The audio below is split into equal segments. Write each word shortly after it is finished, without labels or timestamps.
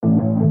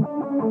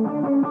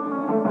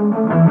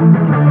Welcome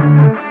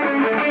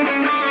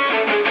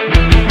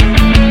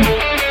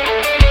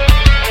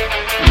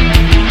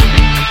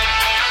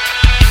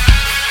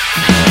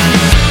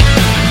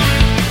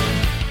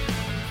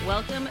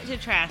to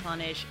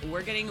Triathlonish.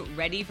 We're getting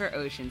ready for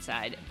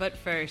Oceanside. But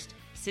first,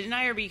 Sid and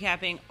I are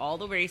recapping all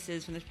the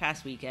races from this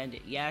past weekend.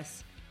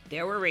 Yes,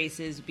 there were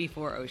races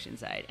before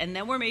Oceanside. And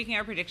then we're making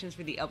our predictions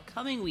for the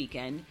upcoming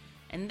weekend.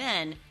 And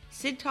then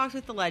Sid talks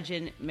with the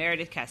legend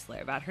Meredith Kessler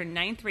about her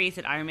 9th race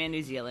at Ironman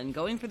New Zealand,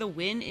 going for the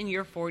win in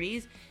your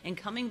 40s and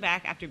coming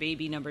back after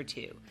baby number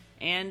 2.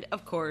 And,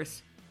 of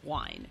course,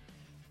 wine.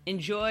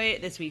 Enjoy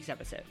this week's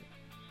episode.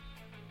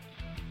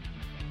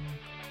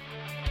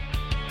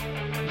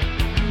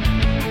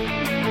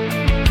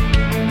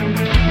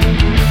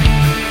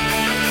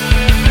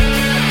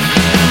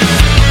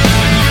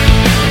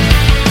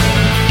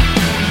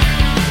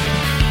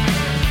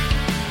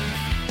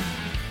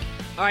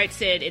 All right,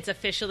 Sid, it's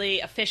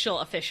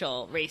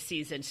official race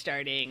season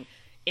starting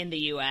in the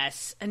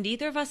U.S., and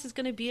neither of us is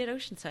going to be at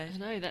Oceanside. I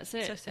know, that's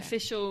it.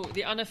 So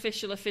the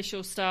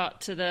unofficial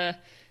start to the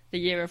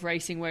year of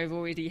racing, where we've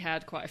already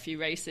had quite a few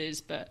races,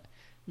 but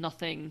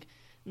nothing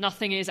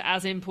is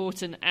as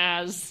important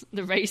as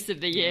the race of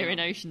the year in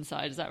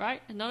Oceanside. Is that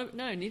right? No,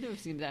 neither of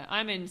us are going to be there.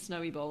 I'm in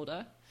snowy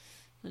Boulder.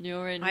 And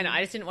you're in... I know,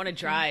 I just didn't want to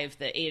drive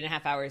the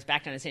 8.5 hours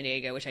back down to San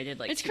Diego, which I did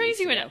like It's 2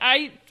 crazy weeks when ago.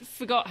 I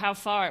forgot how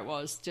far it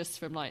was just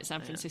from like San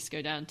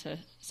Francisco down to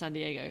San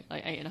Diego,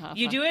 like 8.5.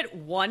 You do it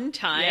one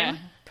time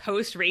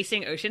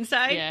post-racing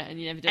Oceanside, and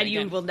you never do it and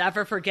you again. will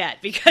never forget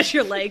because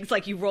your legs,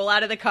 like you roll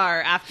out of the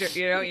car after,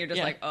 you're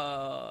just like,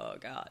 oh,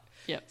 God.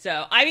 Yeah.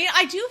 So, I mean,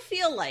 I do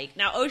feel like,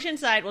 now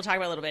Oceanside, we'll talk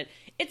about a little bit,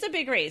 it's a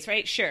big race,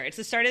 right? Sure, it's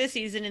the start of the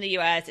season in the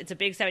U.S., it's a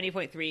big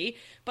 70.3,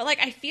 but like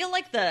I feel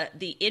like the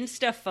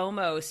Insta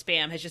FOMO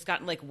spam has just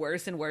gotten like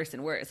worse and worse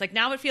and worse. Like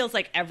now it feels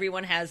like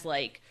everyone has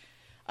like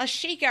a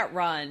shakeout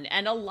run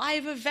and a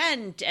live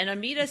event and a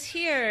meet us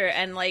here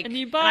and like, and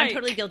I'm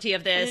totally guilty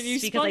of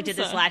this because I did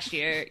this sponsor. last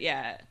year.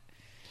 Yeah.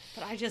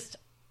 But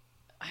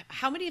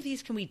how many of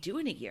these can we do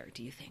in a year,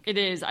 do you think? It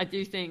is. I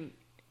do think...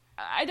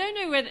 I don't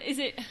know whether...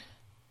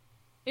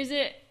 Is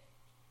it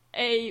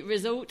a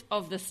result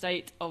of the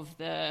state of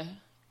the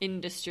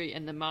industry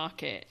and the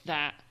market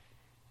that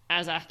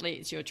as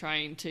athletes you're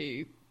trying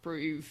to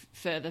prove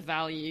further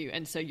value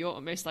and so you're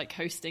almost like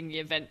hosting the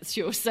events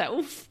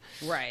yourself?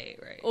 Right.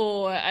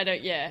 Or I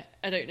don't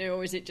know,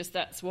 or is it just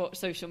that's what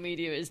social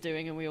media is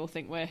doing and we all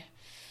think we're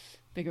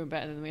bigger and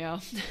better than we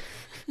are?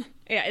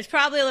 Yeah, it's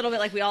probably a little bit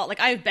like we all, like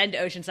I've been to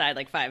Oceanside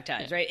like 5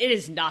 times, right? It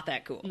is not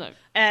that cool. No.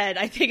 And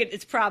I think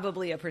it's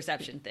probably a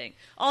perception thing.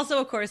 Also,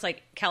 of course,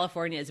 like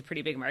California is a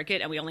pretty big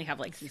market and we only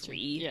have like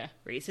 3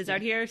 races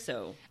out here.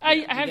 So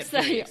I have to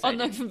say, on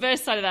the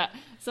converse side of that,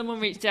 someone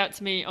reached out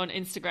to me on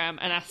Instagram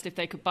and asked if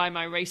they could buy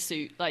my race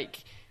suit,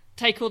 like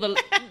take all the,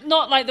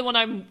 not like the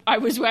one I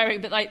was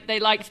wearing, but like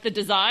they liked the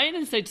design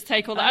and so to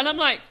take all that. And I'm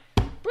like,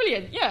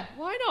 brilliant. Yeah,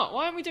 why not?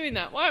 Why aren't we doing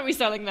that? Why aren't we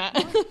selling that?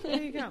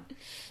 There you go.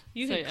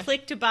 You can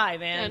click to buy,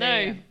 man.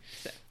 I know.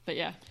 But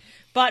yeah.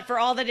 But for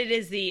all that it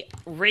is the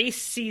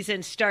race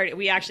season start,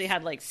 we actually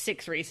had like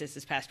 6 races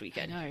this past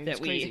weekend. I know,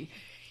 that crazy.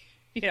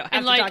 Have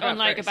And to like talk about on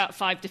like first. about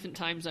 5 different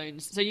time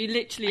zones. So you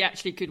literally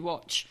actually could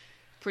watch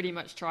pretty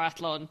much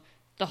triathlon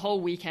the whole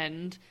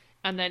weekend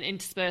and then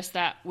intersperse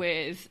that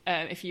with,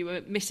 if you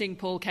were missing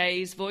Paul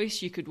Kay's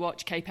voice, you could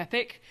watch Cape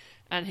Epic.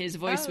 And his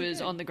voice was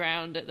on the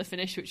ground at the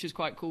finish, which was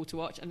quite cool to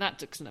watch. And that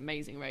looks an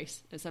amazing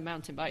race. It's a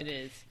mountain bike. It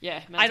is.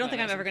 Yeah. I don't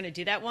think I'm ever going to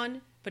do that one,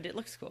 but it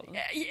looks cool.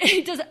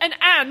 It does.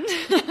 And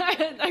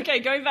okay,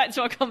 going back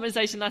to our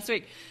conversation last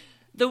week,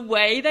 the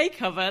way they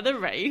cover the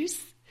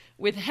race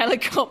with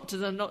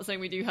helicopters, I'm not saying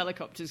we do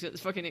helicopters because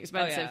it's fucking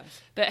expensive,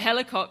 but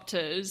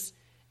helicopters,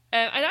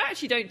 I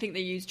actually don't think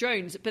they use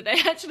drones, but they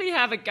actually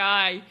have a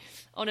guy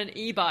on an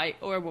e-bike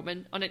or a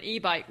woman on an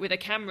e-bike with a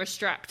camera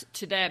strapped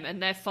to them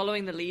and they're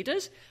following the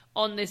leaders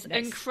on this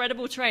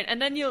incredible terrain.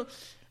 And then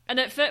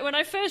when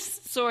I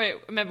first saw it, I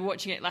remember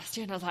watching it last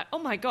year and I was like, oh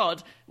my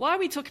God, why are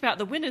we talking about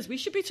the winners? We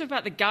should be talking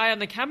about the guy on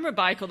the camera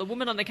bike or the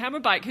woman on the camera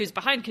bike who's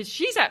behind, because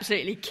she's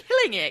absolutely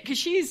killing it, because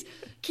she's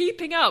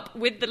keeping up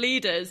with the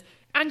leaders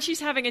and she's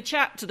having a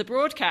chat to the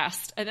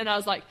broadcast. And then I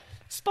was like,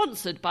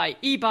 sponsored by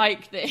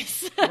e-bike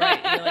this.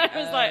 Right. I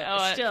was like,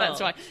 oh, that's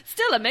right.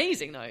 Still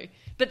amazing though.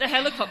 But the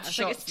helicopter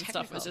shots and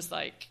stuff was just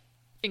like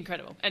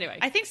incredible. Anyway,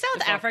 I think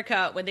South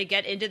Africa, when they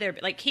get into their,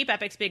 like, Cape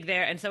Epic's big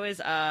there, and so is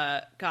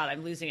God,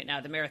 I'm losing it now,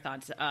 the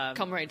marathons,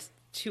 Comrades,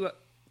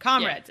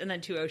 and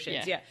then 2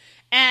 Oceans,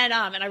 and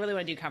I really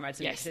want to do Comrades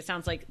because it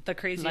sounds like the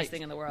craziest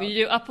thing in the world. Would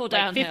you do up or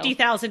downhill?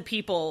 50,000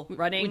 people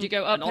running. Would you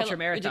go an uphill? ultra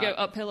marathon? Would you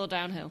go uphill or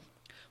downhill?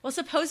 Well,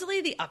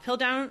 supposedly the uphill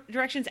down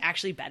direction is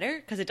actually better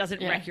because it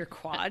doesn't wreck your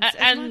quads as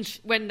and much.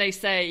 When they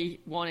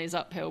say one is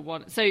uphill,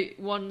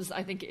 one's,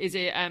 I think, is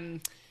it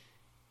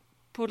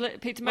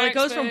Peter Well, it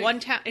goes from one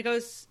town. It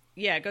goes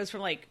from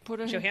like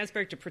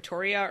Johannesburg to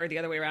Pretoria, or the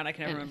other way around. I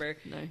can never remember.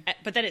 No.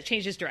 But then it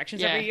changes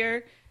directions every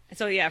year.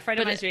 So yeah, a friend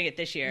of mine's doing it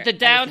this year. The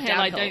downhill,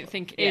 I don't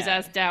think is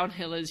as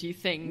downhill as you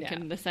think,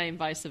 and the same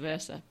vice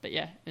versa. But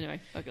yeah, anyway,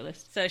 bucket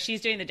list. So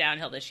she's doing the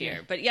downhill this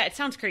year. But yeah, it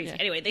sounds crazy.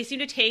 Anyway, they seem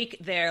to take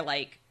their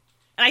like,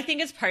 and I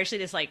think it's partially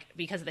this like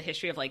because of the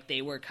history of like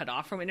they were cut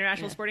off from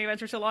international sporting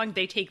events for so long.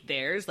 They take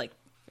theirs like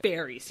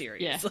very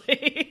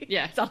seriously.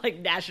 Yeah, it's on like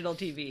national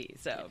TV.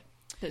 So.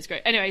 That's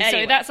great. Anyway,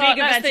 so that's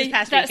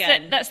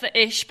the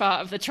ish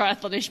part of the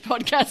triathlon-ish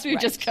podcast we've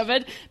just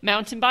covered.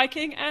 Mountain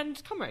biking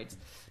and comrades.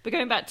 But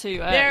going back to...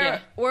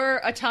 there were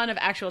a ton of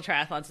actual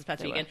triathlons this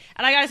past weekend.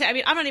 And I gotta say, I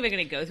mean, I'm not even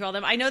going to go through all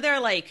them. I know there are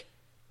like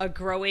a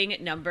growing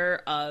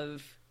number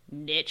of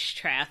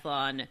niche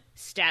triathlon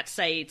stat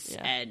sites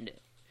and...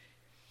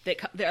 there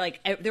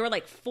were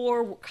like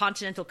 4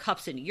 continental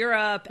cups in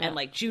Europe and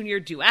like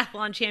junior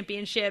duathlon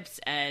championships,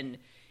 and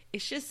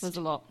it's just... There's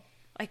a lot.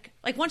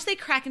 Like once they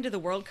crack into the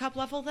World Cup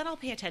level, then I'll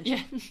pay attention.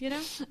 Yeah. You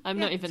know, I'm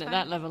not even at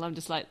that level. I'm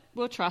just like,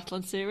 World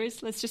Triathlon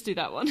Series. Let's just do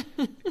that one.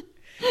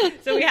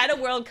 So we had a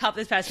World Cup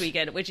this past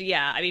weekend, which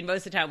I mean,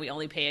 most of the time we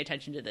only pay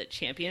attention to the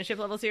championship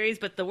level series,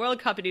 but the World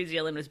Cup in New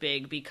Zealand was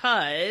big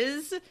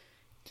because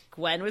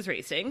Gwen was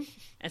racing,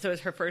 and so it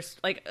was her first.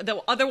 Like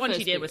the other one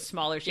she did was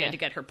smaller. She had to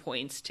get her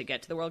points to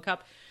get to the World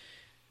Cup.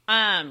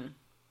 And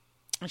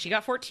she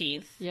got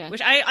 14th. Yeah,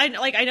 which I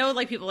like. I know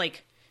like people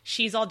like.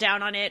 She's all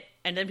down on it,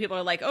 and then people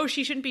are like, "Oh,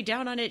 she shouldn't be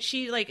down on it.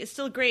 She like is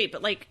still great,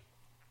 but like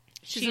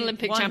she's an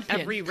Olympic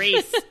champion every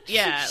race."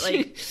 Yeah,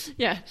 like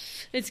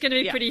it's going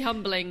to be pretty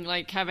humbling,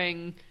 like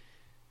having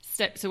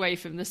stepped away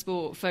from the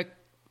sport for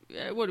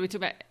what do we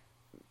talk about?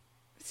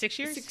 6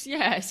 years?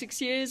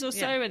 6 years or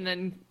so, and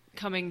then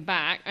coming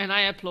back. And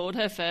I applaud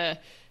her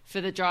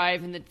for the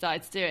drive and the desire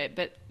to do it.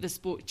 But the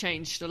sport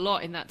changed a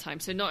lot in that time.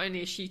 So not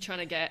only is she trying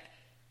to get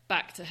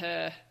back to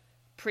her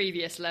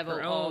previous level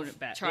of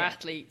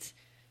triathlete.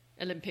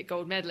 Olympic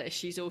gold medalist,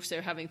 she's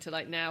also having to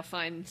like now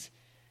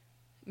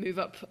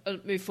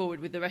move forward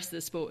with the rest of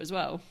the sport as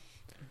well.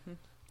 Mm-hmm.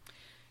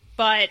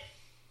 But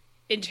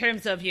in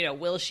terms of,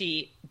 will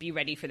she be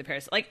ready for the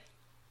Paris? Like,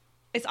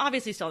 it's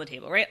obviously still on the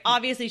table, right?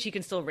 Obviously she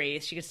can still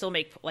race. She can still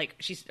make, like,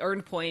 she's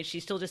earned points. She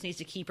still just needs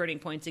to keep earning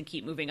points and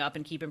keep moving up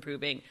and keep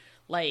improving.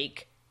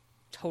 Like,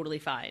 totally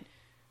fine.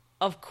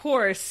 Of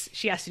course,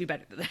 she has to do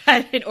better than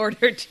that in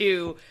order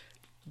to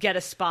get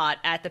a spot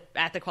at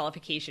the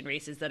qualification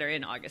races that are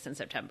in August and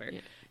September.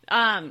 Yeah.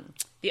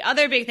 The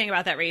other big thing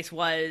about that race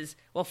was,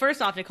 well,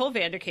 first off, Nicole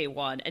van der Kay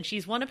won, and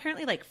she's won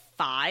apparently like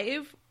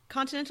 5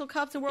 Continental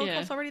Cups and World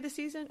Cups already this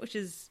season, which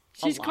is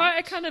she's quite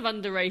a kind of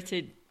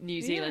underrated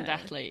New Zealand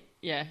athlete.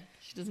 Yeah,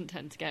 she doesn't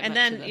tend to get. And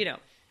much then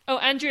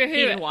Andrea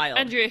Hewitt.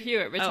 Andrea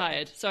Hewitt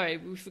retired. Sorry,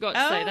 we forgot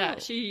to say that. Oh.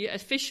 She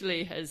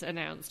officially has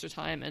announced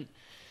retirement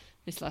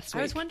this last week.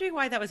 I was wondering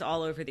why that was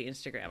all over the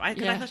Instagram. I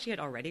thought she had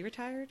already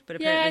retired, but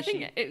apparently I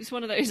think it was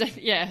one of those.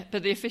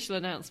 But the official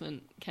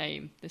announcement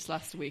came this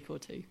last week or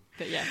two.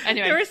 But yeah,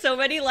 anyway, there were so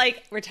many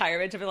like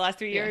retirements over the last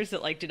 3 years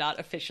that like did not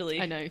officially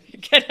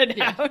get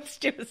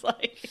announced. It was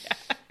like,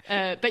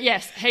 but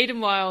yes, Hayden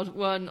Wild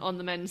won on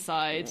the men's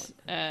side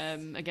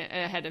again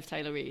ahead of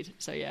Taylor Reid.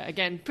 So yeah,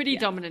 again, pretty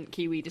dominant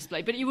Kiwi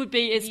display. But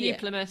it's New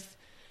Plymouth,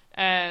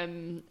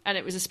 and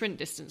it was a sprint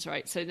distance,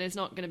 right? So there's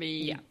not going to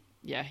be.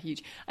 Yeah,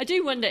 huge. I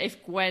do wonder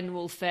if Gwen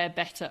will fare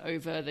better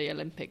over the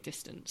Olympic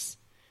distance,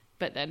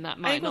 but then that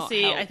might not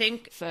help I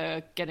think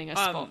for getting a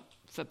spot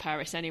for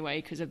Paris anyway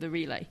because of the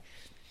relay.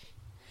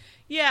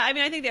 Yeah, I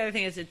mean, I think the other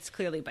thing is it's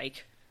clearly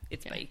bike.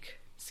 It's bike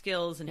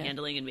skills and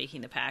handling and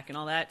making the pack and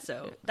all that.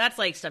 So that's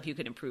like stuff you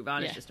could improve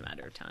on. It's just a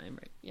matter of time,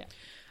 right? Yeah.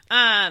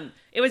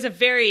 It was a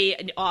very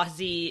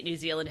Aussie, New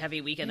Zealand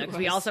heavy weekend though, because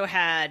we also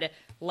had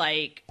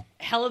like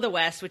Hell of the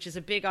West, which is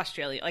a big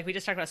Australia. Like we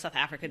just talked about, South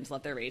Africans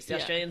love their race. The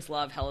Australians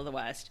love Hell of the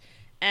West,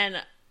 and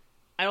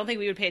I don't think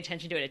we would pay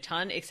attention to it a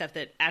ton, except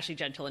that Ashley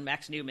Gentle and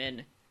Max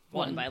Newman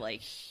won by like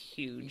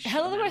huge.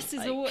 Hell of the West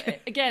is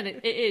again,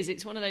 it is.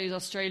 It's one of those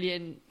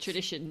Australian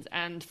traditions,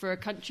 and for a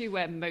country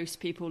where most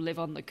people live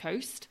on the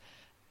coast.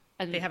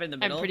 And they have it in the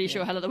middle. I'm pretty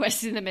sure Hell of the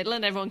West is in the middle,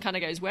 and everyone kind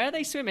of goes, "Where are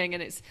they swimming?"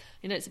 And it's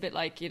it's a bit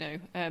like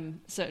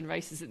certain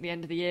races at the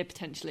end of the year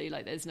potentially.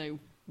 Like there's no,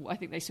 I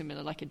think they swim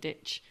in like a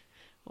ditch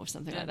or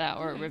something like that,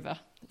 or a river.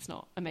 It's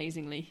not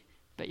amazingly,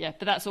 but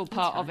that's all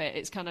part of it.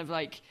 It's kind of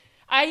like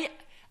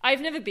I've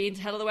never been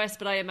to Hell of the West,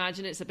 but I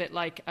imagine it's a bit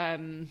like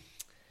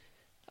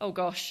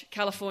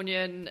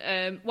Californian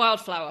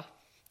Wildflower.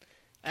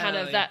 Kind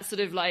of that sort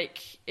of like,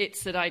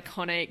 it's an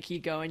iconic, you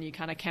go and you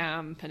kind of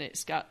camp, and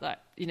it's got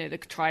that, the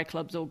tri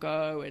clubs all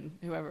go and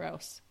whoever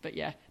else. But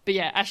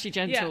Ashley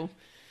Gentle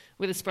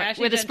with a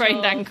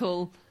sprained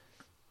ankle.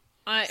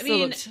 I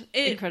mean,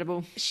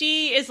 incredible.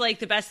 She is like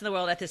the best in the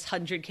world at this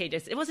 100K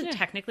distance. It wasn't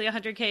technically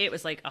 100K, it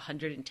was like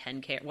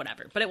 110K or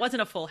whatever, but it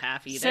wasn't a full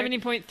half either.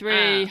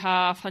 70.3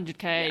 half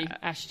 100K.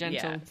 Ashley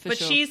Gentle, but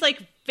sure. She's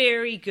like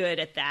very good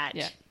at that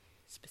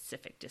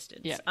specific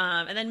distance. Yeah.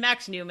 And then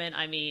Max Newman,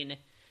 I mean,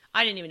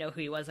 I didn't even know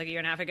who he was like a year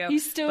and a half ago.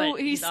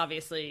 He's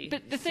obviously.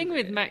 But the thing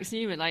with Max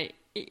Newman, like,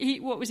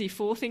 what was he,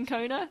 4th in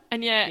Kona?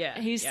 And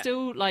he's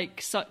still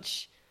like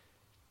such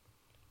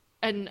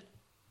an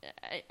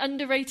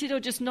underrated or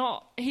just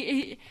not.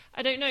 I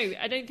don't know.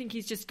 I don't think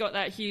he's just got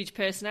that huge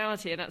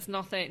personality, and that's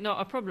not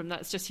a problem.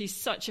 That's just he's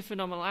such a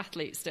phenomenal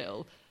athlete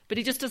still, but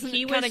he just doesn't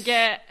kind of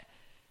get.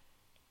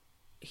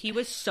 He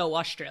was so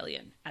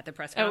Australian at the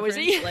press conference. Oh, was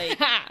he? Like,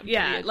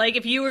 yeah, like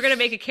if you were going to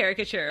make a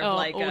caricature of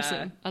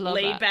awesome. I love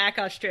laid that. back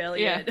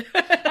Australian. Yeah.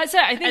 That's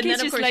it. I think and he's then,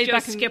 just of course, laid Joe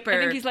back. Skipper. I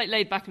think he's like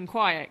laid back and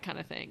quiet kind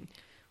of thing.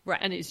 Right.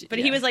 And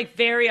he was like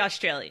very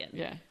Australian.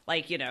 Yeah.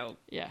 Like, you know,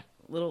 yeah.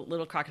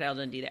 Little Crocodile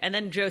Dundee there. And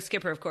then Joe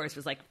Skipper, of course,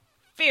 was like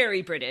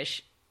very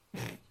British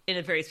in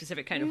a very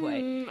specific kind of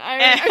way.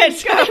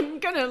 I'm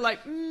gonna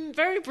like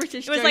very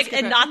British. It was Joe like,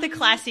 Skipper. and not the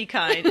classy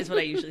kind is what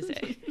I usually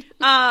say.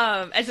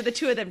 And so the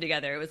two of them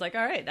together, it was like,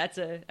 all right, that's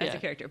a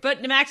character.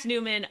 But Max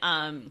Newman,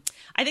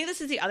 I think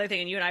this is the other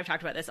thing, and you and I have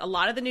talked about this. A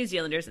lot of the New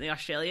Zealanders and the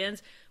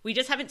Australians, we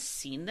just haven't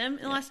seen them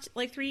in the last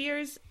like 3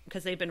 years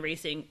because they've been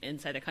racing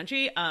inside the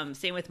country.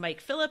 Same with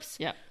Mike Phillips,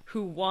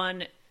 who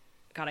won.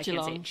 God, I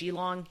can't say it.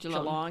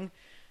 Geelong.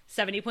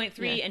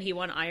 70.3, and he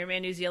won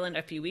Ironman New Zealand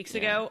a few weeks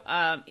ago.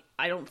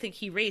 I don't think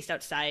he raced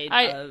outside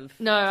of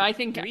I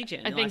think the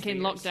region. I think in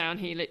lockdown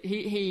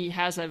he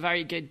has a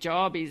very good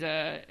job. He's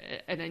an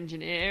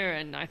engineer,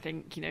 and I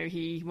think, you know,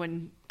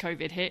 when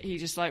COVID hit, he's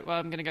just like, well,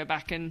 I'm going to go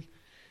back and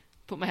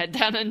put my head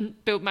down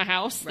and build my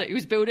house that he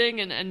was building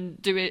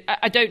and do it.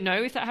 I don't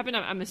know if that happened.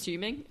 I'm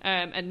assuming.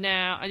 And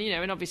now, and you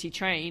know, and obviously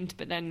trained,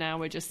 but then now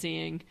we're just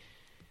seeing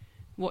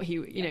what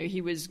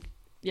he was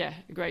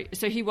great.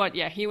 So he won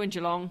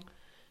Geelong.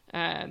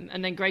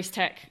 And then Grace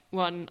Tech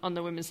won on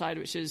the women's side,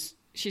 which is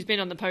she's been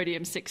on the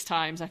podium 6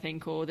 times, I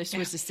think, or this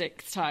was the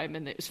 6th time,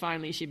 and it was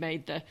finally she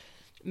made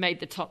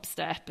the top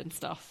step and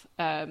stuff.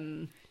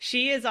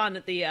 She is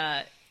on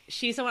the.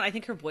 She's someone, I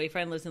think her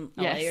boyfriend lives in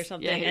LA or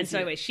something, and so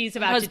anyway, she's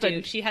about to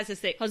do. She has this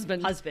thing,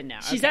 husband now.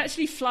 She's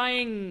actually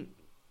flying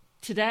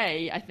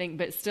today, I think,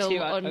 but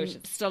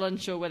still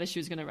unsure whether she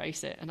was going to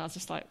race it. And I was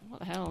just like, what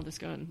the hell? Just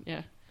going,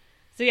 yeah.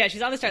 So yeah,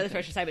 she's on the Starless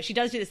Russia side, but she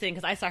does do this thing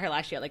because I saw her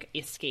last year at like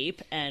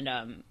Escape and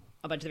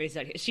a bunch of the races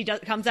out here. She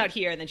comes out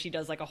here and then she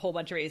does like a whole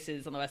bunch of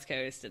races on the West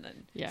Coast, and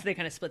then so they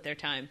kind of split their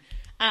time.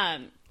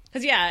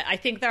 Because I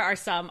think there are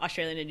some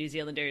Australian and New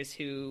Zealanders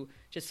who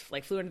just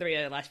like flew under the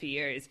radar the last few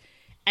years,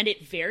 and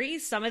it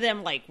varies. Some of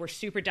them like were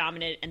super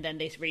dominant, and then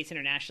they race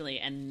internationally,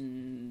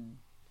 and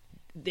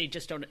they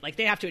just don't like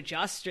they have to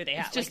adjust, or they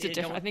have. It's just like, a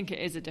different. I think it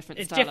is a different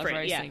it's style different,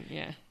 of racing.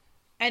 Yeah.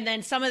 And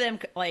then some of them,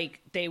 like,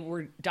 they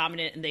were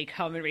dominant and they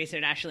come and race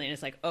internationally, and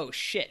it's like, oh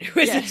shit, who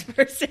is this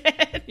person?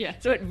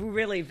 So it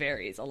really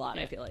varies a lot,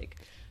 I feel like.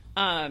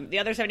 The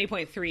other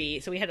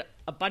 70.3, so we had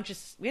a bunch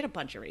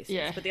of races.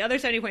 Yeah. But the other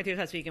 70.3 this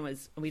past weekend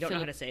was, we don't know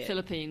how to say it.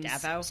 Philippines.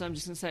 Davao. So I'm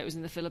just going to say it was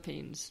in the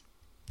Philippines.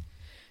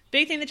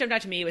 Big thing that jumped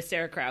out to me was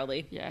Sarah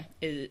Crowley. Yeah.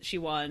 She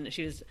won.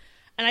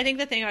 And I think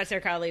the thing about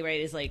Sarah Crowley, right,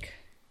 is like,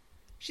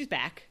 she's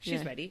back.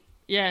 She's ready.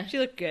 Yeah. She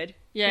looked good.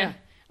 Yeah.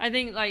 I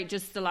think like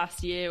just the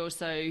last year or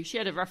so, she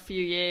had a rough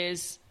few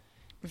years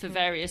for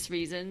various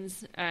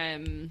reasons.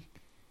 And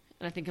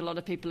I think a lot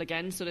of people,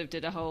 again, sort of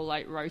did a whole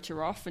like wrote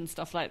her off and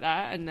stuff like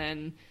that. And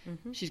then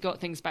she's got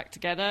things back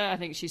together. I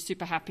think she's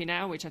super happy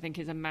now, which I think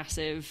is a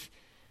massive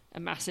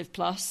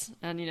plus.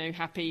 And, you know,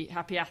 happy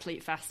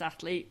athlete, fast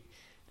athlete,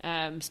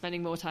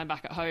 spending more time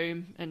back at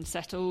home and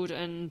settled.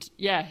 And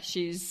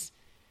she's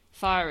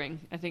firing.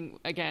 I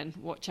think, again,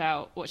 watch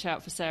out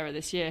for Sarah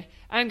this year.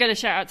 I'm going to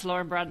shout out to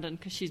Lauren Brandon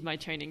because she's my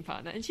training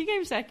partner, and she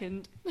came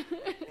second.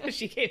 And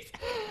she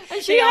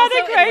had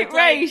a great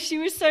race. She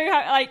was so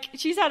like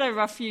she's had a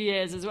rough few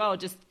years as well.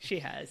 Just she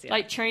has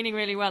like training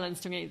really well and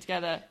stringing it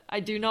together. I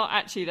do not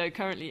actually though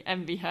currently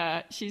envy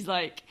her. She's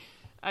like,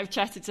 I've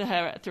chatted to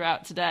her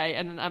throughout today,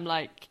 and I'm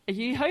like, are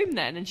you home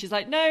then? And she's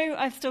like, no,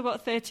 I've still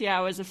got 30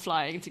 hours of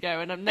flying to go.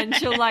 And then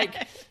she'll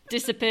like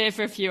disappear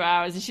for a few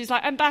hours, and she's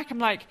like, I'm back. I'm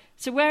like,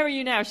 so where are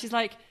you now? She's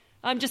like,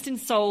 I'm just in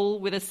Seoul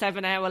with a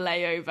 7-hour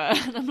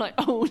layover. And I'm like,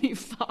 holy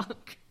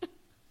fuck.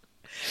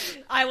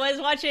 I was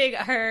watching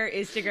her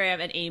Instagram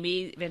and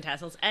Amy Van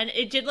Tassel's, and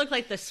it did look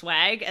like the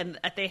swag and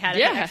that they had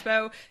at the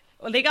expo.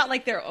 Well, they got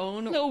like their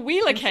own little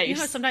wheeler case. You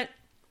know, sometimes,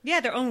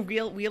 their own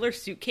real wheeler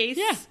suitcase.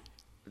 Yeah.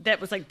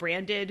 That was like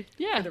branded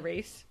for the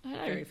race.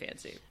 Very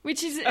fancy.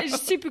 Which is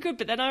super good,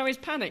 but then I always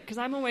panic because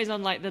I'm always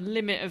on like the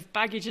limit of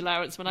baggage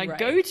allowance when I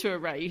go to a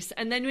race.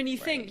 And then when you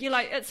think, you're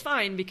like, it's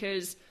fine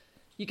because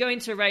you go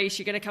into a race,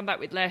 you're going to come back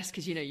with less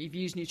because, you know, you've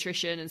used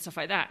nutrition and stuff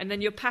like that. And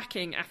then you're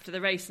packing after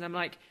the race, and I'm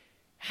like,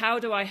 how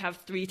do I have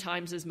 3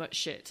 times as much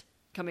shit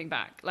coming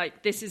back?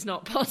 Like, this is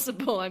not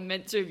possible. I'm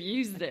meant to have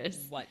used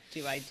this. What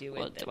do I do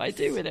with it? What do I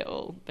do with it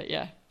all? But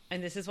yeah.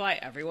 And this is why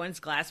everyone's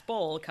glass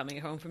bowl coming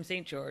home from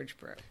St. George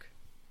broke.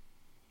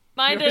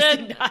 Mine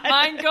didn't.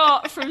 Mine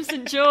got from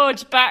St.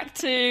 George back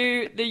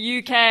to the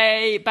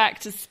UK, back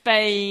to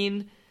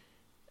Spain.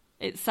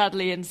 It's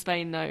sadly in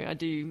Spain, though.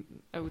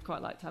 I would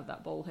quite like to have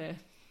that bowl here.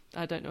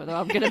 I don't know whether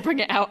I'm going to bring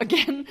it out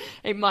again.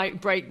 It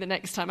might break the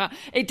next time out.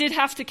 It did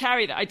have to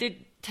carry that.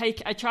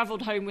 I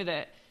travelled home with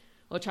it,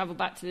 or travelled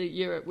back to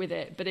Europe with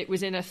it, but it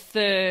was in a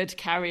third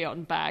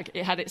carry-on bag.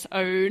 It had its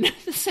own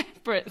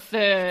separate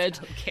third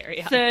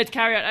carry-on.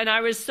 And I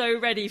was so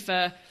ready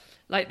for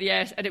like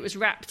and it was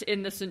wrapped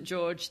in the St.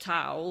 George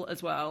towel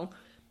as well.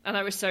 And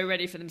I was so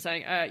ready for them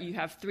saying, you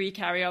have 3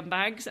 carry-on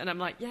bags. And I'm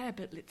like, yeah,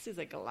 but this is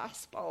a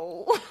glass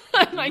bowl.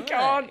 And I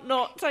can't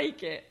not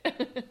take it.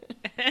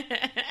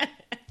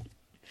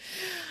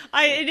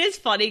 It is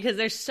funny because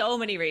there's so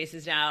many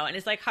races now. And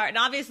it's like hard. And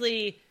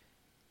obviously,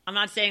 I'm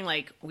not saying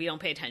like we don't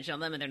pay attention to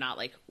them and they're not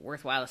like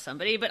worthwhile to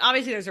somebody. But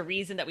obviously there's a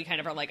reason that we kind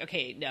of are like,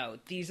 okay, no,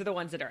 these are the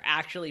ones that are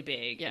actually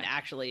big and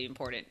actually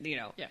important. You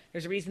know,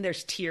 there's a reason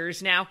there's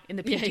tiers now in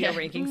the PTO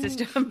ranking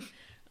system.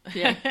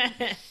 Yeah.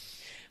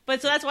 But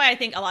so that's why I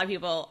think a lot of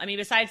people, I mean,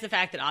 besides the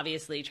fact that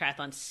obviously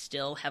triathlon's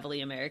still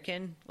heavily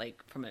American,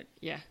 like from a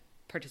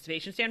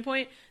participation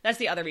standpoint, that's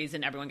the other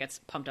reason everyone gets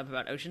pumped up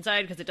about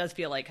Oceanside, because it does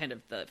feel like kind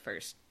of the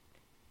first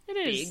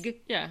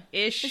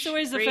big-ish It's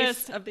always the race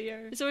first of the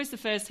year. It's always the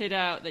first hit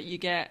out that you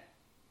get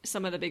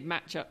some of the big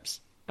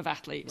matchups of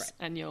athletes.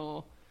 Right. And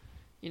you're,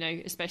 you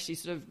know, especially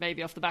sort of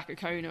maybe off the back of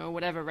Kona or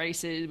whatever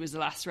race it was the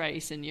last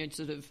race, and you're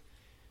sort of,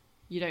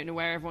 you don't know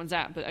where everyone's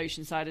at, but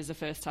Oceanside is the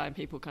first time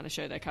people kind of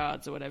show their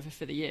cards or whatever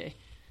for the year.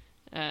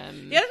 The other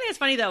thing that's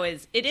funny, though,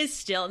 is it is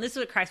still, and this is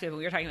what cracks me up when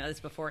we were talking about this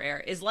before air,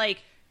 is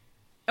like,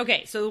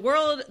 okay, so the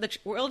World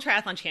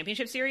Triathlon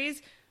Championship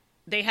Series,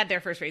 they had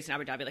their first race in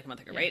Abu Dhabi like a month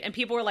ago, right? And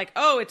people were like,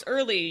 oh, it's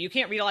early, you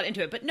can't read a lot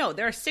into it. But no,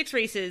 there are 6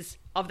 races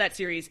of that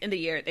series in the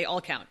year. They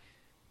all count.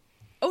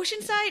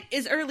 Oceanside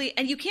is early,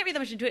 and you can't read that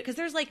much into it because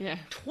there's like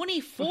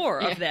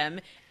 24 of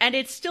them, and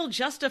it's still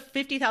just a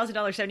 $50,000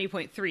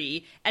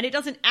 70.3, and it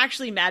doesn't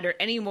actually matter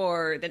any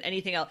more than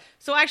anything else.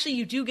 So actually,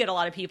 you do get a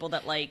lot of people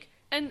that like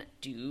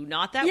do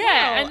not that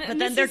well, but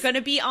then they're going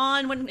to be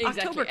on when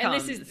October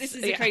comes. And this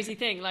is a crazy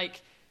thing, like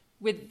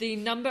with the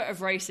number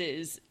of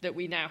races that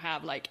we now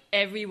have, like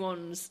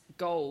everyone's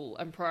goal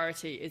and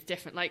priority is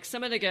different. Like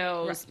some of the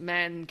girls,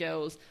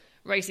 girls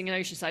racing in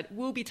Oceanside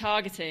will be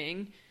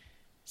targeting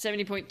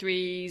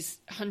 70.3s,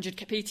 100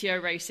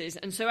 PTO races,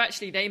 and so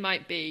actually they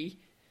might be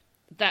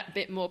that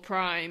bit more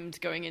primed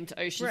going into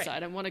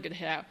Oceanside and want to get a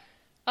hit out.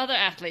 Other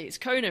athletes,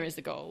 Kona is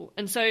the goal,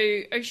 and so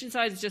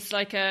Oceanside is just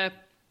like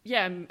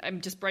I'm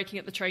just breaking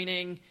up the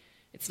training.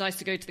 It's nice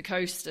to go to the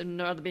coast and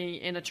rather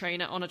be on a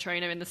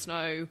trainer in the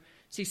snow,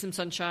 see some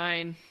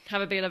sunshine,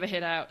 have a bit of a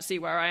hit out, see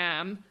where I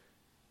am,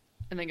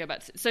 and then go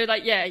back to... So,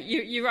 like,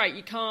 you're right.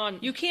 You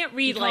can't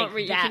read that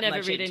you can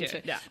never read into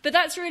it. Yeah. But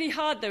that's really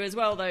hard, though, as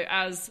well, though,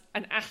 as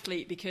an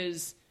athlete,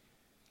 because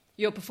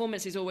your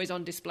performance is always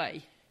on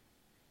display.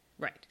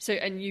 Right. So,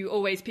 and you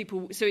always...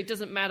 So it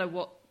doesn't matter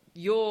what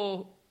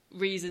your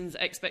reasons,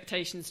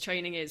 expectations,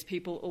 training is.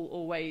 People are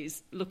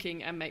always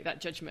looking and make that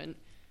judgment,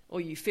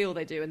 or you feel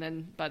they do, and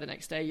then by the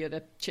next day, you're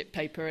the chip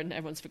paper and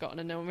everyone's forgotten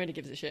and no one really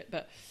gives a shit,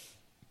 but...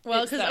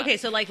 Well,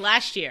 because, so like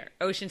last year,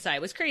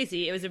 Oceanside was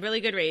crazy. It was a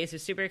really good race. It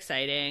was super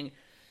exciting.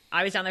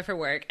 I was down there for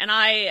work, and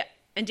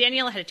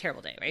Daniela had a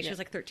terrible day, right? She was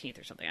like 13th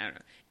or something. I don't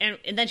know.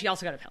 And then she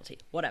also got a penalty,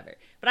 whatever.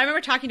 But I remember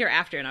talking to her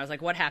after, and I was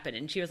like, what happened?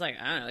 And she was like,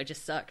 I don't know, it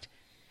just sucked.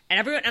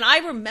 And I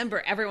remember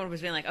everyone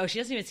was being like, oh, she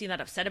doesn't even seem that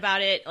upset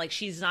about it. Like,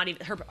 she's not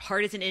even, her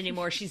heart isn't in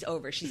anymore. She's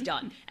over. She's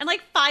done. And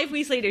like 5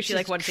 weeks later, she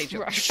like won state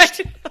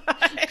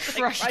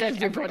crushed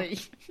everybody.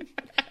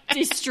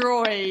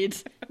 Destroyed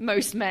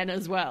most men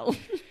as well.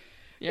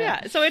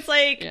 Yeah, so it's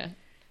like,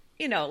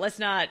 you know, let's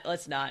not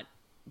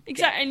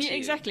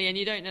exactly, and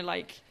you don't know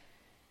like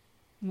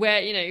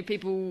where, you know,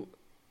 people,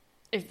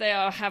 if they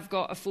have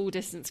got a full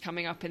distance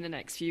coming up in the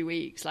next few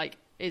weeks, like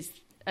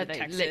are they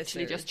Texas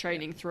literally just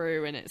training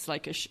through, and it's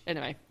like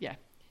anyway,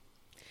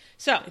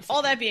 So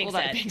all that being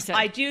said,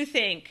 I do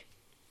think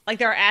like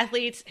there are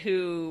athletes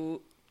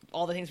who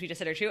all the things we just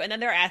said are true, and then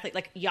there are athletes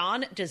like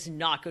Jan does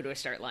not go to a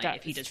start line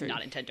if he does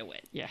not intend to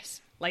win.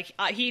 Yes. Like,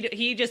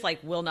 he just,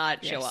 like, will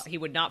not show up. He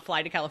would not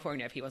fly to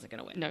California if he wasn't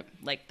going to win. No.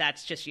 Like,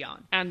 that's just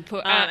Jan. And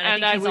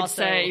I would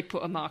say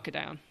put a marker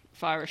down.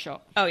 Fire a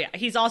shot. Oh, yeah.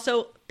 He's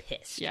also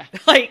pissed. Yeah.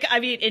 Like, I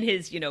mean, in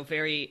his, you know,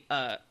 very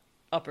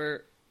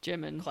upper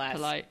German, class,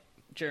 polite,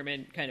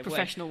 German kind of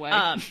professional way.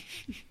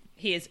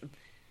 He is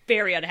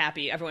very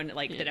unhappy.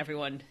 That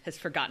everyone has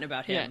forgotten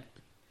about him.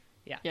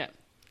 Yeah.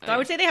 So I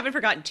would say they haven't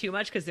forgotten too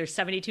much because there's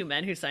 72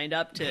 men who signed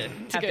up to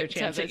have their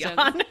chance at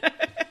Jan.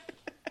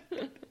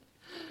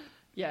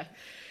 Yeah.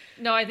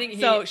 No, I think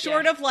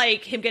short of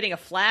like him getting a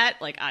flat,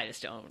 like I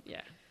just don't.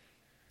 Yeah.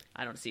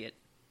 I don't see it.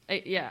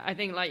 I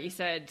think like you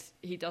said,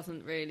 he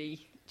doesn't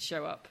really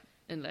show up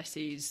unless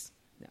he's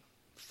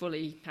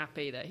fully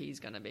happy that he's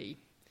going to be,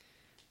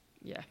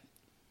 and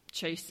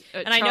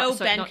I know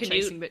Ben not Canute,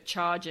 chasing, but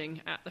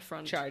charging at the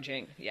front,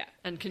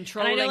 and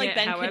controlling it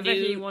however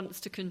he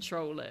wants to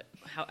control it.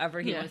 However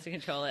he wants to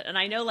control it, and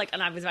I know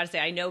and I was about to say,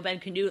 I know Ben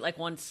Canute like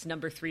wants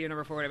number 3 or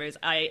number 4, whatever it is.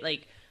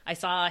 I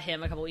saw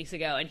him a couple weeks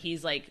ago, and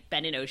he's, like,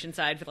 been in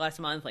Oceanside for the last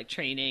month, like,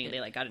 training. They,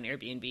 like, got an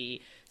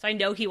Airbnb. So I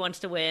know he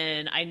wants to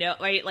win. I know,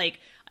 right? Like,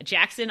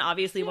 Jackson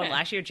obviously won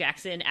last year.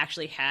 Jackson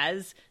actually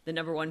has the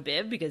number 1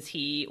 bib because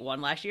he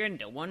won last year, and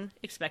no one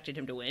expected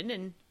him to win,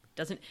 and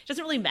doesn't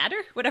really matter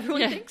what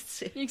everyone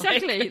thinks.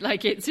 Exactly.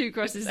 like, it's who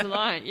crosses the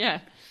line. Yeah,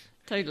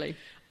 totally.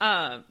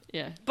 But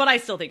I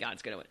still think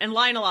God's going to win. And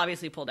Lionel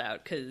obviously pulled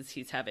out because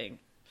he's having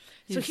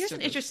So here's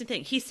an interesting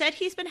thing. He said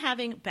he's been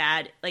having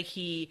bad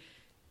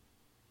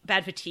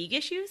fatigue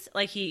issues.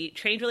 Like he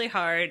trained really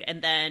hard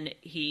and then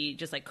he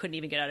just like couldn't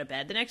even get out of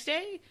bed the next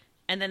day.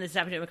 And then this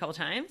happened to him a couple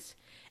times.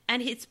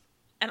 And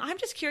I'm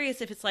just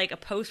curious if it's like a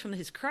post from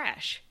his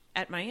crash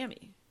at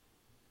Miami.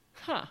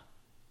 Huh.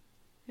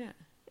 Yeah.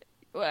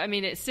 Well, I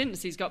mean, it's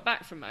since he's got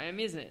back from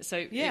Miami, isn't it?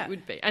 So yeah. It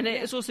would be. And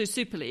it's also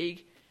Super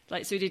League.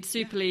 Like, so he did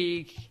Super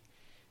League,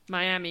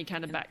 Miami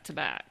kind of back to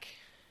back.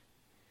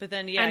 But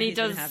then, yeah, and he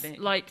does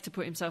like to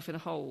put himself in a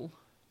hole.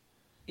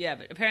 Yeah,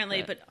 but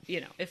apparently,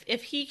 you know,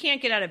 if he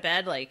can't get out of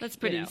bed, like, that's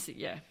pretty,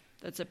 yeah,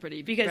 that's a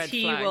pretty because red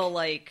he flag. will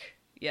like,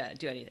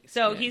 do anything.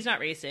 So he's not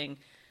racing.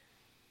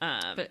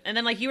 And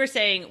then, like you were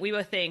saying, we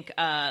both think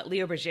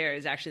Leo Berger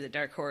is actually the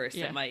dark horse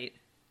that might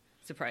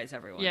surprise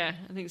everyone. Yeah,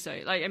 I think so.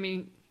 Like, I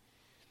mean,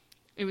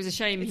 it was a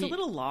shame. It's a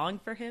little long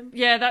for him.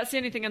 Yeah, that's the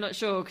only thing I'm not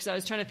sure, because I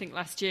was trying to think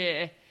last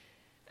year,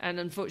 and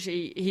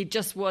unfortunately, he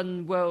just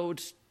won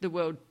the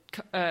World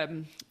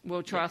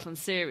Triathlon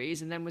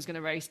Series, and then was going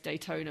to race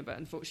Daytona, but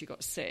unfortunately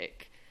got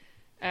sick.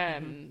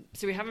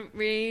 So we haven't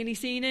really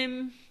seen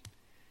him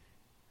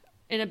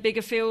in a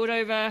bigger field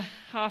over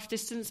half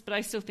distance, but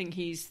I still think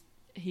he's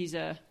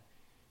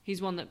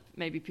one that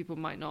maybe people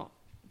might not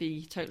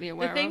be totally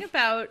aware of.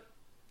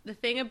 The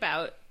thing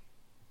about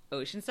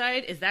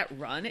Oceanside is that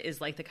run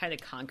is like the kind of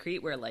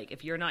concrete where like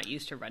if you're not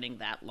used to running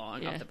that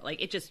long off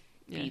like it just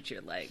beats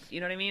your legs. You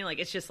know what I mean? Like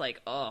it's just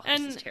like, oh, this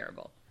is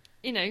terrible.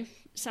 You know,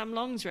 Sam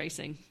Long's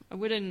racing. I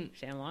wouldn't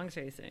Sam Long's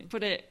racing.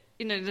 Put it,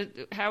 you know,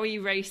 how he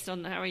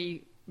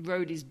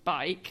rode his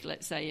bike,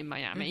 let's say in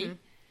Miami.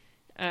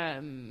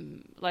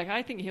 Like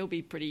I think he'll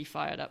be pretty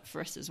fired up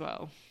for us as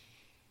well.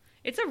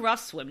 It's a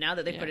rough swim now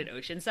that they put it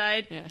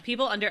Oceanside. Yeah.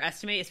 People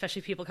underestimate,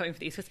 especially people coming from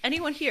the East Coast.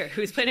 Anyone here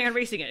who's planning on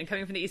racing it and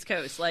coming from the East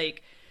Coast,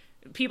 like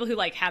people who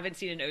like haven't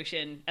seen an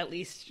ocean at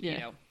least, you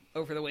know,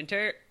 over the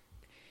winter,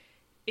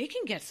 it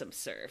can get some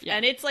surf. Yeah.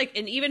 And it's like,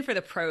 and even for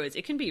the pros,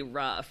 it can be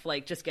rough,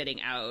 like just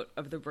getting out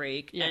of the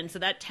break. Yeah. And so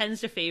that tends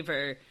to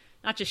favor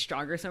not just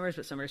stronger swimmers,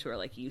 but swimmers who are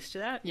like used to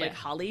that. Yeah. Like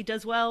Holly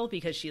does well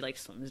because she like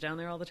swims down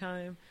there all the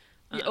time.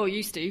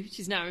 Used to.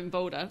 She's now in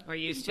Boulder. Or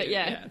used to.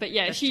 But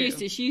she used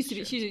to.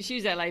 She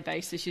was LA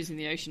based, so she's in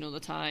the ocean all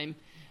the time.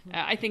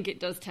 I think it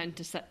does tend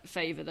to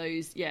favour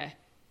those. Yeah.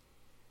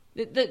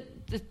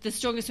 The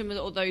strongest swimmers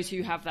are those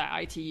who have that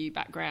ITU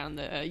background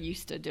that are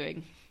used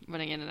to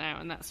running in and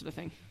out and that sort of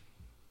thing.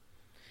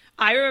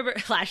 I remember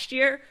last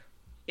year,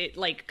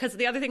 because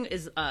the other thing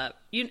is,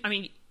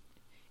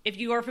 if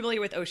you are familiar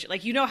with ocean,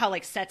 like you know how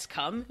like sets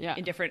come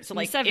in different. So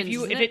like sevens,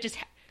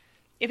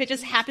 if it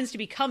just happens to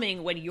be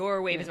coming when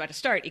your wave is about to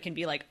start, it can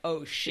be like,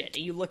 oh shit.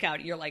 And you look out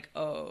and you're like,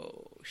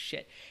 oh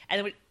shit.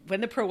 And then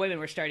when the pro women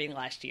were starting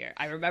last year,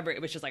 I remember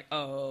it was just like,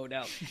 oh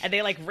no. And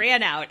they like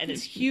ran out and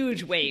this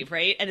huge wave,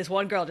 right? And this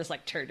one girl just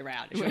like turned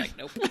around and she was like,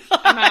 nope.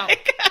 I'm out.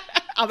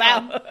 I'm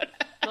out.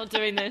 Not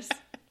doing this.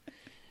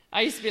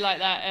 I used to be like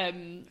that.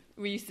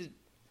 We used to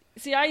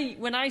see.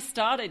 When I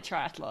started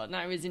triathlon,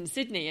 I was in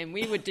Sydney, and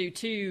we would do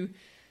two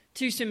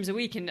swims a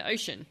week in the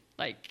ocean,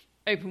 like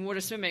open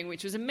water swimming,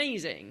 which was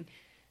amazing.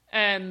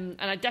 And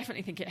I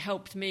definitely think it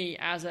helped me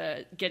as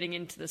getting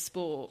into the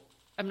sport.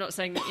 I'm not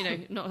saying that, you know,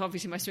 not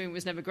obviously my swimming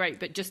was never great,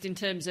 but just in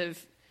terms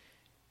of,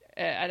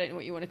 I don't know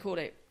what you want to call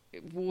it,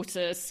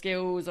 water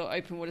skills or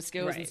open water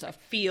skills and stuff.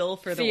 Feel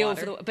for the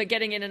water. But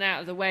getting in and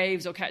out of the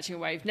waves or catching a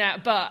wave. Now,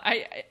 but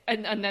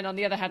and then on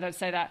the other hand, I'd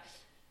say that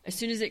as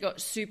soon as it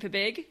got super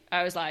big,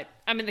 I was like,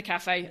 I'm in the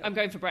cafe, I'm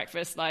going for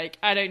breakfast. Like,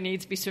 I don't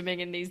need to be swimming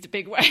in these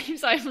big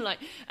waves. I'm like,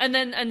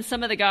 and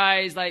some of the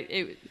guys,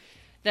 like,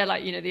 they're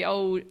like, you know, the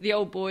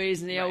old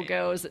boys and the old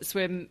girls that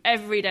swim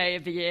every day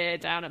of the year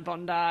down at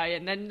Bondi,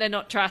 and then they're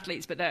not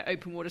triathletes, but they're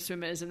open water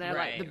swimmers, and they're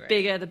like, the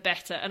bigger, the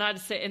better. And I'd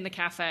sit in the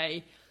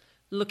cafe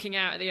looking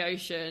out at the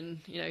ocean,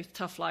 you know,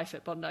 tough life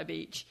at Bondi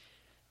Beach,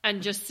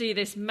 and just see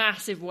this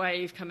massive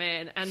wave come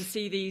in and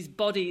see these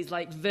bodies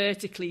like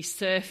vertically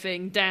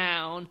surfing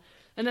down.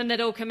 And then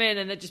they'd all come in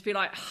and they'd just be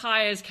like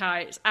high as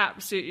kites,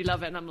 absolutely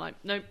love it. And I'm like,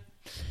 nope.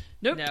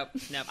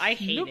 I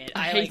hate it.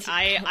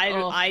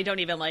 I don't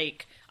even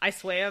like. I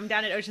swam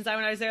down at Oceanside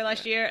when I was there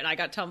last year, and I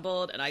got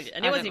tumbled, and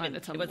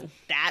it wasn't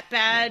that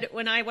bad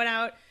when I went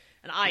out,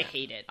 and I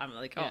hate it. I'm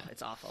like,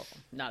 it's awful.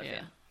 Not a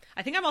fan.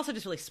 I think I'm also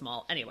just really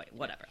small. Anyway,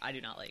 whatever. I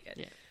do not like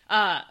it.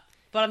 Yeah.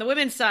 But on the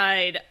women's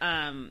side,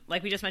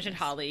 like we just mentioned,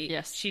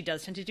 Holly, she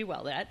does tend to do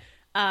well at.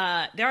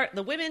 There are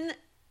the women.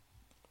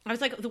 I was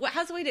like,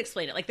 how's the way to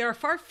explain it? Like, there are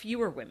far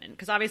fewer women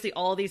because obviously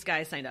all these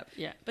guys signed up.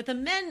 Yeah. But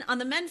on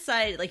the men's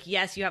side, like,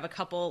 yes, you have a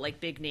couple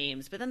like big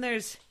names, but then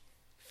there's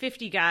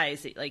 50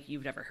 guys that like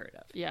you've never heard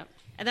of. Yeah.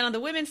 And then on the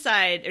women's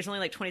side, there's only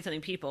like 20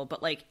 something people,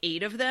 but like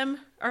 8 of them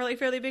are like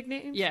fairly big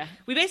names. Yeah.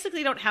 We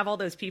basically don't have all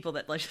those people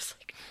that like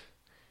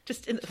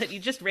that you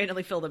just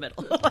randomly fill the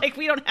middle. Like,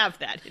 we don't have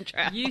that in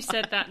triathlon. You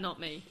said that, not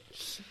me.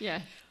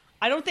 Yeah.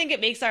 I don't think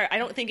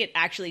it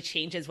actually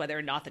changes whether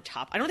or not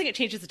I don't think it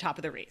changes the top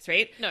of the race,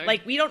 right? No.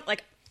 Like, we don't,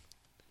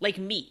 like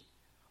me.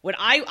 When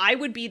I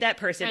would be that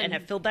person and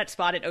have filled that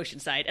spot at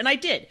Oceanside, and I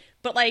did,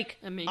 But, like,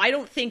 I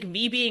don't think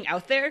me being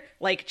out there,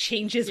 like,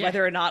 changes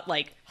whether or not,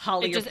 like,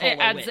 Holly or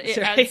Paula wins.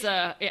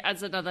 It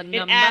adds another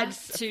number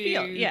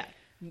to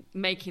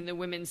making the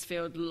women's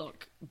field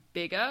look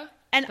bigger.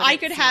 And I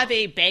could have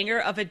a banger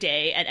of a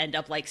day and end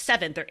up, like,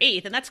 7th or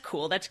 8th, and that's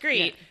cool. That's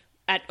great.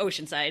 At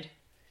Oceanside.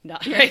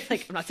 Not, right?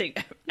 Like, I'm not saying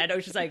at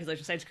Oceanside, because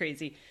Oceanside's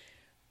crazy.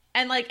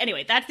 And, like,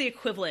 anyway, that's the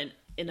equivalent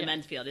in the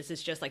men's field.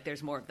 It's just, like,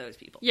 there's more of those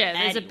people. Yeah,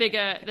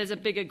 there's a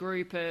bigger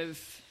group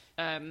of...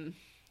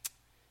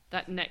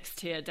 that next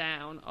tier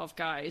down of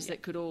guys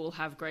that could all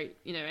have great,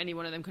 any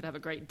one of them could have a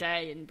great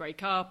day and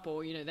break up,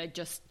 or,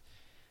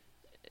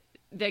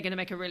 they're going to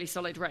make a really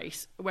solid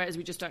race. Whereas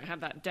we just don't have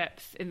that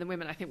depth in the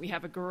women. I think we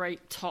have a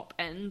great top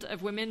end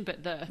of women,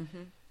 but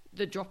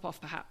the drop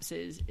off perhaps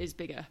is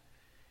bigger.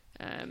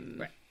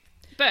 Right.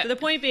 But so the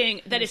point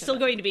being that it's still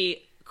going to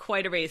be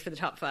quite a race for the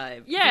top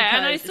 5. Yeah,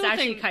 and I still it's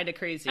actually kind of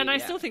crazy. And I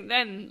still think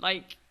then,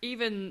 like,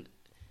 even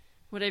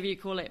whatever you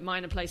call it,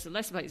 minor place or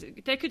lesser place,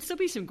 there could still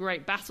be some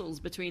great battles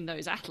between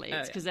those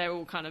athletes because they're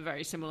all kind of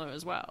very similar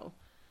as well.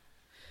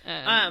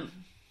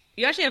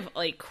 You actually have,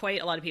 like,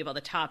 quite a lot of people at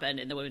the top end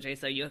in the women's race,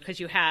 though, because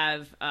you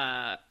have,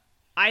 I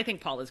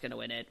think Paula's going to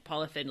win it.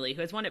 Paula Findlay,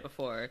 who has won it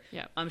before.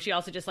 Yeah. She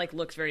also just, like,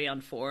 looks very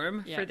on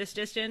form for this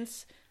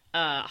distance.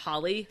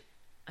 Holly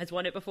has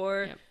won it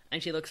before,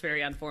 and she looks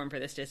very on form for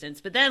this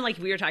distance. But then, like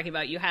we were talking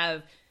about, you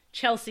have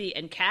Chelsea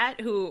and Kat,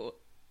 who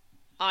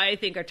I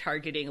think are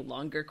targeting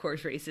longer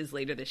course races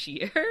later this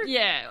year.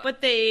 Yeah.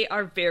 But they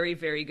are very,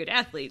 very good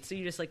athletes, so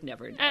you just, like,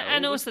 never know.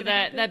 And also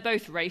they're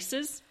both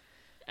racers.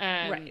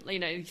 Right.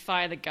 You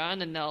fire the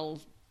gun and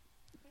they'll,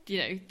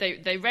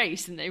 they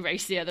race and they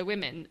race the other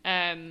women.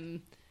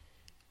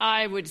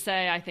 I would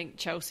say I think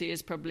Chelsea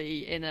is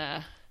probably in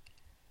a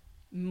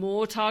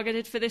more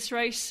targeted for this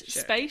race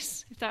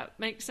space, if that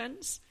makes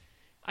sense.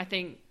 I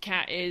think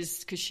Kat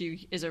is, because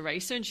she is a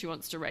racer and she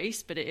wants to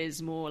race, but it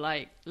is more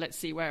like, let's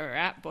see where we're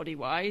at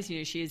body-wise.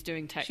 she is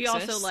doing Texas. She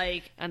also,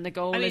 like... And the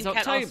goal is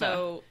October.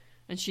 Also,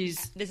 and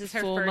this is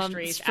her 4 first months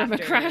race from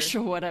after a crash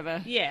or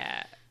whatever.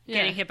 Yeah.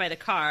 Getting hit by the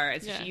car.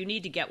 You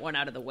need to get one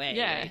out of the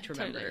way to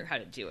remember how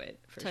to do it.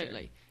 Sure.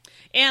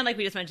 And, like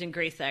we just mentioned,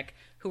 Gracek,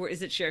 who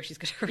isn't sure if she's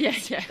going to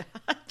race or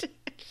not.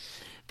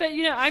 But,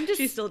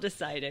 she's still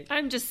deciding.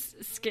 I'm just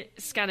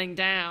scanning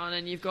down,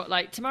 and you've got,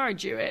 like, Tamara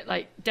Jewett.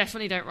 Like,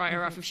 definitely don't write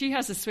her off. If she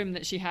has a swim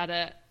that she had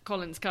at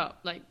Collins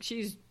Cup, like,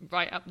 she's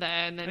right up there.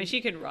 And then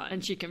she can run.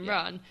 And she can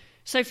run.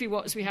 Sophie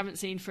Watts, we haven't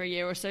seen for a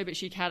year or so, but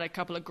she'd had a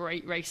couple of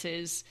great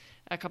races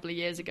a couple of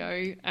years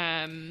ago.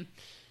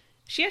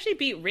 She actually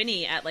beat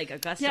Rinny at, like,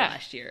 Augusta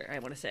last year, I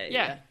want to say.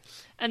 Yeah.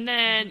 And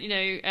then,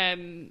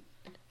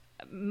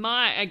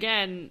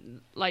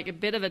 again, like, a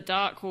bit of a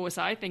dark horse,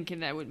 I think,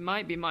 in there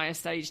might be Maya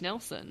Sage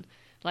Nelson.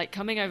 Like,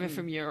 coming over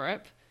from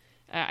Europe.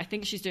 I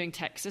think she's doing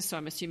Texas, so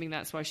I'm assuming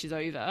that's why she's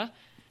over.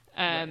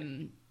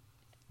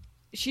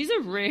 She's a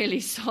really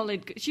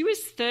solid... She was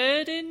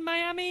 3rd in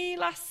Miami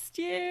last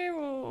year,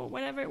 or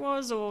whenever it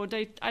was,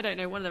 I don't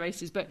know, one of the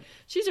races, but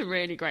she's a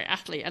really great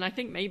athlete, and I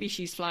think maybe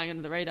she's flying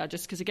under the radar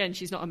just because, again,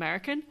 she's not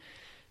American.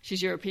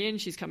 She's European,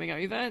 she's coming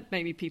over.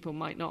 Maybe people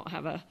might not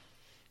have her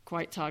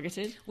quite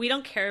targeted. We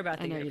don't care about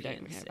the Europeans. You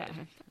don't care about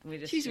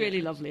her. She's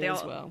really lovely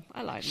as well.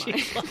 I like Maya.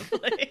 She's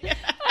lovely.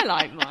 I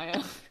like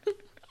Maya.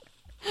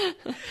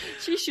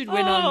 She should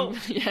win on...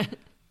 Yeah.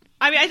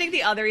 I mean, I think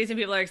the other reason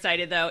people are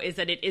excited, though, is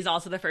that it is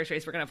also the first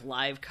race we're going to have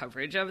live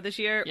coverage of this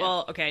year. Yeah.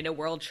 Well, okay, I know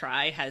World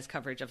Tri has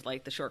coverage of,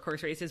 like, the short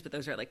course races, but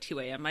those are at, like, 2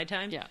 a.m. my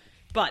time. Yeah.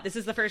 But this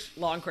is the first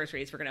long course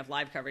race we're going to have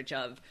live coverage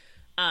of,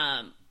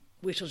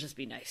 which will just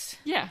be nice.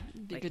 Yeah.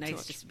 Be good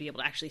nice just to be able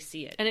to actually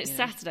see it. And it's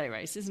Saturday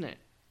race, isn't it?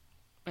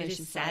 It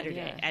is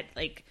Saturday. At,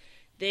 like...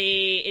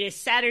 It is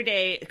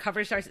Saturday.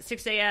 Coverage starts at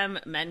 6 a.m.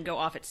 Men go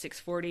off at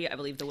 6:40. I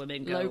believe the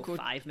women go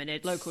 5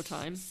 minutes. Local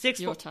time.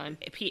 Your time.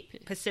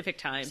 Pacific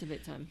time.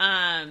 Pacific time.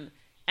 And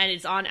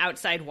it's on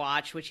Outside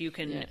Watch, which you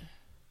can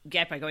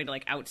get by going to,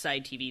 like,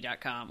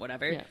 outsidetv.com,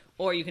 whatever. Yeah.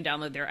 Or you can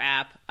download their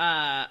app.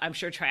 I'm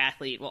sure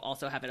Triathlete will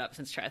also have it up,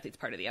 since Triathlete's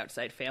part of the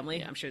Outside family.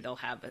 Yeah. I'm sure they'll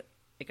have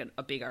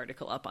a big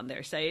article up on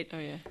their site. Oh,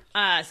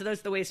 yeah. So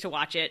those are the ways to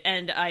watch it.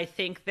 And I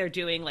think they're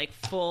doing, like,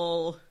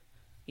 full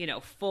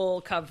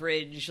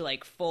coverage,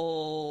 like,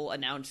 full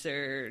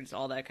announcers,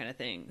 all that kind of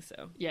thing.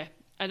 So yeah,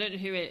 I don't know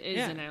who it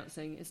is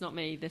announcing. It's not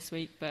me this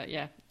week, but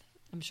yeah,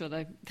 I'm sure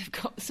they've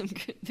got some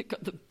good. They've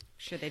got the.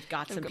 Sure, they've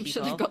got some people. I'm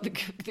sure they've got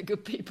the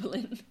good people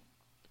in.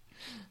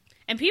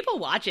 And people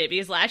watch it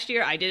because last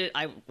year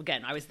I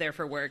was there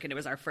for work, and it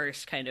was our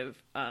first kind of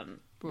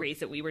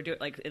race that we were doing,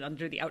 like,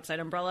 under the Outside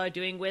umbrella,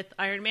 doing with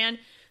Ironman.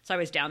 So I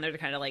was down there to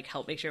kind of, like,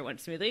 help make sure it went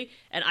smoothly,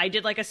 and I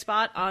did, like, a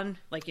spot on,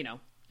 like,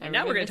 and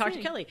now we're going to talk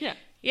to Kelly. Yeah.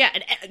 Yeah,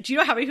 and do you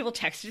know how many people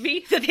texted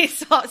me that they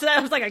saw? So I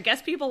was like, I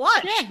guess people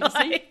watch. Yeah,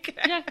 like,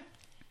 yeah.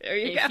 There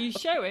you go. If you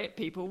show it,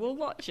 people will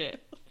watch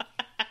it.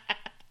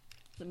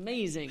 It's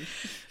amazing.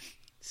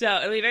 So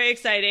it'll be very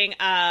exciting,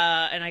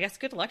 and I guess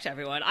good luck to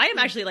everyone. I am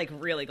actually, like,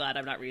 really glad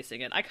I'm not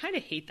racing it. I kind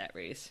of hate that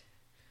race.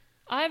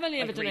 I've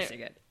only ever done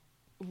it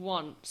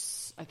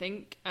once, I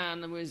think,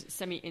 and I was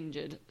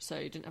semi-injured, so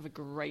didn't have a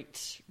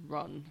great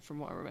run from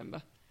what I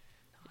remember.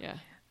 Yeah.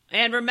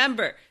 And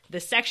remember,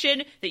 the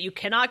section that you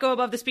cannot go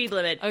above the speed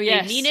limit,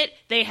 yes. they mean it.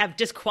 They have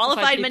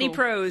disqualified many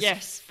pros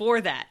for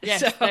that.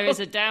 Yes, so. There is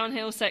a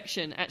downhill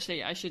section.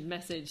 Actually, I should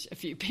message a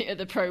few of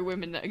the pro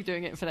women that are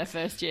doing it for their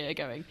first year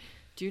going,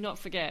 do not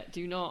forget,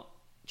 do not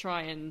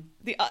try and...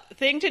 The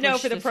thing to know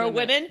for the pro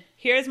women,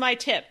 here's my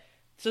tip.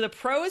 So the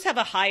pros have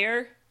a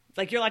higher...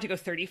 Like, you're allowed to go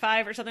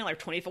 35 or something, like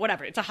 24,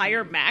 whatever. It's a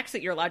higher max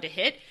that you're allowed to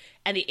hit.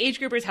 And the age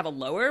groupers have a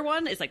lower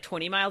one. It's like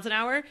 20 miles an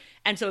hour.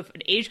 And so if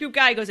an age group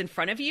guy goes in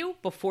front of you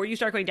before you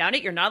start going down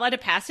it, you're not allowed to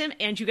pass him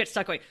and you get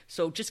stuck going.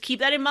 So just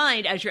keep that in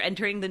mind as you're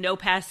entering the no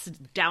pass,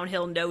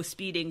 downhill, no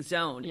speeding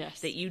zone.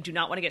 Yes. That you do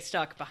not want to get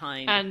stuck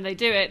behind. And they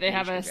do it. They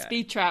have a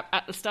speed trap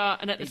at the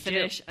start and at the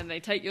finish. Do. And they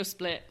take your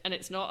split. And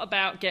it's not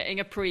about getting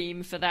a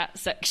preem for that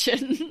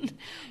section.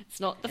 It's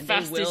not the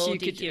fastest you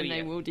could do. And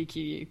they will DQ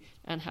you.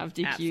 And have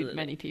DQ'd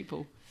many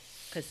people.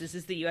 Because this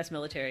is the U.S.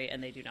 military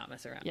and they do not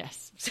mess around.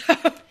 Yes.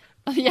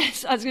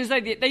 Yes, I was going to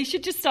say, they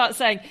should just start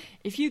saying,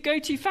 if you go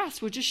too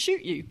fast, we'll just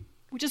shoot you.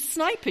 We'll just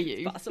sniper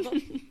you. It's possible.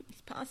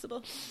 It's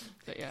possible.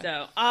 But yeah.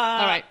 So,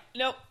 all right.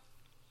 Nope.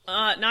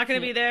 Not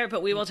going to be there,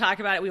 but we will talk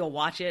about it. We will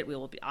watch it. We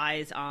will be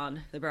eyes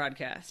on the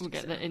broadcast. We'll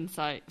get the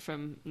insight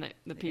from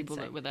the people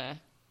that were there.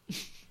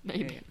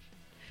 Maybe.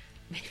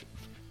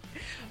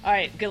 All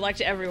right. Good luck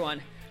to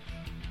everyone.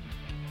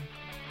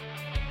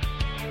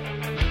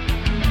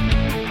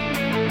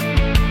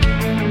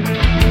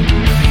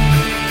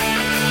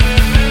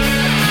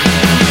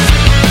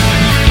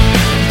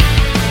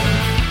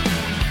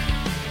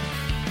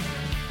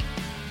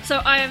 So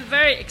I am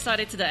very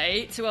excited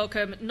today to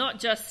welcome not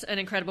just an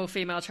incredible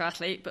female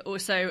triathlete, but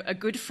also a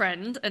good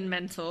friend and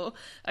mentor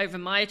over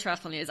my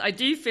triathlon years. I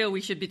do feel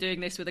we should be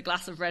doing this with a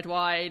glass of red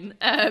wine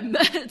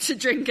to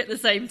drink at the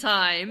same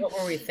time. What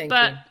were we thinking?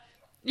 But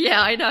yeah,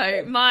 I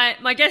know.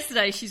 My guest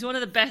today, she's one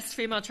of the best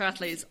female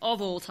triathletes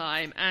of all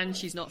time, and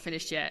she's not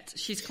finished yet.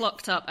 She's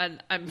clocked up,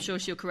 and I'm sure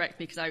she'll correct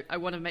me because I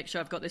want to make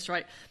sure I've got this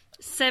right,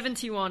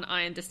 71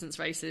 iron distance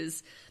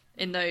races.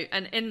 In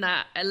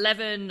that,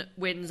 11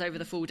 wins over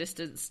the full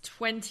distance,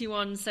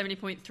 21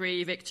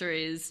 70.3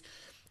 victories.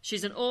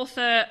 She's an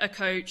author, a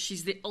coach.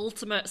 She's the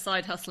ultimate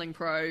side hustling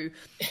pro.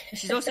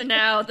 She's also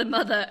now the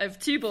mother of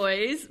 2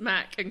 boys,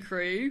 Mac and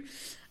Crew.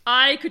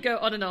 I could go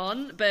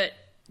on, but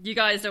you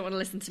guys don't want to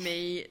listen to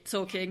me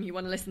talking. You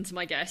want to listen to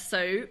my guest.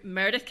 So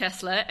Meredith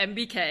Kessler,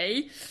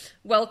 MBK,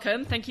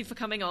 welcome. Thank you for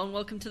coming on.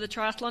 Welcome to the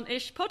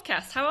Triathlon-ish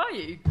podcast. How are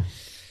you?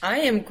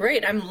 I am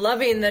great. I'm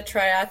loving the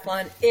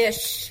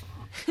Triathlon-ish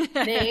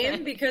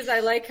name because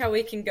I like how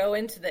we can go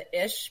into the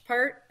ish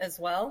part as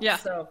well. Yeah.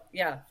 So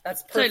yeah,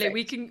 that's perfect.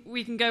 Totally.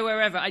 We can go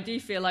wherever. I do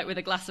feel like with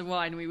a glass of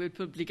wine, we would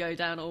probably go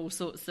down all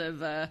sorts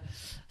of rabbit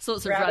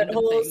random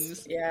holes.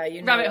 things. Yeah,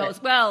 you know rabbit it.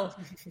 holes. Well,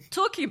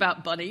 talking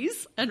about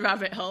bunnies and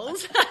rabbit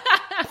holes,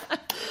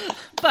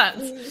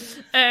 but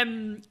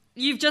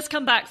you've just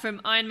come back from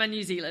Ironman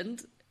New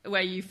Zealand,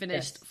 where you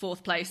finished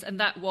 4th place,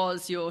 and that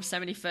was your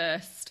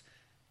 71st.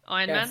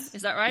 Ironman, yes.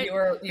 Is that right? You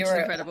were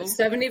incredible.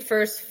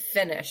 71st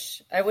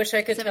finish. I wish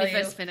I could tell you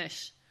 71st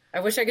finish. I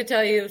wish I could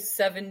tell you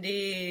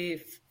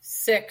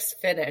 76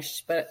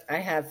 finish, but I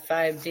have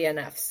 5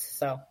 DNFs,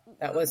 so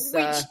that was.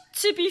 Which,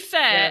 to be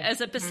fair,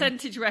 as a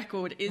percentage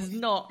record, is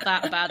not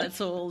that bad at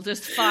all.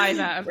 Just 5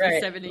 out of the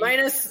 70.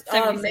 Minus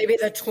maybe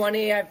the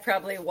 20. I've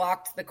probably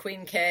walked the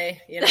Queen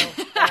K. You know,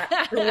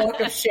 the walk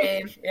of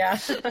shame. Yeah,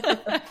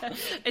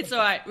 it's all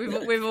right.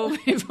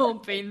 We've all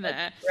been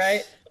there,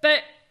 right?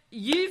 But.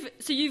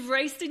 You've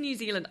raced in New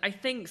Zealand, I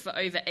think, for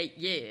over 8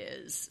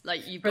 years.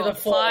 Like you've got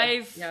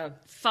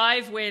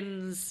 5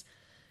 wins.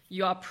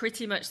 You are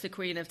pretty much the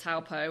queen of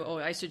Taupo,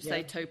 or I should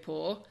say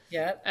Topor.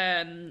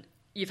 Yeah.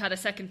 You've had a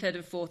 2nd, 3rd,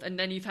 and 4th, and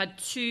then you've had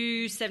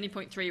 2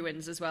 70.3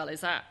 wins as well. Is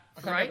that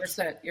right?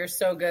 100%. You're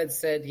so good,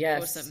 Sid.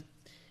 Yes. Awesome.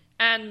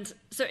 And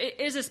so it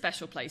is a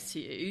special place to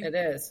you. It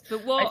is.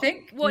 But what have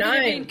you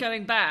been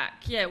going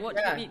back? Yeah,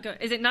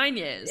 is it 9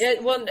 years?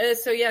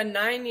 So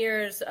 9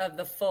 years of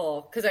the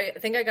full, because I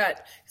think because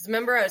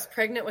remember I was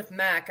pregnant with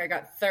Mac, I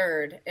got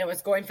 3rd, and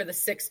was going for the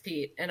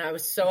 6-peat, and I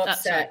was so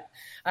upset.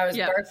 Right. I was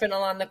barfing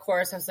along the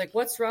course. I was like,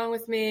 what's wrong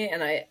with me?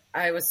 And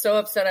I was so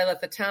upset I let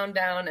the town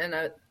down, and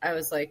I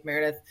was like,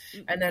 Meredith,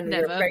 and then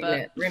we were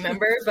pregnant,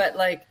 remember? But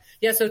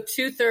so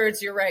 2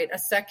 thirds, you're right, a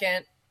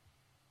 2nd,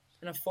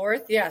 and a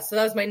 4th. Yeah. So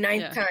that was my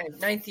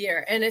 9th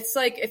year. And it's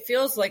like, it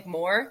feels like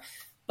more,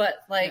 but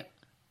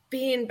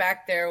being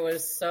back there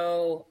was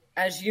so,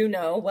 as you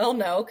know,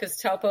 because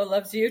Taupo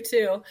loves you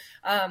too.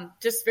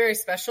 Just very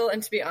special.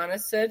 And to be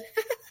honest, Sid,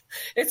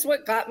 it's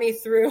what got me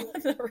through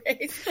the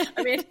race.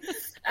 I mean,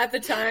 at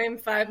the time,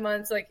 5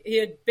 months, he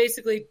had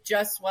basically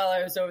just while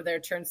I was over there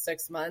turned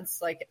 6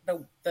 months,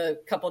 the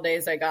couple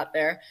days I got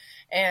there.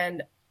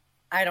 And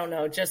I don't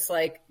know, just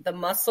the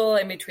muscle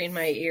in between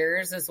my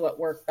ears is what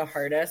worked the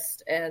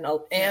hardest, and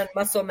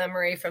muscle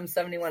memory from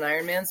 71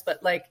 Ironmans. But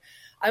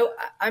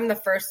I'm the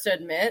first to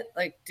admit,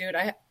 dude,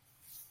 I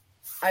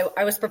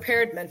was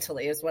prepared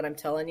mentally is what I'm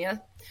telling you,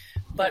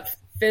 but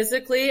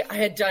physically I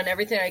had done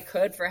everything I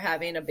could for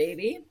having a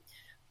baby,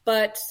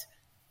 but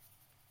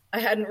I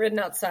hadn't ridden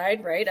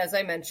outside, right, as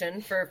I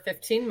mentioned, for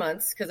 15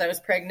 months because I was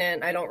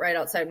pregnant. I don't ride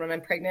outside when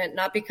I'm pregnant,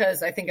 not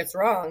because I think it's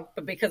wrong,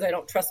 but because I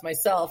don't trust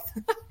myself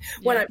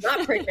when I'm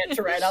not pregnant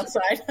to ride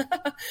outside.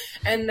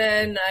 And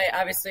then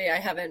I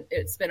haven't,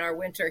 it's been our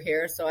winter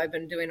here, so I've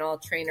been doing all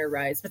trainer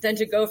rides. But then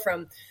to go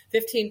from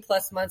 15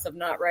 plus months of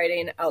not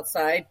riding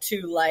outside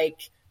to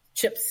like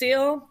chip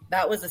seal,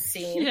 that was a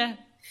scene. Yeah.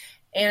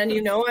 And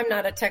I'm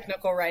not a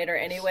technical rider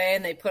anyway,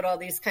 and they put all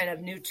these kind of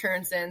new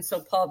turns in. So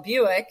Paul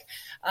Buick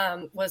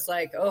was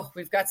like, "Oh,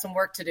 we've got some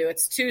work to do.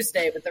 It's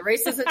Tuesday, but the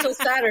race isn't until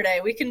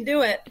Saturday. We can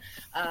do it."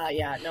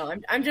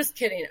 I'm just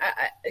kidding.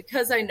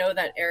 Because I know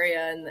that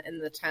area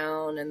and the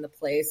town and the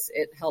place,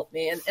 it helped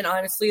me. And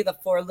honestly, the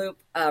 4-loop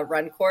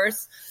run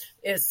course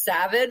is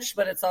savage,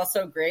 but it's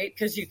also great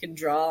because you can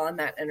draw on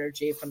that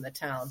energy from the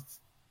town.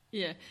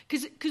 Yeah,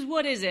 because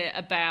what is it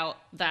about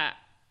that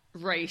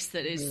race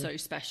that is so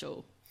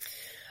special?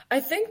 I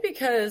think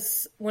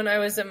because when I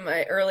was in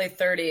my early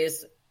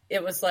 30s,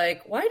 it was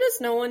like, why does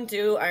no one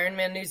do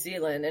Ironman New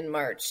Zealand in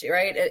March,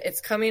 right?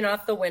 It's coming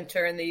off the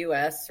winter in the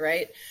US,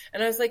 right?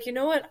 And I was like, you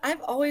know what?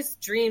 I've always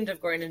dreamed of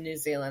going to New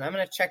Zealand. I'm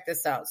going to check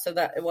this out. So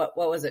that, what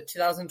was it,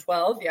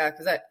 2012? Yeah,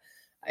 because it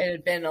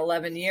had been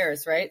 11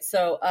 years, right?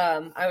 So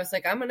I was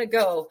like, I'm going to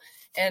go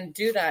and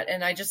do that.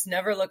 And I just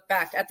never looked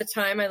back. At the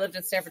time I lived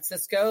in San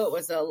Francisco. It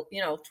was a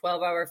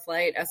 12-hour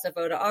flight,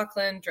 SFO to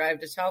Auckland, drive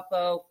to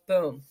Taupo,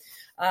 boom.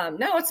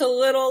 Now it's a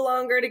little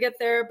longer to get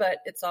there, but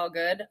it's all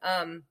good.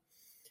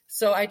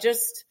 So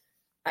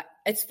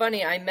it's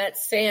funny. I met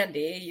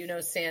Sandy,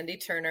 Sandy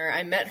Turner.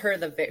 I met her,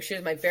 she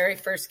was my very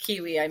first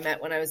Kiwi I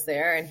met when I was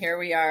there. And here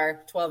we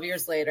are 12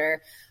 years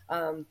later,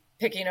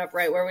 picking up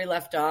right where we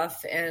left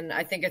off. And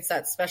I think it's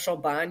that special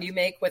bond you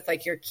make with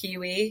like your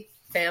Kiwi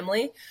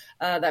family,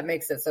 that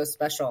makes it so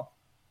special.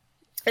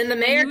 And the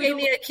mayor gave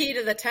me a key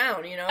to the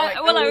town,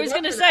 I was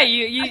going to say,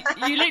 you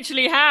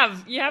literally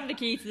have the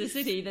key to the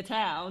city, the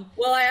town.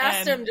 Well, I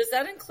asked him, does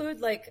that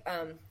include like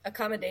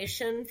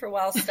accommodation for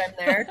whilst I'm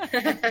there?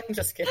 I'm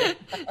just kidding.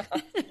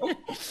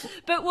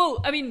 But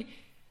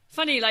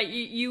funny, like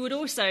you would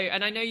also,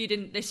 and I know you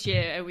didn't this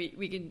year, and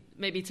we can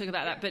maybe talk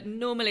about that, but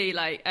normally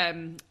like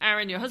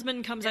Aaron, your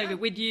husband, comes over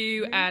with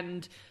you,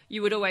 and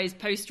you would always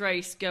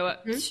post-race go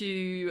up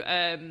to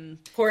a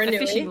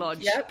fishing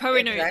lodge. Yep,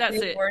 Porinui, exactly.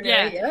 that's it. Porinui,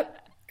 yeah. Yep.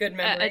 Good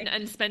memory.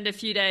 And spend a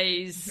few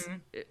days,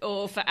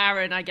 or for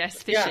Aaron, I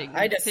guess, fishing. Yeah,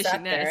 I just fishing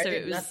sat there. So I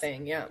did it was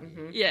nothing. Yeah.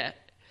 Mm-hmm. Yeah.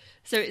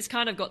 So it's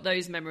kind of got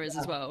those memories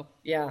as well.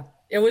 Yeah.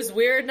 It was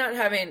weird not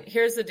having,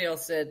 here's the deal,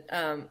 Sid.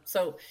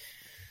 So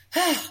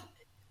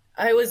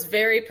I was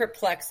very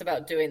perplexed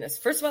about doing this.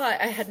 First of all,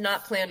 I had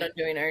not planned on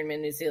doing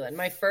Ironman New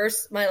Zealand.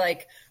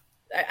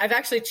 I've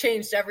actually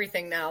changed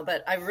everything now,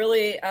 but I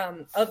really,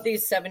 of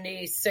these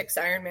 76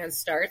 Ironman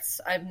starts,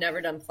 I've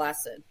never done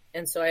Placid.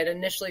 And so I had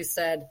initially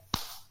said,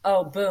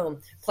 oh,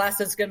 boom,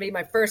 Placid's going to be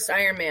my first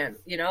Ironman,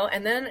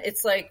 and then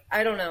it's like,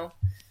 I don't know,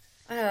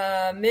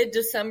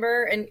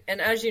 mid-December.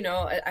 And as you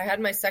know, I had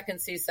my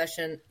second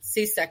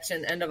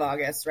C-section end of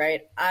August,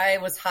 right? I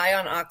was high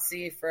on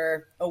Oxy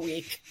for a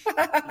week.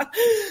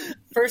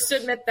 First to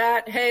admit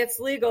that, hey, it's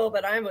legal,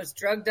 but I was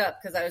drugged up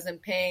because I was in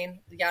pain,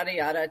 yada,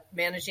 yada,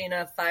 managing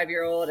a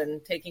 5-year-old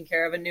and taking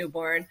care of a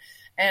newborn.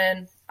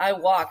 And I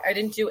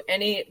didn't do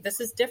this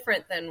is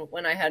different than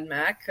when I had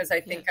Mac, because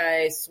I think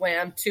I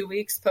swam 2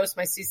 weeks post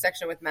my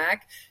C-section with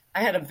Mac.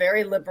 I had a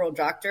very liberal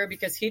doctor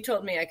because he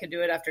told me I could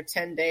do it after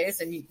 10 days.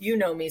 And you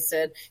know me,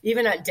 Sid,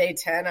 even at day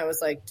 10, I was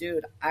like,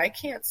 dude, I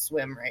can't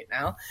swim right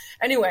now.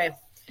 Anyway,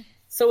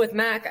 so with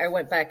Mac, I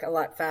went back a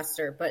lot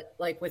faster. But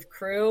like with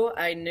crew,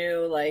 I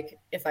knew like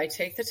if I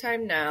take the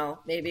time now,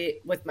 maybe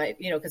with my,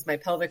 because my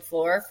pelvic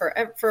floor for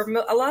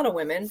a lot of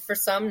women, for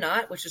some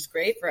not, which is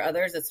great. For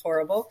others, it's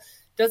horrible.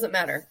 Doesn't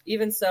matter.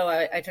 Even so,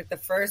 I took the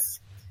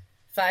first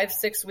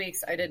 5-6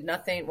 weeks. I did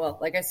nothing. Well,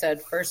 like I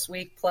said, first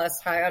week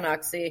plus high on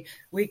Oxy.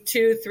 Week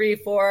 2, 3,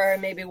 4,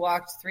 maybe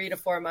walked 3 to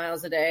 4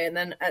 miles a day. And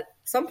then at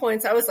some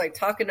points I was like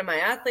talking to my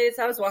athletes.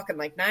 I was walking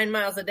like 9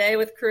 miles a day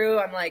with crew.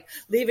 I'm like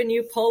leaving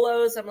you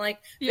polos. I'm like,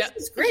 this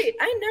is great.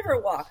 I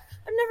never walk.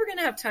 I'm never going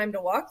to have time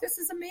to walk. This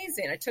is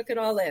amazing. I took it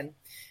all in.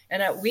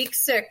 And at week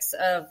 6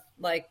 of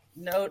like,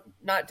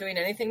 not doing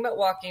anything but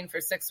walking for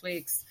 6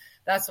 weeks,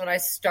 that's when I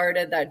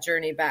started that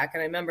journey back.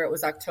 And I remember it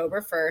was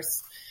October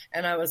 1st.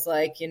 And I was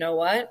like, you know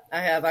what?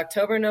 I have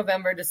October,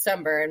 November,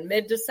 December. And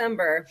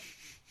mid-December,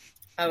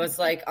 I was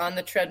like on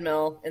the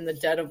treadmill in the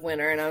dead of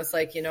winter. And I was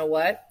like, you know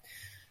what?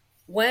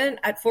 When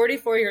at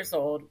 44 years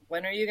old,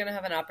 when are you going to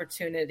have an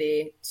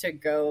opportunity to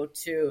go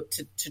to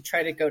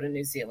try to go to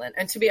New Zealand?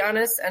 And to be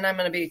honest, and I'm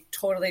going to be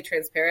totally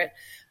transparent,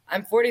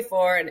 I'm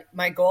 44 and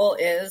my goal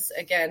is,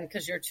 again,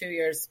 because you're 2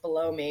 years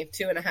below me,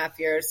 2.5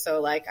 years.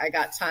 So like I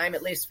got time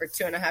at least for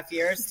 2.5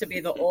 years to be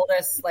the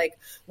oldest like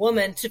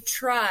woman to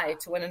try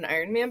to win an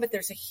Ironman. But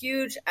there's a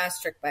huge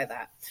asterisk by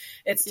that.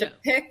 It's to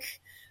pick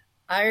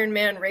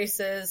Ironman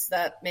races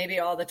that maybe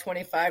all the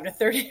 25 to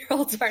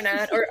 30-year-olds aren't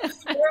at, or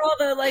all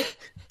the like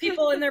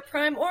people in their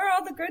prime, or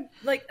all the good,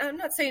 like, I'm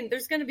not saying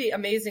there's going to be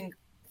amazing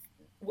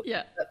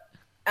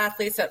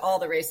athletes at all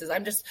the races.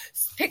 I'm just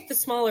pick the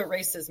smaller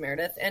races,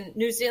 Meredith. And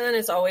New Zealand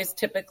is always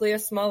typically a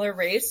smaller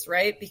race,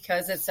 right?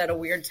 Because it's at a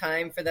weird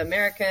time for the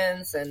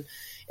Americans, and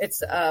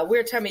it's a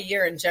weird time of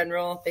year in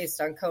general based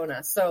on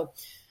Kona. So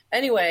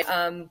anyway,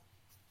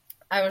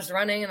 I was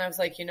running and I was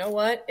like, you know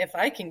what? If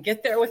I can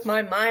get there with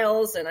my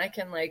miles and I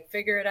can like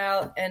figure it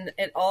out, and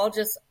it all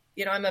just,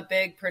 you know, I'm a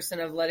big person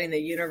of letting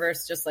the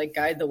universe just like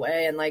guide the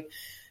way, and like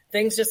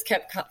things just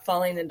kept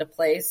falling into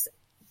place.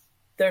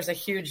 There's a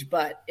huge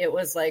but. It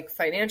was like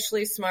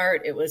financially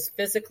smart. It was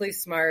physically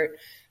smart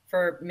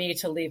for me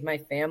to leave my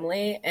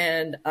family.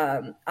 And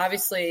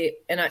obviously,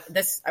 and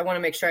I want to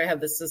make sure I have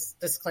this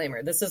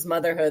disclaimer. This is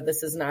motherhood.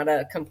 This is not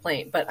a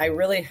complaint, but I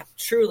really,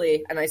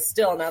 truly, and I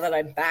still, now that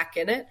I'm back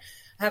in it,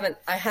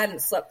 I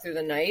hadn't slept through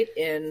the night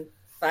in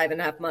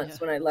 5.5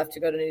 months when I left to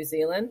go to New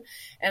Zealand.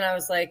 And I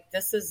was like,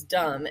 this is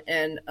dumb.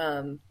 And,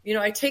 you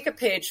know, I take a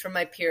page from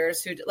my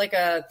peers who, like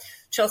a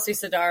Chelsea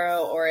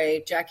Sodaro or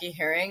a Jackie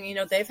Herring, you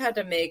know, they've had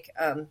to make,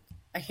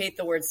 I hate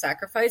the word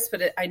sacrifice,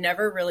 but I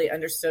never really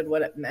understood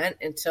what it meant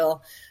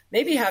until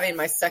maybe having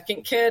my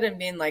second kid and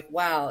being like,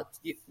 wow,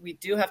 we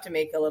do have to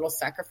make a little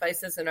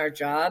sacrifices in our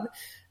job.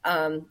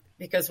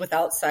 Because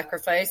without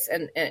sacrifice,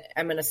 and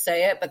I'm going to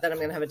say it, but then I'm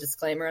going to have a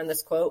disclaimer on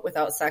this quote,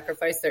 without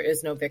sacrifice, there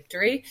is no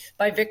victory.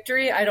 By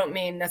victory, I don't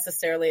mean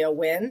necessarily a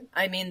win.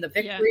 I mean, the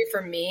victory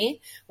for me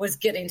was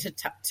getting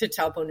to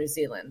Taupo, New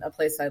Zealand, a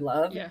place I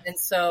love. Yeah. And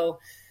so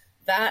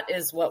that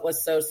is what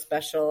was so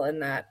special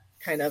in that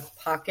kind of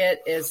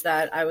pocket, is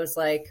that I was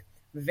like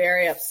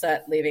very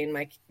upset leaving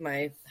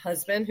my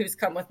husband, who's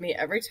come with me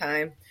every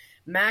time.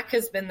 Mac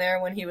has been there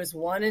when he was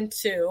 1 and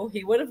 2.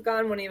 He would have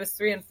gone when he was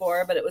 3 and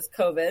 4, but it was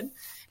COVID.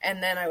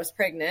 And then I was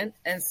pregnant.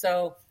 And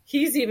so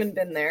he's even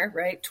been there,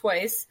 right?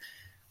 Twice.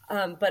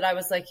 But I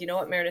was like, you know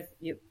what, Meredith,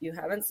 you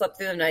haven't slept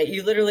through the night.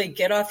 You literally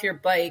get off your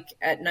bike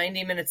at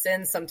 90 minutes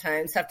in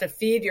sometimes, have to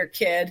feed your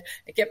kid,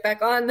 get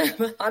back on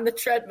the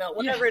treadmill,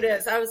 whatever it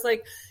is. I was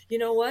like, you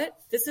know what?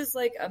 This is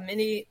like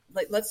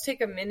let's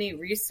take a mini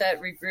reset,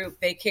 regroup,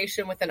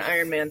 vacation with an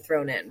Ironman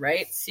thrown in,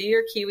 right? See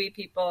your Kiwi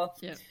people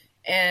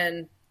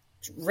and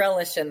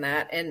relish in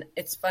that. And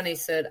it's funny,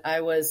 Sid,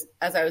 as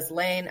I was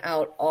laying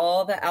out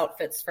all the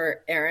outfits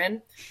for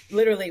Aaron,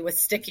 literally with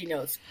sticky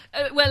notes.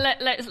 Well,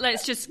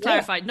 let's just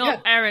clarify,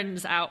 not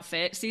Aaron's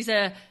outfits. These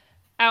are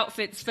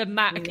outfits for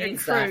Mac and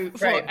crew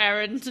for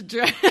Aaron to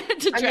dress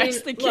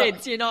the kids.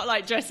 Look, you're not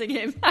like dressing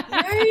him.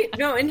 Right?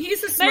 No, and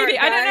he's a smart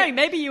guy. I don't know.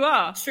 Maybe you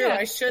are. True,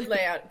 I should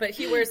lay out, but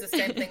he wears the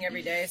same thing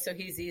every day, so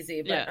he's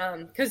easy.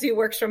 But because he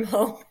works from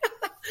home.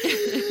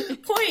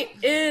 Point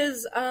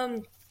is,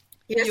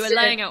 yes, you were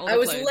laying out all the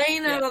clothes. I was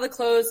laying out all the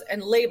clothes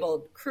and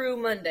labeled Crew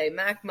Monday,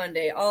 Mac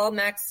Monday, all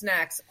Mac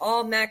snacks,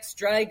 all Mac's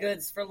dry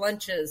goods for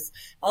lunches.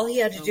 All he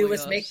had to do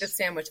was make the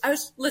sandwich.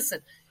 Listen,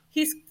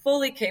 he's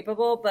fully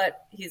capable,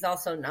 but he's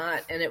also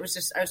not. And it was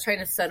just, I was trying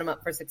to set him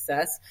up for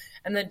success.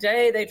 And the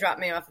day they dropped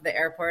me off at the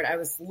airport, I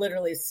was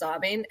literally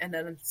sobbing. And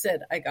then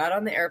I got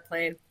on the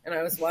airplane and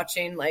I was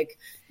watching, like,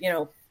 you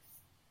know,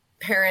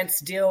 parents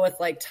deal with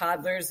like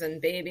toddlers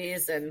and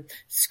babies and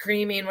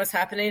screaming what's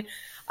happening.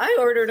 I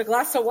ordered a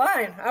glass of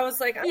wine. I was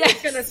like, I'm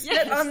just going to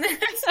sit on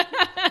this.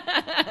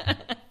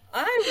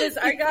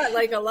 I got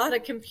like a lot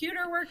of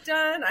computer work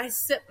done. I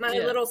sipped my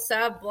little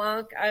Sauv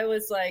Blanc. I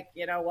was like,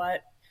 you know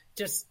what?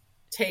 Just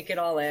take it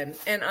all in.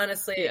 And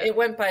honestly, it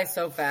went by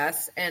so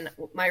fast. And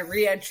my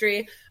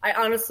reentry, I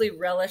honestly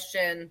relished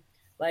in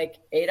like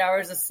 8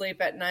 hours of sleep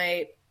at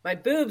night. My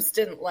boobs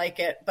didn't like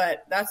it,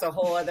 but that's a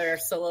whole other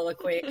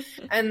soliloquy.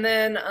 And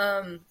then,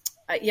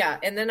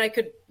 and then I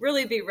could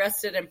really be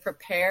rested and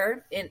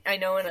prepare in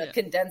a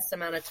condensed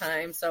amount of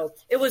time. So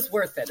it was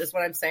worth it, is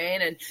what I'm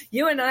saying. And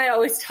you and I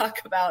always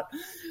talk about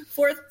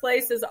fourth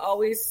place is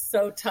always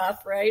so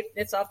tough, right?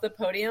 It's off the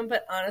podium,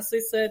 but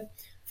honestly, Sid,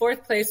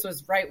 fourth place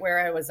was right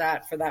where I was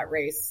at for that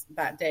race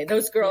that day.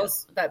 Those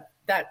girls that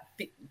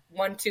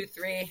 1, 2,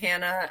 3,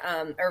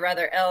 Hannah, or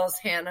rather Els,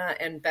 Hannah,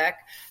 and Beck,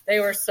 they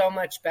were so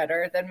much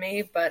better than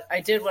me, but I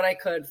did what I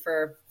could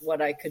for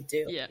what I could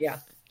do. Yeah.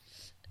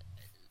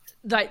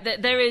 Like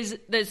there's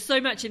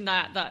so much in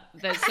that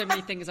there's so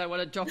many things I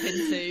want to drop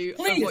into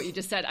of what you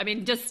just said. I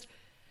mean, just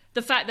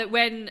the fact that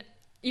when,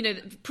 you know,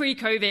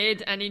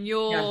 pre-COVID and in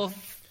your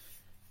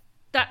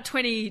that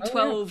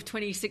 2012,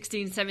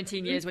 2016,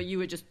 17 years where you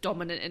were just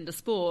dominant in the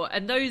sport,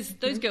 and those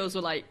girls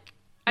were like,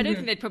 I don't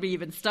think they'd probably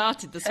even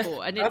started the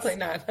sport, and probably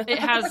not. It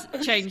has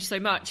changed so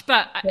much.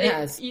 But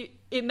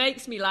it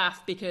makes me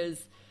laugh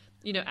because,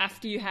 you know,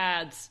 after you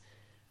had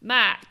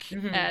Mac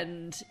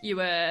and you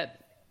were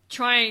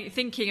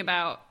thinking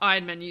about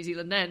Ironman New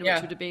Zealand then,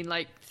 which would have been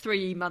like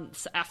 3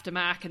 months after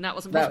Mac, and that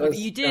wasn't possible. But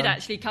you did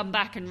actually come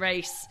back and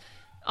race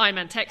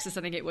Ironman Texas.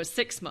 I think it was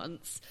 6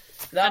 months.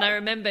 And I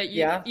remember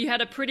you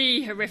had a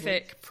pretty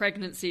horrific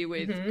pregnancy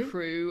with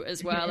crew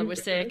as well, and were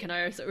sick. And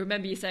I also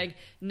remember you saying,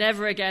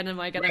 never again am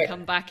I going to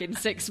come back in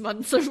 6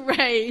 months of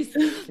race.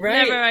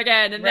 Never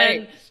again.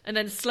 And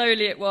then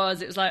slowly it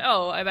was like,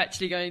 oh, I'm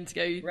actually going to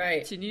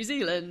go to New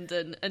Zealand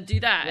and do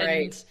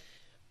that.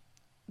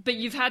 But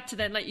you've had to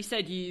then, like you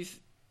said, you've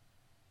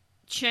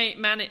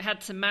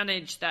had to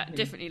manage that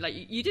differently? Like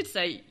you did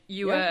say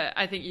you were,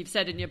 I think you've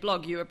said in your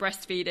blog, you were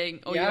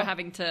breastfeeding or you were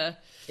having to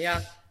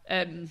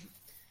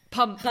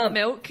pump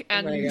milk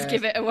and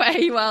give it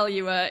away while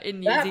you were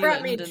in New Zealand. That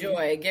brought me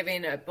joy,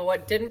 giving it. But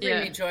what didn't bring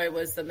me joy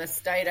was the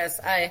mastitis.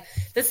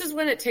 This is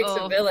when it takes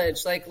a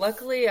village. Like,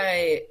 luckily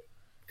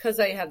because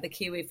I have the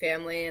Kiwi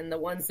family and the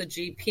one's the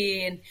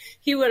GP, and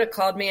he would have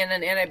called me in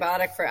an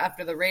antibiotic for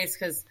after the race,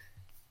 because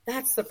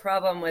that's the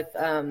problem with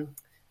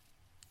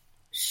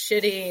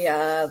shitty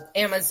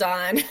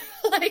Amazon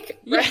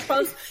breast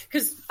pumps,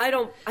 because I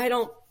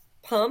don't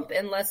pump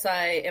unless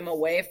I am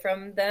away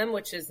from them,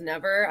 which is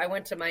never. I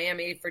went to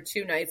Miami for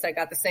 2 nights. I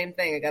got the same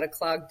thing. I got a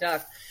clogged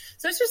duct.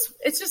 So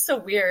it's just a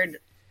weird,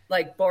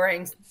 like,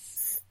 boring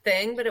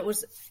thing, but it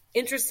was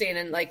interesting.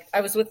 And like,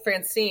 I was with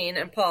Francine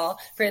and Paul.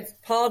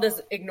 Paul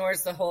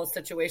ignores the whole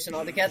situation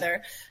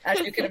altogether, as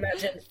you can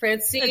imagine.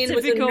 Francine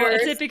was a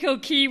nurse. A typical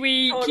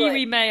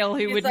Kiwi male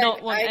who would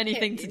not want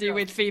anything to do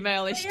with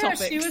female-ish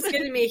topics. She was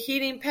getting me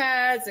heating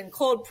pads and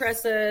cold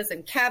presses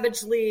and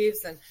cabbage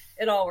leaves, and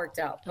it all worked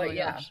out. But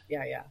yeah.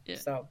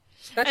 So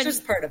that's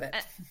just part of it.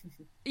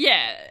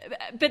 Yeah,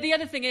 but the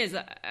other thing is,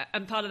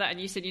 and part of that,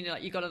 and you said,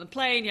 like, you got on the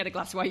plane, you had a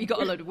glass of wine, you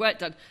got a load of work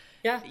done.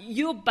 Yeah,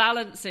 you're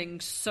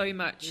balancing so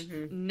much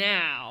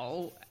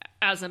now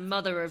as a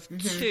mother of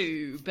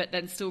 2, but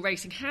then still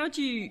racing. How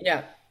do you?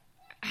 Yeah.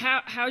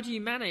 How do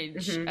you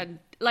manage? And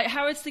like,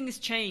 how has things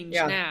changed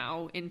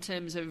now in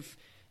terms of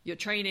your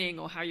training,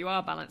 or how you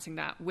are balancing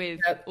that with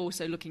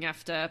also looking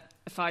after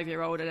a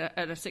 5-year-old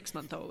and a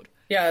 6-month-old?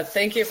 Yeah,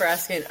 thank you for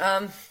asking.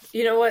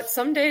 You know what?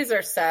 Some days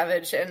are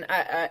savage, and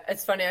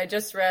it's funny. I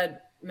just read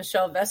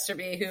Michelle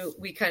Vesterby, who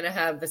we kind of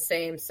have the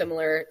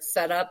similar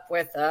setup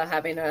with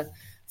having a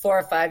 4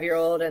 or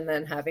 5-year-old and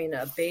then having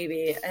a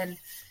baby. And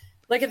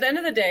like, at the end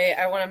of the day,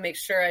 I want to make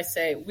sure I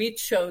say we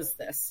chose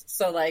this.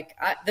 So like,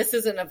 this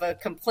isn't of a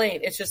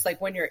complaint. It's just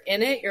like, when you're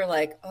in it, you're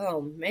like,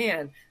 oh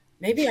man,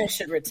 maybe I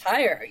should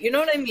retire. You know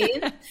what I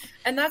mean?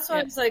 And that's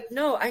why I was like,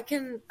 no, I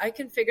can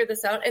figure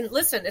this out. And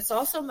listen, it's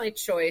also my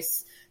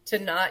choice to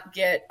not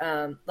get,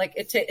 like,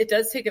 it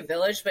does take a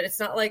village, but it's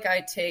not like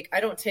I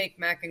don't take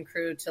Mac and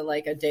crew to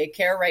like a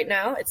daycare right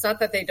now. It's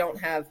not that they don't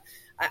have,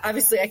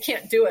 obviously I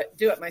can't do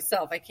it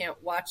myself. I can't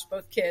watch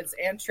both kids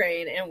and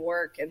train and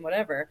work and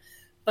whatever.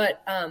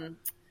 But,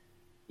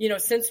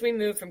 since we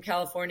moved from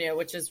California,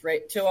 which is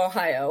right to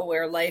Ohio,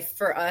 where life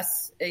for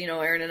us,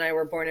 Aaron and I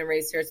were born and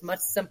raised here, is much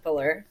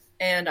simpler.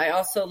 And I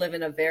also live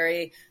in a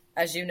very,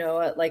 as you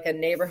know, like a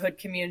neighborhood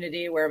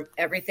community where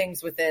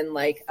everything's within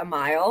like a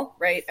mile,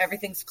 right?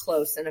 Everything's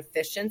close, and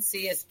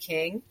efficiency is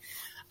king.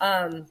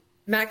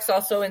 Mac's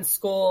also in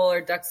school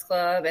or Ducks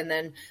Club. And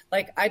then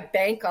like, I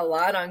bank a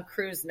lot on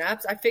Crew's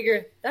naps. I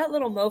figure that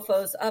little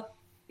mofo's up,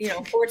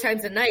 4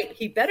 times a night.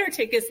 He better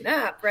take his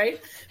nap,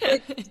 right?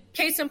 Like,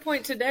 case in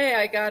point, today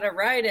I got a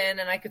ride in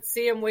and I could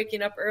see him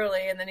waking up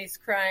early, and then he's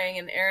crying,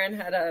 and Aaron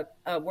had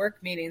a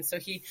work meeting. So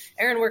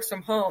Aaron works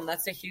from home.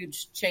 That's a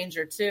huge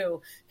changer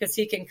too, because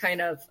he can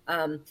kind of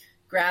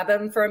grab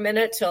him for a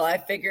minute till I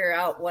figure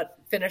out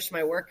finish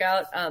my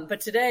workout.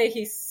 But today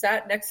he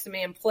sat next to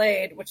me and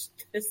played, which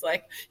is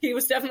like, he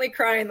was definitely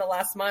crying the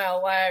last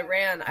mile while I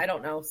ran, I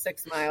don't know,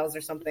 6 miles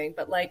or something.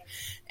 But like,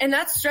 and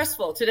that's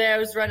stressful. Today I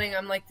was running.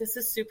 I'm like, this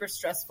is super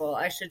stressful.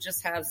 I should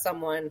just have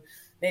someone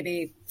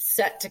maybe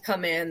set to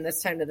come in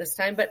this time to this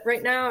time. But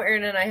right now,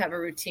 Aaron and I have a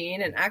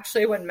routine. And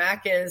actually when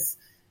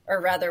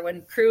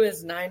when Crew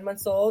is 9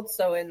 months old,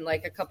 so in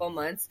like a couple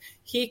months,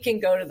 he can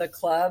go to the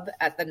club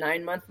at the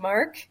 9-month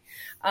mark,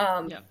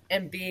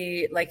 and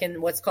be like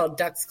in what's called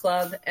Ducks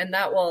Club, and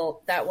that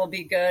will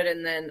be good.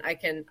 And then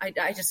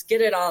I just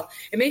get it all.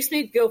 It makes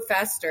me go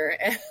faster,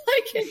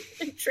 like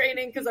in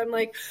training, because I'm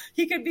like,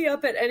 he could be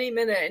up at any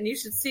minute, and you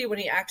should see when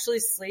he actually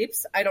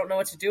sleeps. I don't know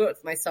what to do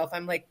with myself.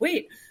 I'm like,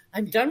 wait,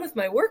 I'm done with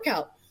my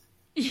workout.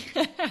 You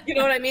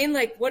know what I mean?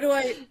 Like, what do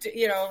I do?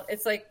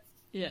 It's like.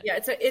 Yeah,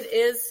 it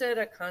is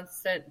a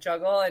constant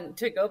juggle. And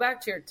to go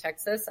back to your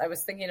Texas, I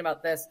was thinking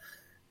about this.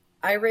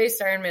 I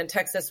raced Ironman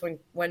Texas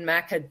when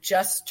Mac had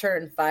just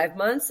turned 5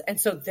 months. And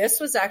so this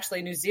was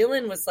actually, New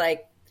Zealand was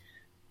like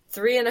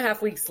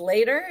 3.5 weeks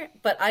later,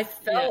 but I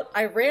felt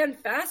I ran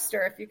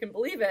faster, if you can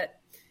believe it.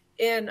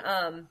 And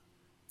I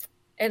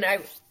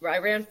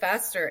ran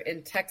faster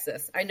in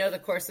Texas. I know the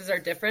courses are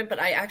different, but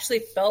I actually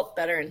felt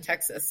better in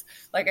Texas.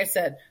 Like I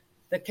said,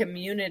 the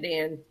community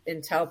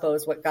in Taupo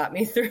is what got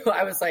me through.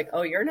 I was like,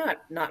 oh, you're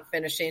not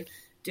finishing.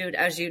 Dude,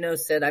 as you know,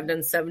 Sid, I've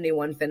done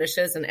 71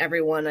 finishes, and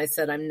every one I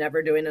said I'm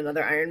never doing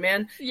another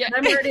Ironman. Yeah. And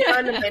I'm already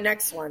on to my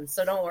next one,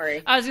 so don't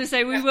worry. I was going to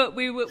say, we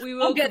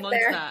will come on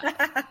to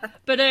that.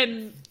 But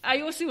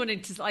I also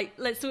wanted to,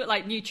 let's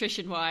talk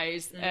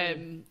nutrition-wise,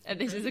 and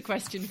this is a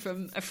question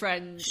from a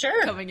friend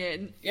coming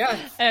in. Yeah.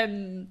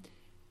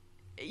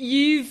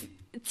 You've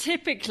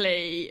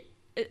typically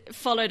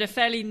followed a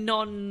fairly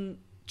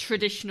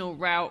non-traditional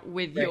route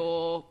with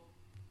your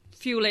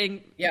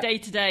fueling day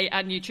to day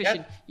and nutrition.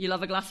 Yep. You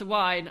love a glass of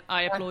wine.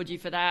 I applaud you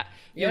for that.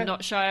 You're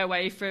not shy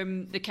away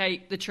from the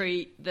cake, the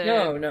treat.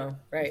 No,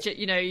 right.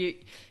 You know, you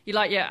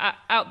like your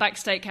Outback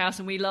Steakhouse,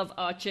 and we love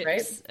our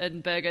chips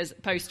and burgers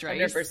post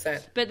race.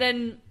 100%. But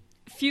then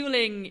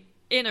fueling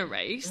in a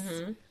race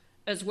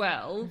as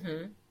well.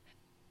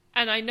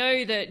 And I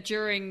know that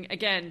during,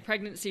 again,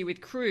 pregnancy with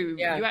crew,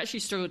 you actually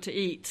struggled to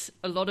eat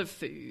a lot of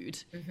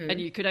food, and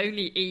you could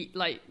only eat,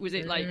 like, was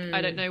it like, I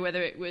don't know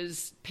whether it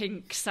was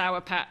pink Sour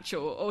Patch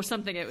or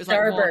something. It was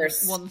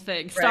Starburst, like one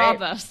thing. right?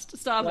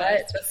 Starburst. What?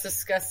 That's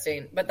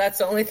disgusting. But that's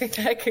the only thing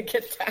that I could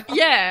get down.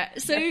 Yeah.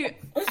 So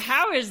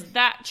how has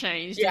that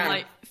changed? Yeah. And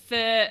like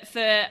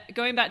for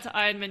going back to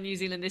Ironman New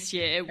Zealand this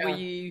year,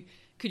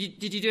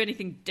 did you do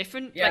anything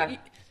different? Yeah. Like,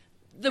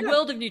 the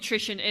world of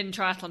nutrition in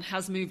triathlon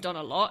has moved on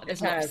a lot.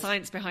 There's a lot of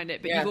science behind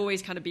it, but you've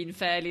always kind of been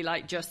fairly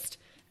like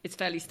it's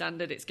fairly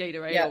standard. It's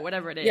Gatorade or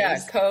whatever it is. Yeah,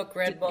 Coke,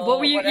 Red Bull. What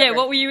were you? Whatever.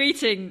 What were you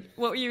eating?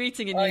 What were you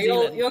eating in New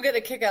Zealand? You'll get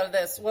a kick out of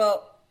this.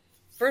 Well,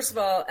 first of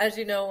all, as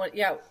you know,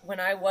 when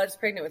I was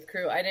pregnant with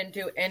crew, I didn't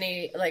do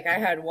any, like, I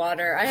had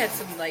water. I had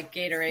some like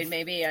Gatorade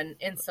maybe and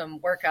in some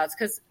workouts,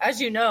 because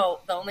as you know,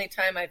 the only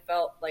time I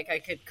felt like I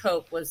could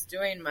cope was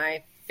doing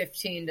my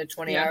 15 to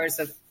 20 hours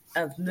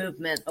of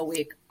movement a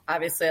week.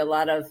 Obviously a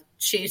lot of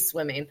chi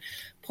swimming.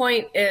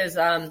 Point is,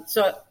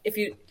 so if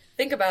you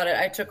think about it,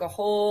 I took a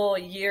whole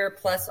year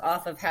plus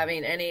off of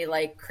having any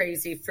like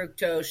crazy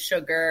fructose,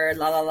 sugar,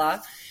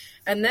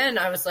 And then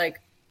I was like,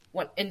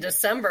 in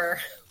December,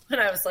 when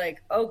I was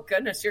like, oh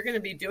goodness, you're going to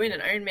be doing an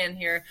Ironman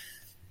here.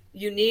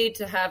 You need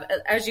to have,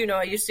 as you know,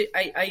 I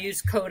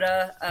use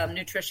Coda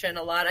nutrition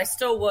a lot. I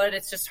still would.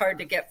 It's just hard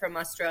to get from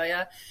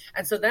Australia.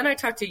 And so then I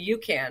talked to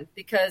UCAN,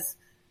 because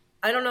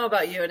I don't know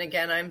about you. And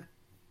again, I'm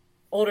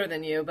older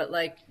than you, but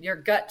like your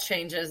gut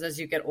changes as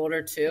you get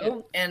older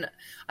too. And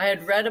I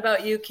had read about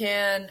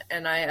UCAN,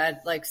 and I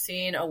had like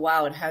seen, oh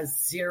wow, it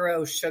has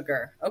 0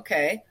 sugar.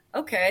 Okay,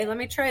 let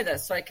me try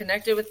this. So I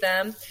connected with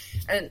them.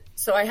 And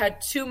so I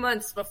had 2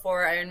 months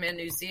before Ironman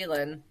New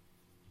Zealand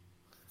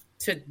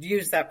to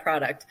use that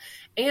product.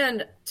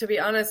 And to be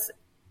honest,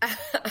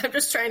 I'm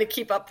just trying to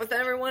keep up with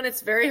everyone.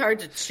 It's very hard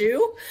to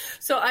chew.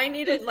 So I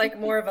needed like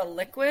more of a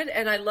liquid.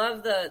 And I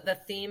love the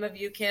theme of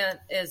UCAN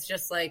is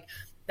just like,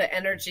 the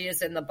energy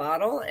is in the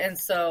bottle. And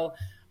so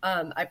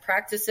I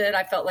practiced it.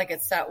 I felt like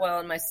it sat well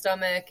in my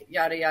stomach,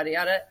 yada, yada,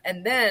 yada.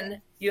 And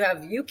then you have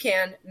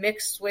UCAN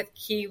mixed with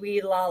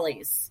kiwi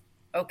lollies.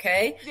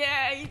 Okay?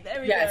 Yeah,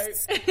 there we go.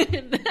 That's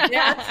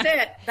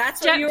it.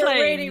 That's what you were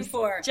waiting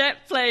for.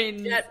 Jet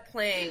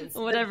planes.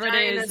 Or whatever it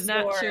is.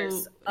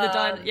 Natural.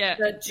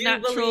 The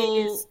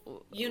Jubilees.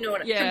 You know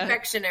what?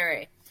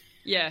 Confectionery.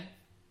 Yeah.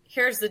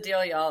 Here's the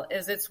deal, y'all,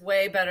 is it's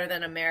way better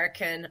than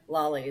American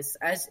lollies.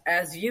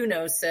 As you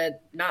know, Sid,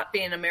 not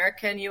being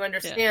American, you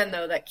understand,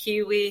 though, that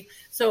kiwi.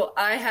 So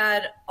I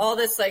had all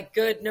this, like,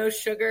 good, no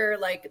sugar,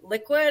 like,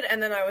 liquid,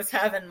 and then I was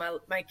having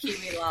my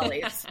kiwi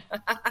lollies.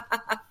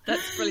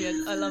 That's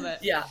brilliant. I love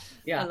it. Yeah.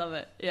 I love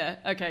it. Yeah,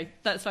 okay.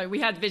 That's fine.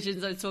 We had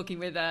visions. I was talking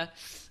with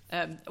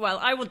well,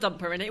 I will dump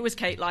her, and it was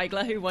Kate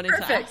Leigler who wanted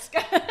to ask.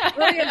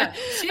 Well, yeah.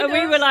 And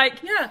we were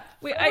like,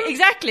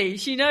 exactly,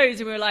 she knows.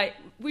 And we were like,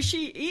 was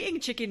she eating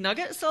chicken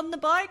nuggets on the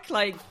bike?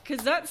 Like,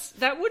 because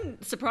that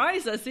wouldn't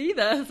surprise us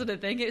either, sort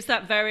of thing. It's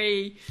that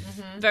very,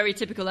 very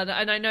typical.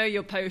 And I know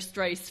your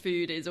post-race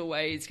food is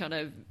always kind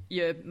of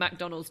your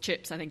McDonald's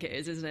chips, I think it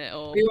is, isn't it?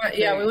 Or we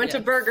went to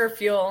Burger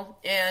Fuel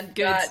and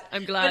good.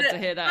 I'm glad to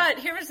hear that.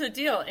 But here's the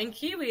deal: in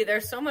Kiwi,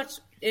 there's so much.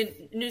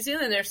 In New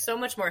Zealand, they're so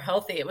much more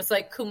healthy. It was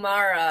like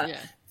Kumara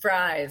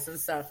fries and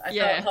stuff. I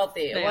felt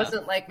healthy. It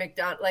wasn't like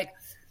McDonald's. Like,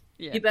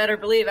 you better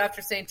believe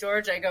after St.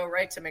 George, I go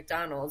right to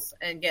McDonald's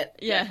and get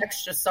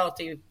extra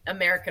salty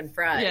American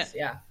fries.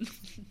 Yeah.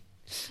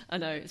 I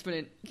know. It's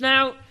brilliant.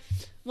 Now,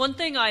 one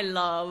thing I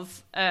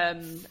love,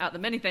 out the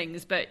many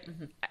things, but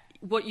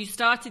what you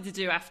started to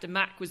do after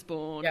Mac was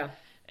born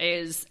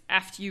is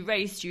after you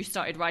raced, you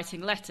started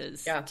writing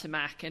letters to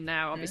Mac, and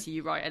now obviously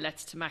you write a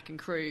letter to Mac and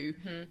crew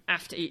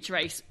after each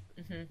race.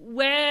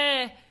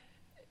 Where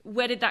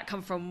did that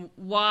come from?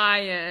 Why,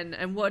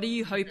 and what are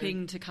you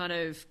hoping to kind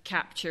of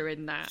capture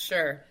in that?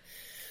 Sure.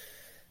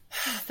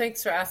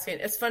 Thanks for asking.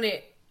 It's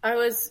funny. I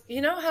was,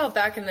 you know how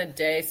back in the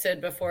day, Sid,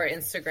 before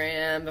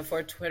Instagram,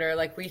 before Twitter,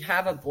 like we'd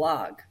have a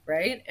blog,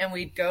 right? And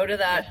we'd go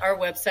to our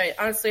website.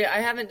 Honestly, I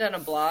haven't done a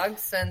blog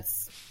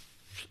since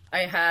I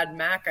had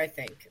Mac, I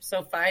think.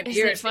 So 5 years.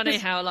 Isn't it funny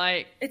how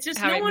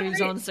it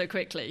moves on so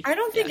quickly? I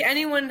don't think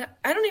anyone,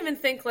 I don't even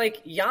think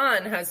like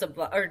Jan has a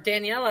blog, or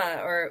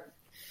Daniela, or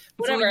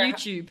whatever.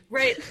 It's all YouTube.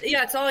 Right.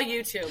 Yeah, it's all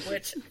YouTube,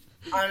 which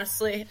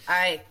honestly,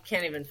 I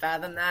can't even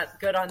fathom that.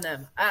 Good on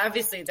them.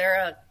 Obviously,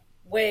 they're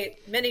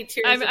many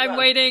tiers I'm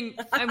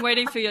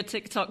waiting for your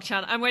TikTok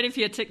channel. I'm waiting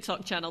for your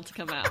TikTok channel to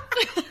come out.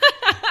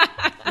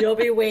 You'll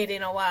be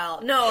waiting a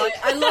while. No,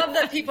 I love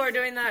that people are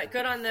doing that.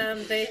 Good on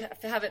them. They have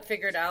to have it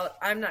figured out.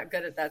 I'm not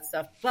good at that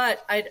stuff.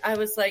 But I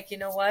was like, you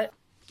know what?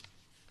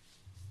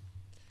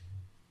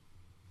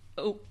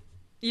 Oh,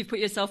 you've put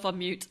yourself on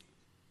mute.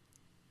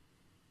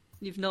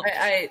 You've not.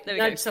 I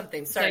nudged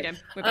something. Sorry.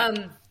 We're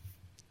back.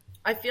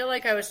 I feel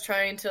like I was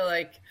trying to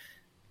like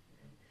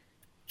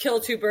kill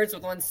two birds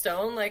with one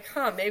stone. Like,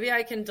 maybe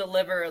I can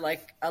deliver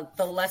like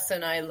the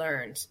lesson I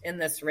learned in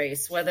this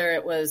race, whether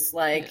it was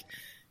like,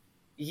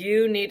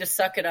 you need to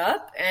suck it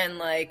up and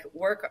like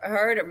work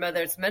hard, or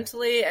whether it's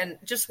mentally, and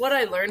just what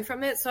I learned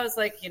from it. So I was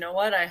like, you know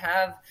what? I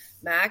have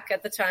Mac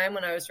at the time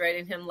when I was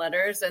writing him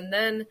letters. And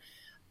then,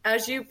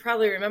 as you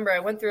probably remember, I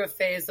went through a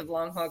phase of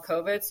long haul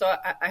COVID. So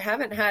I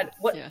haven't had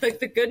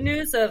the good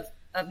news of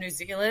New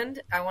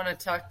Zealand I want to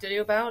talk to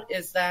you about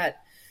is that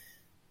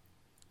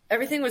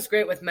everything was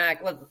great with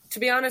Mac. Well, to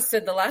be honest,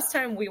 Sid, the last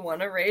time we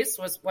won a race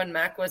was when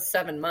Mac was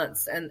 7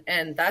 months,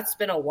 and that's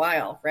been a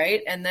while,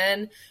 right? And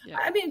then,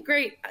 I mean,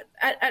 great.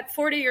 At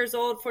 40 years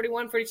old,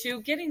 41,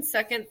 42, getting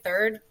second,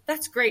 third,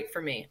 that's great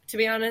for me. To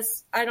be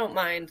honest, I don't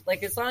mind.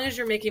 Like, as long as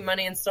you're making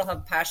money and still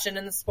have passion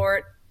in the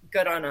sport,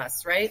 good on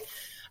us, right?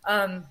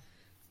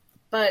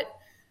 But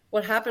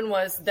what happened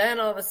was then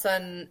all of a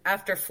sudden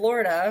after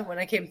Florida, when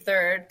I came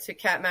third to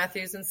Kat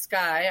Matthews and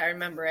Sky, I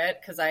remember it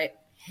because I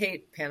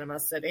hate Panama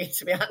City,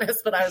 to be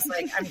honest, but I was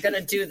like, I'm going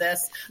to do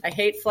this. I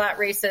hate flat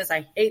races.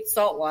 I hate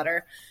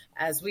saltwater,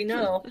 as we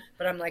know,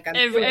 but I'm like,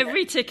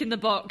 every tick in the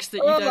box that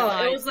you don't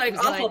like. It was like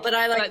awful, but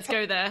I like, let's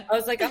go there. I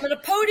was like, I'm in a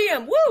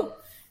podium. Woo!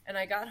 And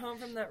I got home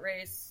from that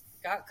race,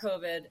 got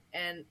COVID,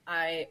 and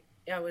I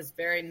was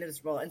very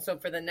miserable. And so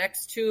for the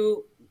next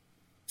two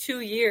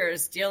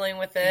years dealing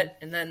with it,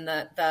 and then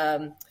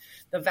the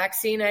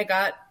vaccine I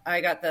got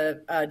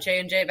the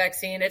J&J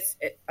vaccine.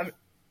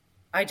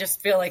 I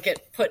just feel like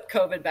it put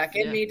COVID back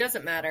in me. It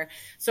doesn't matter.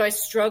 So I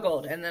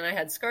struggled, and then I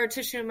had scar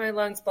tissue in my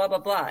lungs, blah, blah,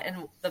 blah.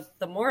 And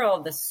the moral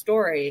of the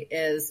story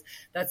is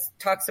that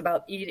talks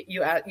about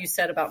you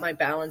said about my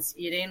balanced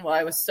eating. Well,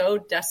 I was so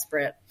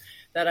desperate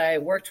that I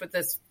worked with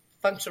this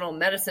functional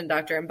medicine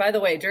doctor. And by the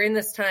way, during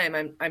this time,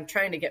 I'm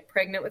trying to get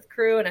pregnant with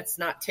Crew, and it's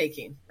not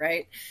taking,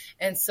 right?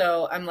 And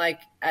so I'm like,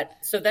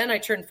 so then I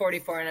turned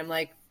 44, and I'm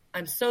like,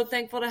 I'm so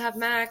thankful to have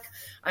Mac.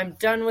 I'm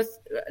done with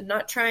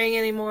not trying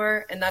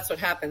anymore. And that's what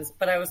happens.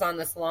 But I was on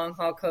this long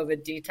haul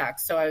COVID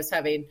detox. So I was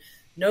having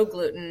no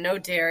gluten, no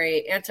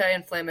dairy,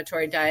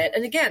 anti-inflammatory diet.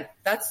 And again,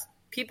 that's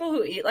people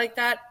who eat like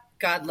that.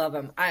 God love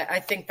them. I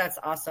think that's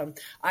awesome.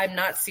 I'm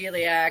not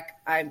celiac.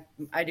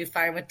 I do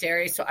fine with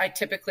dairy. So I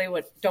typically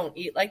don't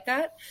eat like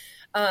that.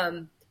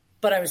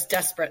 But I was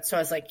desperate. So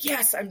I was like,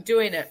 yes, I'm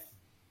doing it.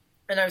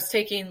 And I was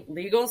taking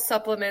legal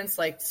supplements,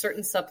 like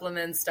certain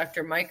supplements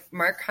Dr.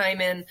 Mark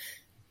Hyman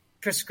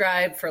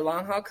prescribed for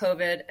long haul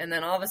COVID. And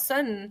then all of a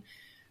sudden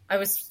I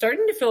was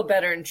starting to feel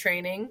better in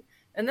training.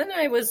 And then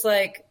I was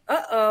like,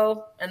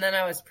 uh-oh. And then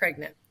I was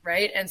pregnant,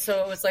 right? And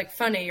so it was like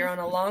funny. You're on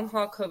a long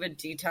haul COVID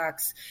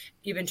detox.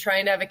 You've been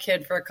trying to have a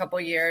kid for a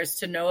couple years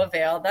to no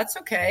avail. That's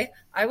okay.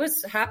 I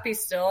was happy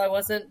still. I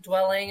wasn't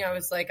dwelling. I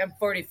was like, I'm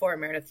 44,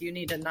 Meredith. You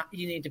need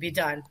to be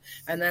done.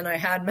 And then I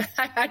had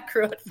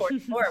Crew at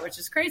 44, which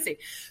is crazy.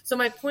 So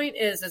my point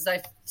is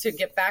to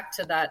get back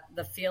to that,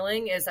 the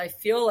feeling is I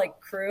feel like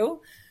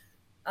Crew.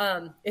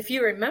 If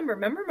you remember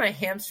my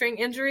hamstring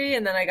injury,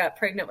 and then I got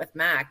pregnant with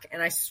Mac,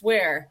 and I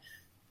swear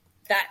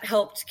that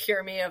helped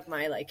cure me of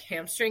my like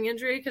hamstring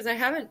injury, because I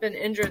haven't been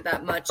injured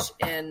that much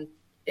in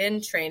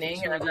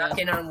training, and I'm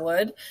knocking on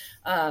wood.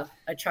 I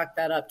chalk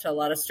that up to a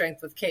lot of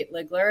strength with Kate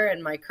Ligler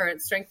and my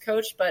current strength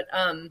coach. But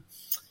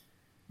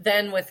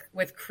then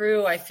with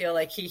Crew, I feel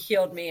like he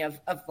healed me of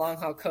long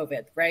haul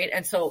COVID, right?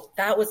 And so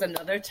that was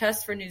another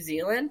test for New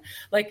Zealand.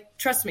 Like,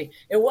 trust me,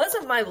 it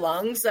wasn't my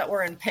lungs that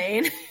were in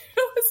pain. It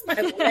was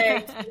my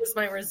legs. It was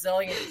my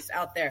resilience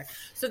out there.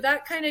 So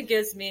that kind of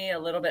gives me a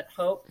little bit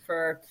hope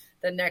for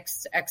the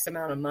next X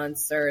amount of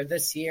months, or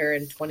this year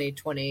in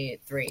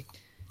 2023.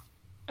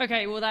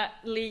 Okay, well,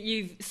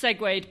 you've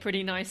segued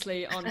pretty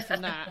nicely on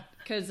from that,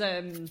 because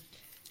I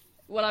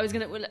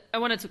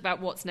want to talk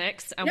about what's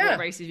next and what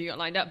races you got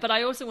lined up, but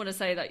I also want to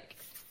say that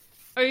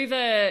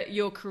over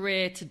your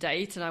career to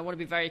date, and I want to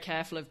be very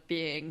careful of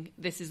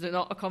this is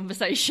not a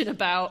conversation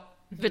about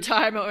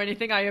retirement or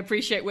anything. I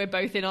appreciate we're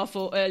both in our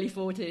early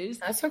 40s.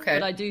 That's okay.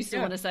 But I do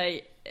still want to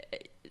say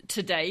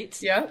to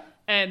date,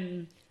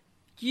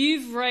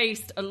 you've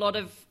raced a lot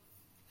of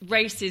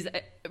races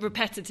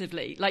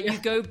repetitively. Like, you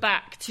go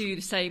back to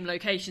the same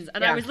locations.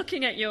 And I was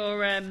looking at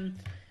your,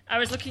 I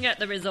was looking at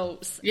the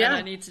results, and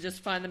I need to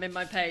just find them in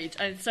my page.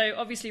 And so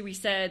obviously we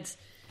said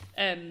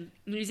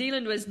New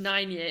Zealand was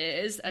 9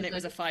 years, and it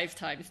was a 5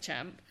 times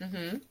champ.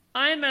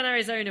 Ironman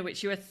Arizona,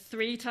 which you were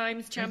 3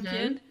 times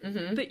champion,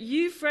 but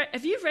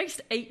have you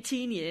raced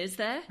 18 years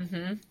there?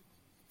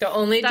 The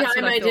only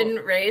time I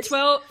didn't race.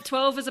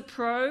 12 as a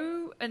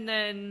pro, and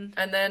then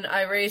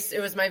I raced. It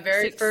was my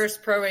very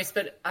first pro race,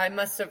 but I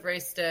must have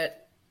raced it.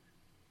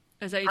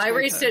 I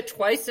raced it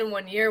twice in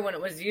 1 year, when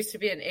it used to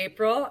be in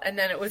April, and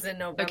then it was in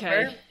November.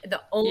 Okay. The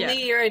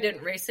only year I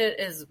didn't race it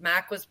is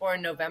Mac was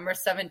born November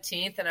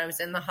 17th, and I was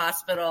in the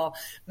hospital.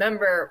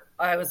 Remember,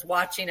 I was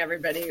watching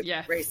everybody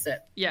race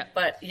it. Yeah.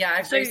 But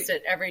I've raced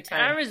it every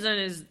time.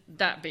 Arizona's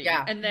that big.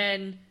 Yeah. And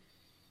then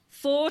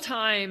 4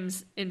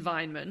 times in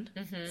Vineman,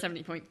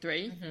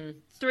 70.3.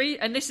 3,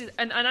 and this is,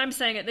 and I'm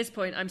saying at this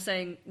point, I'm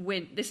saying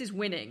win. This is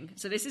winning.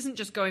 So this isn't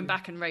just going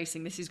back and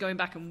racing. This is going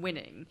back and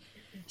winning.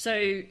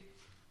 So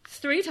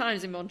 3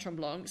 times in Mont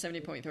Tremblant,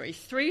 70.3.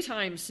 3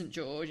 times St.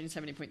 George in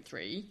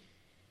 70.3.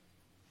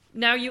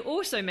 Now, you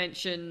also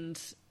mentioned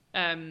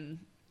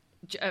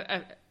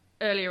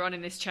earlier on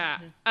in this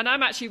chat, and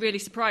I'm actually really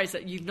surprised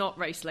that you've not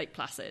raced Lake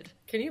Placid.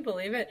 Can you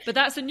believe it? But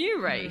that's a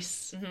new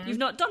race. You've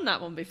not done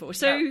that one before.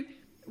 So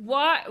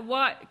why,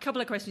 a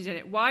couple of questions in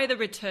it. Why the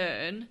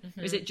return?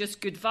 Is it just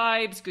good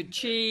vibes, good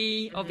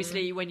chi?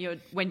 Obviously, when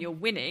you're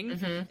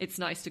winning, it's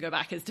nice to go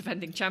back as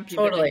defending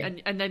champion. Totally.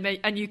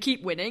 And you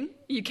keep winning.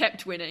 You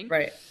kept winning.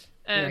 Right.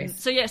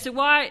 Nice. So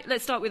why,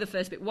 let's start with the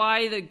first bit.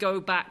 Why the go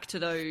back to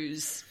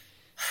those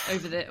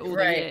over all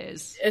the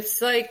years?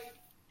 It's like,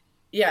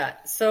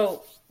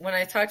 so when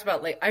I talked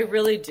about I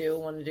really do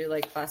want to do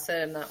Lake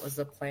Placid, and that was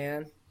the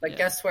plan. But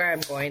guess where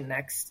I'm going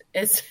next?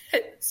 It's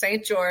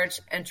St. George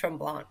and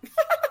Tremblant.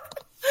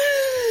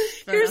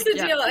 Here's the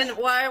deal. And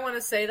why I want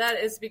to say that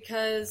is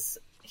because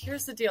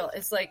here's the deal.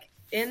 It's like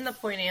in the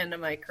pointy end of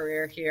my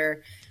career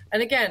here.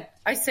 And again,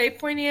 I say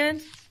pointy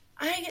end.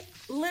 I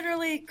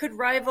literally could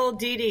rival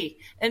Didi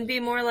and be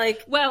more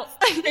like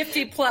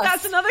 50 plus.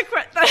 That's another.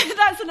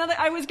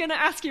 I was going to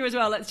ask you as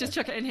well. Let's just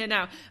chuck it in here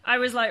now. I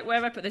was like, where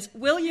have I put this?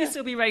 Will you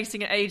still be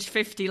racing at age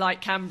 50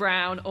 like Cam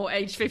Brown or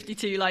age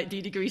 52 like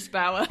Didi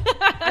Griesbauer?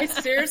 I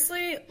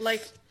seriously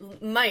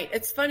might.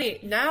 It's funny.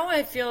 Now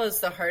I feel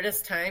it's the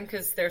hardest time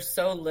because they're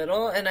so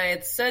little. And I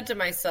had said to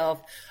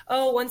myself,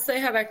 once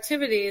they have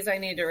activities, I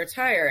need to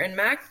retire. And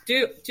Mac,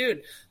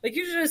 dude, like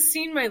you should have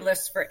seen my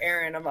list for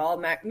Aaron of all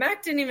Mac.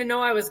 Mac didn't even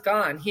know I was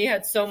gone. He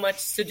had so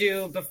much to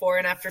do before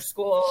and after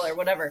school or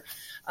whatever.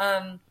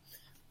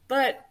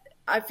 But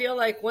I feel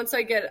like once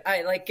I get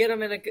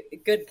them in a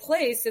good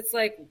place, it's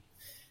like,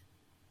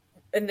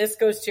 and this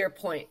goes to your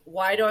point.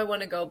 Why do I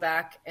want to go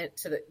back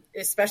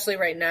especially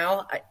right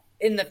now?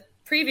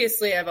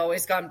 Previously, I've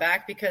always gone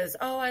back because,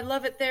 I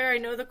love it there. I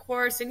know the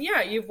course. And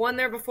you've won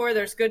there before.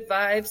 There's good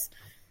vibes.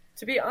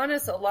 To be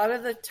honest, a lot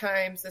of the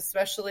times,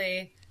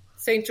 especially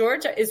St.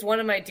 George is one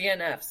of my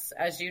DNFs,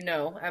 as you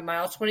know, at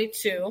mile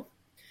 22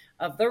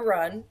 of the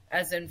run,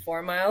 as in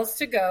 4 miles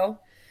to go.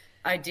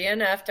 I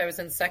DNF'd. I was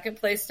in second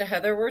place to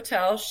Heather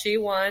Wertel. She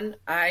won.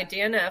 I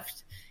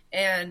DNF'd.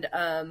 And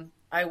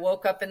I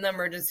woke up in the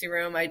emergency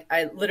room.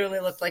 I literally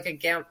looked like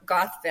a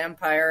goth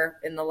vampire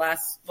in the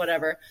last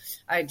whatever.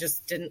 I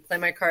just didn't play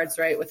my cards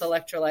right with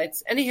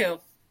electrolytes. Anywho,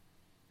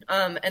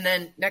 and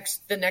then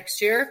the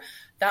next year,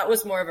 that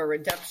was more of a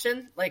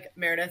redemption. Like,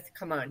 Meredith,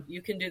 come on,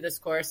 you can do this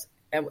course.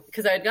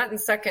 Because I had gotten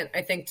second,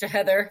 I think, to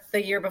Heather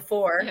the year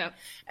before. Yeah.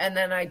 And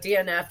then I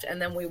DNF'd,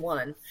 and then we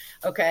won,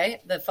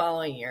 the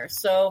following year.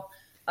 So,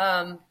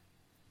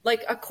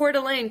 like a Coeur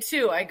d'Alene,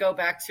 too, I go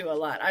back to a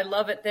lot. I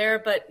love it there.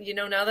 But,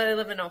 now that I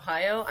live in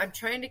Ohio, I'm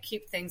trying to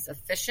keep things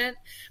efficient.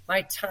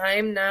 My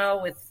time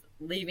now with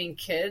leaving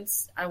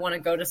kids, I want to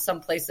go to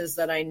some places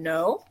that I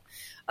know.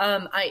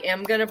 I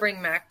am going to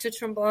bring Mac to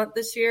Tremblant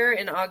this year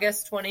in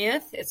August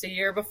 20th. It's a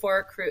year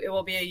before crew. It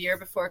will be a year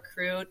before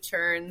crew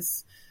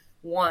turns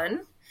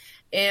 1.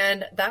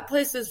 And that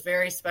place is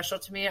very special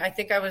to me. I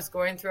think I was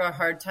going through a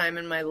hard time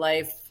in my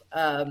life,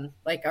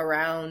 like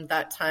around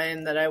that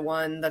time that I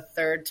won the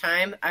 3rd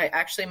time.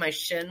 My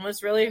shin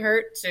was really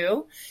hurt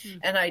too.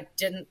 And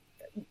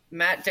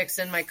Matt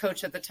Dixon, my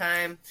coach at the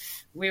time,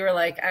 we were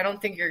like, I don't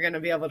think you're going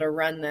to be able to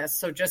run this.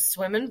 So just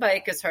swim and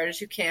bike as hard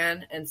as you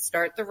can and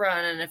start the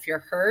run. And if you're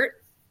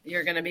hurt,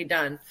 you're going to be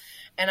done.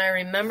 And I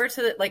remember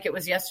like it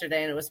was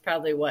yesterday, and it was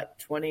probably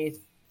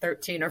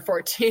 2013 or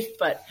 14,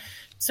 but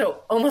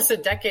so almost a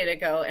decade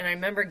ago. And I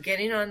remember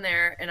getting on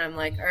there and I'm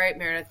like, all right,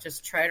 Meredith,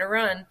 just try to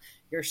run.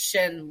 Your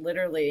shin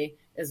literally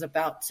is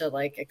about to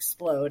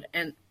explode.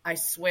 And I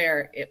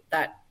swear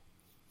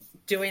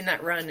doing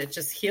that run, it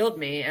just healed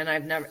me.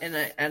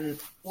 And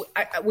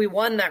we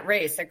won that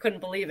race. I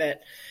couldn't believe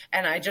it.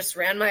 And I just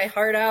ran my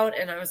heart out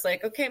and I was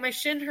like, okay, my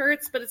shin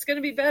hurts, but it's going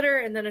to be better.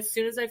 And then as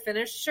soon as I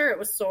finished, sure, it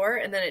was sore.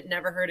 And then it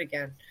never hurt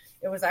again.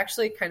 It was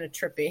actually kind of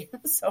trippy.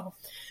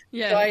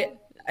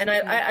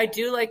 I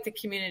do like the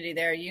community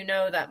there.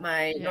 That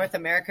my North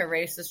America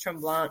race is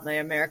Tremblant, my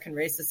American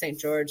race is St.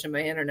 George, and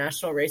my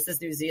international race is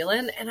New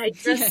Zealand. And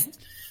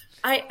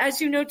as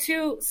you know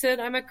too, Sid,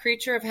 I'm a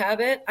creature of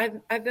habit.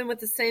 I've been with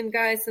the same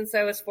guy since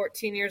I was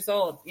 14 years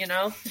old.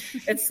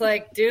 It's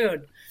like,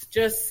 dude,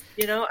 just,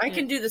 I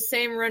can do the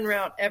same run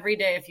route every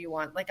day if you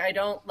want. Like, I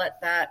don't let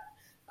that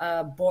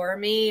bore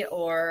me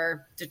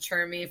or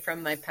deter me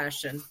from my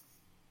passion.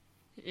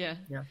 Yeah.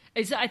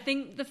 I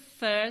think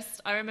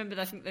I remember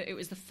that it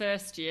was the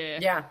first year.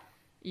 Yeah.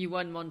 You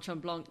won Mont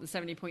Tremblant, the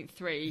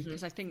 70.3,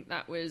 because I think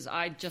that was,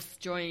 I just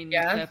joined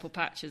Purple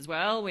Patch as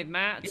well with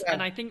Matt. Yeah.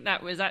 And I think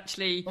that was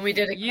actually, when we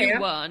did you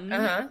camp.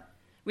 Won.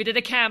 We did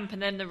a camp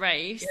and then the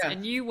race,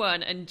 and you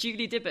won. And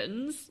Julie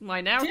Dibbons,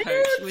 my now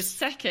coach, was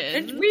second.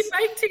 And we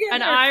biked together.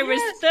 And I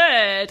was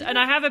third. And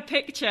I have a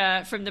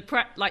picture from the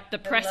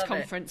press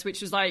conference,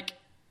 which was like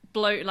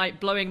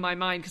blowing my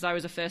mind because I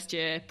was a first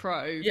year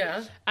pro.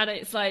 Yeah. And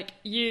it's like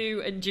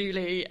you and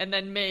Julie and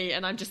then me,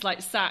 and I'm just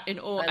like sat in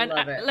awe. I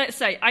love it. Let's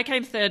say I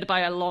came third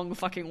by a long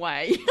fucking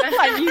way.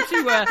 Like you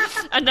two were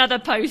another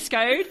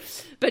postcode.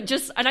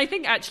 And I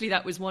think actually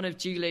that was one of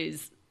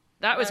Julie's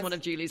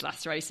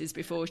last races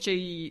before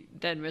she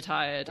then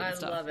retired and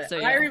stuff. I love it. So,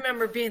 yeah. I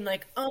remember being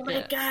like, oh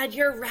my God,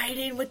 you're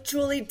riding with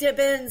Julie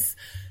Dibbins.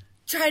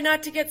 Try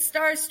not to get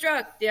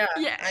starstruck. Yeah.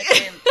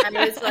 I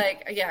was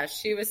like, yeah,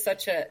 she is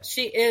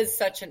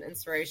such an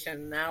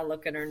inspiration. Now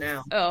look at her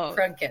now. Oh,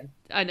 crunking.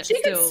 I know,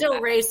 she could still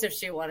race if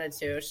she wanted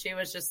to. She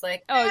was just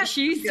like,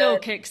 she still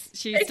kicks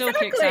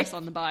ass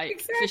on the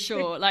bike for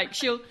sure. Like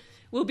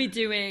we'll be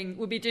doing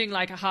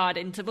like a hard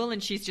interval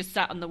and she's just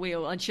sat on the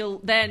wheel and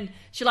she'll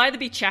either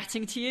be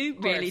chatting to you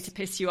really to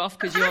piss you off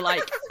because you're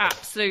like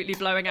absolutely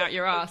blowing out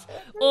your ass,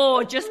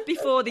 or just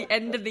before the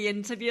end of the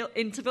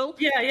interval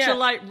she'll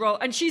like roll,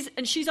 and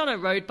she's on a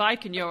road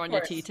bike and you're on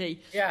your TT.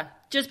 Yeah.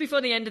 Just before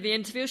the end of the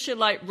interview, she'll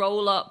like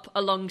roll up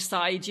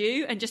alongside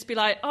you and just be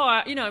like, oh,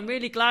 I'm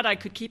really glad I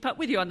could keep up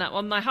with you on that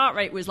one. My heart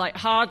rate was like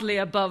hardly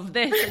above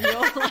this. And you're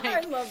like,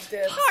 I love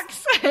this.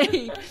 Fuck's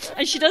sake.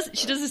 And she does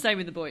the same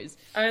with the boys.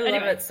 I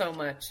love it so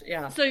much.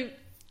 Yeah. So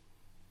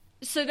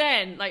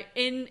then, like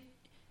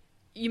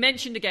you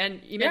mentioned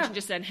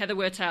just then Heather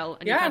Wurtell,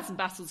 and you had some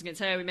battles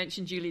against her. We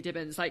mentioned Julie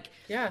Dibbins. Like,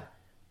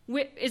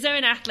 is there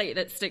an athlete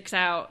that sticks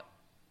out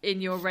in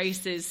your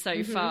races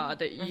so far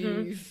that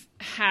you've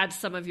had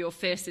some of your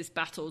fiercest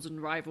battles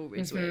and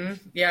rivalries with?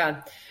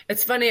 Yeah.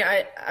 It's funny.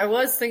 I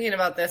was thinking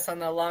about this on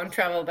the long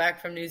travel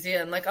back from New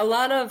Zealand. Like a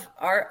lot of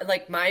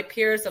my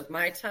peers of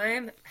my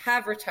time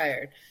have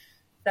retired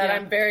that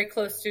I'm very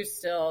close to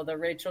still. The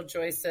Rachel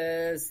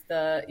Joyces,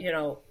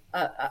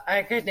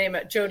 I could name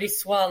it, Jody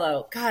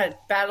Swallow. God,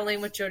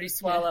 battling with Jody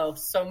Swallow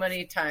so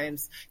many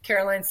times.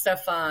 Caroline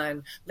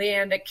Stefan,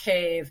 Leanda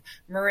Cave,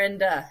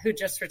 Mirinda, who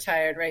just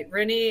retired, right?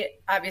 Rini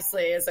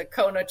obviously is a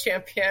Kona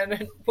champion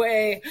and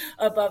way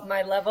above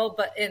my level,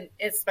 but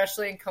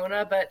especially in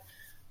Kona. But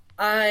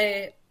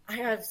I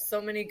have so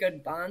many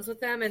good bonds with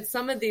them. And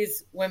some of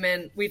these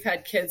women, we've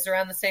had kids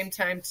around the same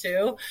time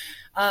too.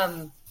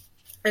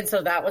 And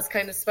so that was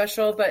kind of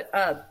special. But,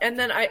 and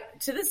then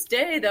to this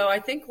day though, I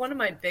think one of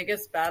my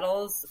biggest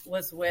battles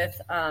was with,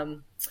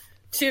 Heather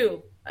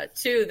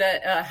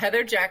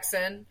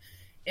Jackson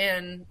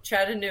in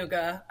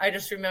Chattanooga. I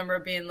just remember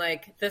being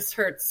like, this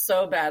hurts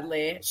so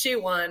badly. She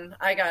won.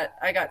 I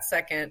got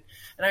second.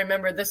 And I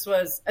remember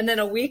and then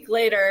a week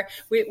later,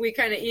 we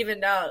kind of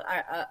evened out.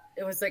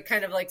 It was like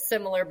kind of like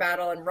similar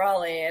battle in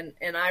Raleigh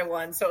and I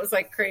won. So it was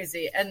like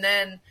crazy. And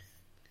then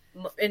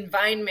in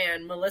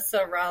Vineman,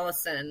 Melissa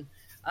Rollison,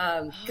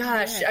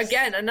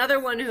 again, another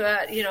one who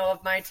had,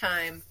 of my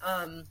time,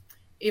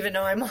 even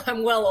though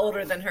I'm well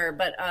older than her,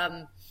 but,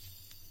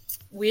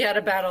 we had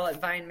a battle at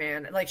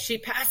Vineman. Like she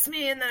passed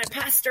me and then I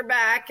passed her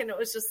back and it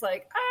was just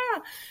like,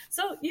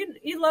 so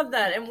you love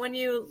that. And when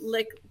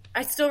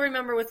I still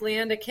remember with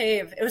Leanda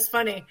Cave, it was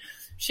funny.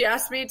 She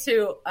asked me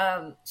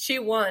she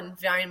won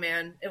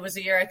Vineman. It was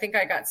a year I think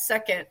I got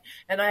second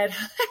and I had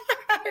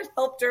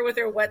helped her with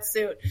her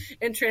wetsuit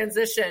in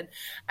transition.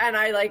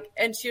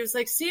 And she was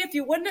like, see, if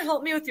you wouldn't have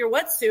helped me with your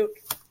wetsuit,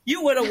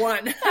 you would have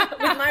won with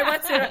my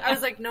wetsuit. I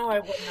was like, no,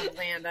 I wouldn't have,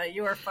 Landa.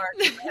 You were far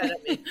ahead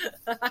of me.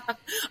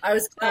 I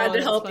was glad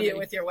to help you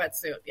with your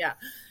wetsuit. Yeah.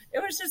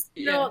 It was just,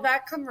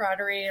 that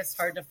camaraderie is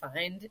hard to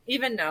find.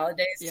 Even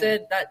nowadays,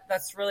 Sid,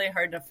 that's really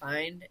hard to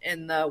find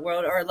in the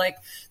world. Or like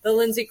the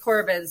Lindsay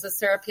Corbins, the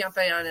Sarah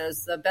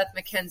Piampayanos, the Beth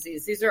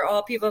McKenzies. These are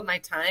all people of my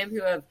time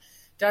who have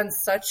done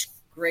such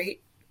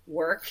great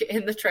work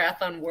in the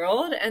triathlon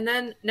world. And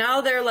then now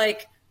they're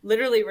like,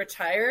 literally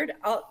retired,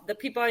 the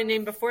people I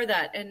named before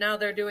that, and now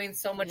they're doing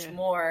so much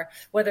more,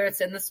 whether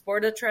it's in the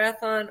sport of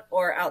triathlon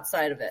or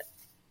outside of it.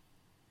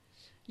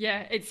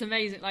 Yeah, it's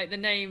amazing. Like the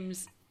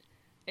names,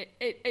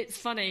 it's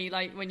funny,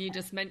 like when you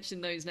just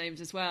mentioned those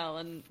names as well,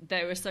 and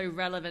they were so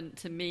relevant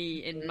to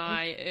me in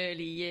my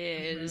early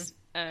years,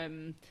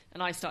 and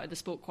I started the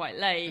sport quite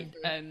late,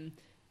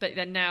 but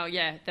then now,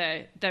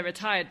 they're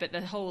retired, but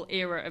the whole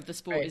era of the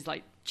sport is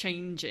like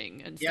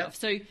changing and stuff.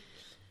 So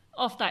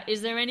off that,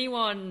 is there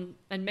anyone,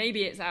 and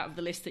maybe it's out of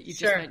the list that you've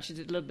just mentioned,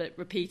 a little bit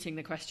repeating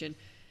the question,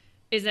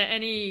 is there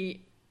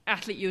any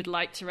athlete you would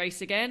like to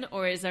race again,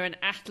 or is there an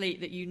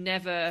athlete that you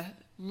never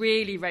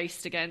really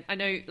raced again? I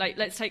know, like,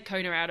 let's take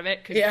Kona out of it,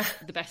 because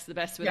the best of the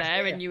best were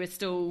there, and you're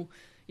still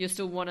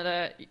one of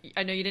the,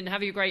 I know you didn't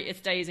have your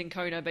greatest days in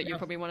Kona, but you're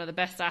probably one of the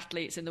best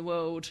athletes in the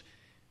world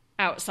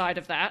outside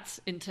of that,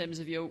 in terms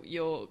of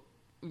your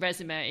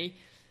resume.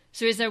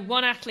 So is there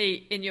one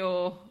athlete in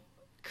your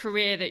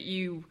career that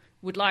you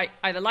would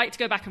either like to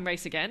go back and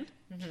race again,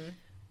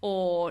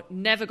 or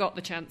never got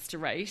the chance to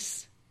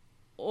race,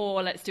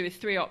 or let's do with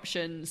three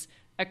options,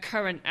 a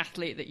current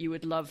athlete that you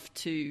would love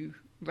to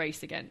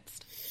race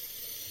against?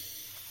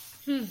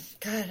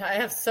 God, I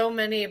have so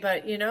many,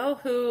 but you know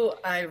who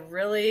I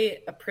really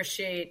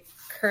appreciate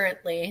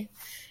currently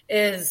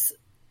is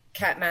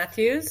Kat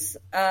Matthews.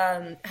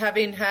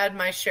 Having had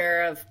my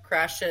share of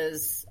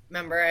crashes,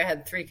 remember I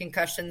had 3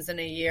 concussions in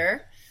a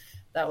year.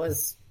 that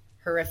was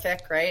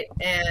horrific, right?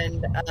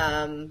 And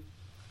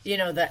you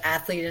know, the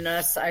athlete in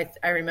us, I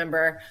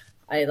remember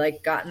I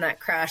like got in that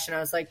crash and I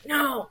was like,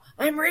 no,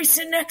 I'm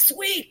racing next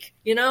week,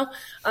 you know?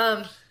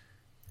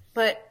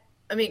 But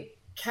I mean,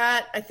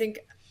 Kat, I think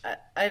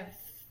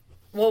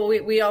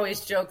we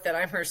always joke that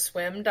I'm her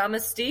swim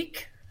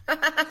domestique,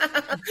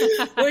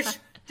 which,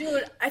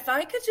 dude, if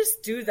I could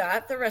just do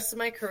that the rest of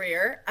my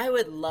career, I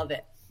would love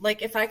it.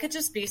 Like, if I could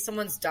just be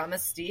someone's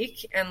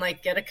domestique and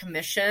like get a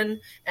commission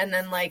and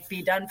then like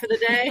be done for the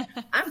day,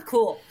 I'm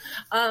cool.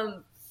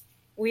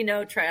 We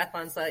know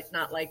triathlon's like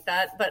not like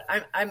that, but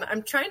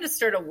I'm trying to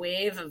start a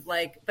wave of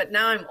like, but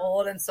now I'm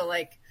old. And so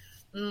like,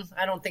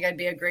 I don't think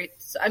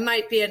I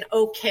might be an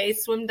okay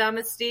swim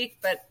domestique,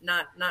 but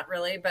not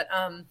really. But,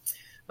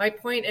 my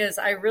point is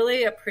I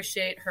really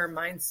appreciate her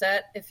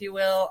mindset, if you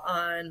will,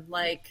 on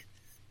like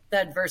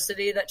the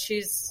adversity that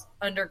she's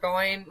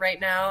undergoing right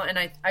now. And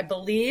I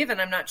believe,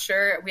 and I'm not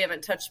sure, we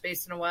haven't touched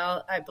base in a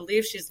while, I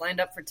believe she's lined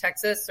up for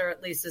Texas, or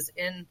at least is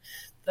in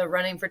the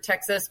running for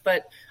Texas,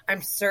 but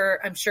I'm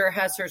sure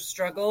has her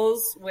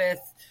struggles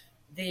with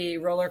the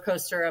roller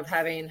coaster of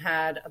having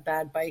had a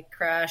bad bike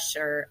crash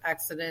or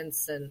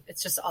accidents, and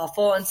it's just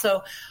awful. And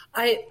so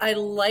I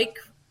like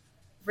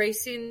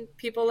racing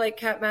people like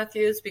Kat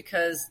Matthews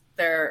because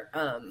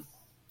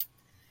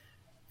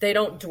they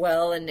don't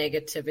dwell in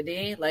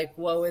negativity, like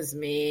woe is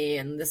me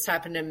and this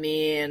happened to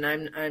me and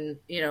I'm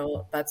you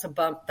know, that's a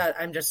bump, that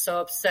I'm just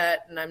so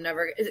upset and I'm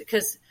never,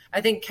 because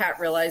I think Kat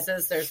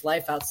realizes there's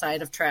life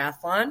outside of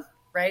triathlon,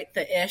 right?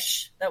 The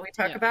ish that we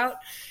talk about.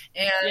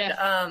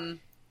 And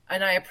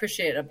I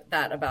appreciate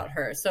that about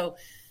her.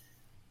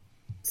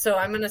 So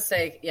I'm going to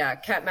say,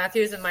 Kat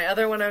Matthews. And my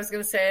other one I was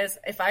going to say is,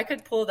 if I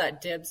could pull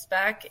that Dibs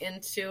back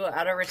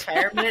out of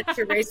retirement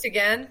to race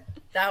again,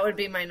 that would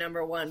be my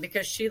number one,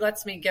 because she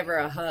lets me give her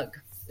a hug,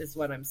 is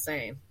what I'm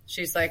saying.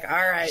 She's like,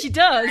 all right. She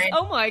does?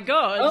 Oh my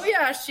God. Oh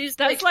yeah.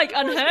 That's like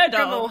unheard of.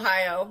 From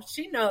Ohio.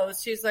 She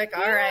knows. She's like,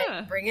 all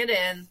right, bring it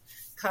in.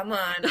 Come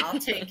on. I'll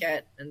take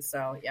it. And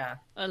so, yeah.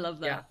 I love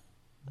that. Yeah.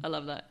 I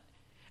love that.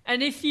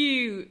 And if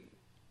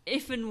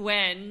and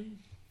when,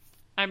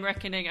 I'm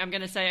reckoning, I'm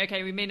going to say,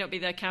 okay, we may not be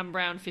there Cam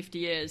Brown 50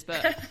 years,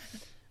 but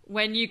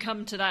when you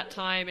come to that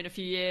time in a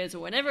few years or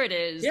whenever it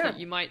is that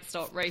you might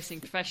start racing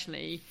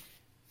professionally,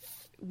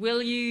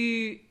 will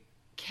you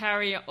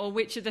or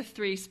which of the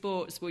three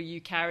sports will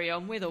you carry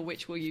on with, or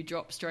which will you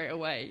drop straight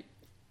away?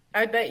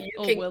 I bet you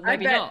can.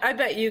 I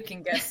bet you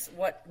can guess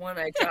what one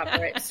I drop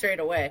right straight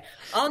away.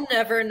 I'll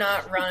never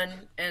not run,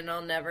 and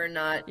I'll never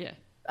not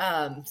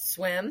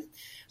swim.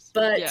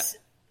 But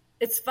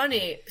it's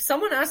funny.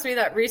 Someone asked me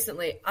that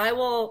recently. I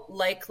will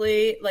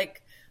likely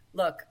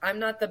look. I'm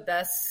not the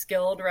best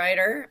skilled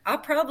rider. I'll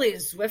probably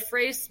Zwift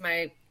race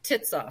my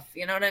tits off.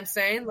 You know what I'm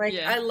saying?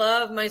 I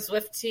love my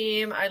Zwift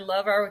team. I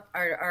love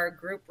our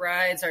group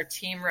rides, our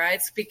team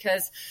rides,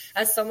 because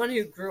as someone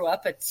who grew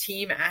up a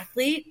team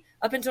athlete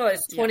up until I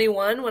was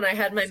 21, when I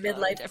had my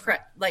midlife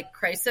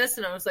crisis,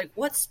 and I was like,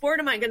 what sport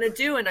am I going to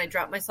do? And I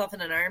dropped myself in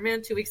an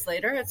Ironman 2 weeks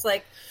later. It's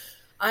like,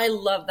 I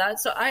love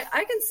that. So I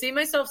can see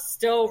myself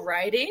still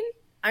riding.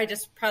 I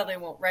just probably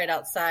won't ride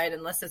outside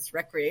unless it's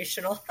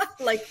recreational,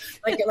 like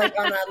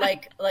on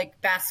a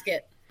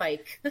basket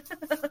bike.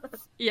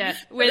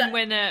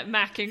 when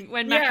Mac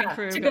and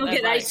crew to go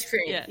get bikes. Ice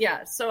cream.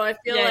 Yeah. So I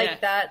feel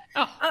that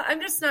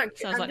I'm just not.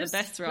 Sounds like the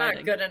best riding.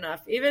 Not good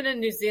enough. Even in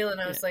New Zealand,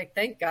 I was like,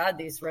 thank God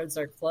these roads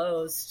are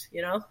closed.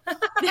 You know.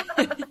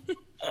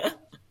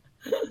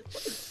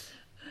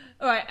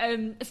 All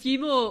right, a few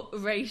more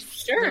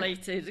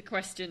race-related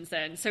questions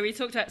then. So we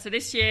talked about,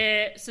 this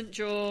year, St.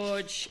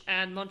 George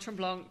and Mont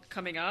Tremblant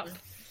coming up.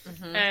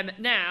 Mm-hmm.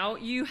 Now,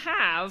 you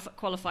have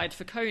qualified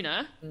for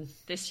Kona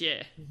this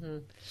year. Mm-hmm.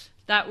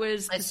 That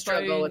was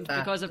postponed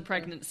because of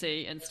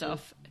pregnancy and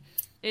stuff.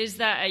 Is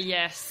that a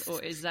yes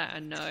or is that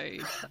a no?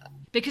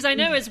 Because I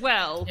know as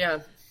well,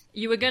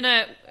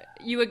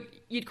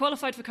 you'd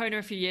qualified for Kona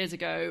a few years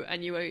ago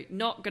and you were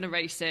not going to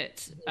race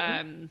it,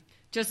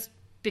 just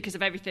because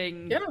of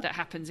everything that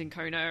happens in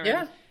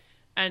Kona.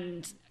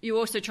 And you're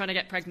also trying to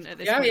get pregnant at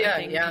this point, I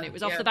think. And it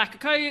was off the back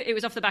of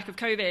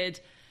COVID.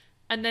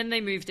 And then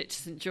they moved it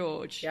to St.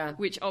 George,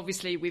 which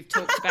obviously we've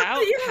talked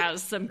about,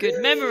 has some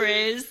good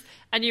memories.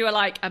 And you were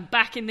like, I'm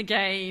back in the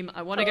game.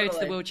 I want to go to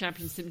the World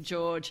Champions St.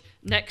 George.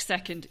 Next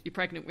second, you're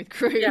pregnant with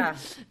crew.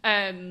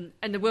 And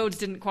the worlds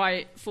didn't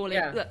quite fall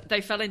in.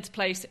 They fell into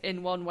place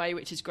in one way,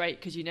 which is great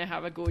because you now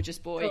have a gorgeous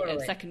boy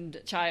and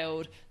second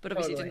child. But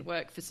obviously it didn't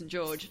work for St.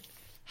 George.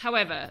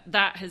 However,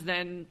 that has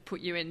then put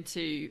you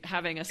into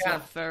having a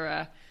slot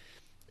for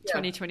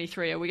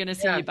 2023. Are we going to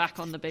see you back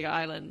on the Big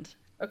Island?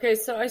 Okay,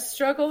 so I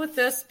struggle with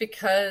this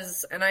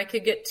and I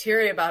could get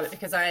teary about it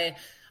because I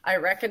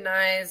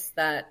recognize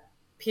that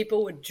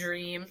people would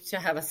dream to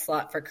have a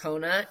slot for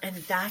Kona, and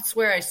that's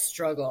where I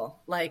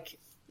struggle,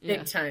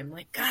 big time.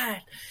 Like,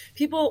 God,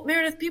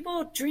 Meredith,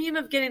 people dream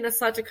of getting a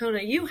slot to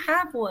Kona. You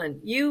have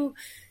one,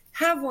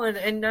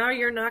 and now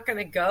you're not going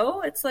to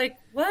go? It's like,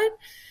 what?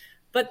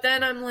 But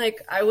then I'm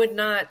like, I would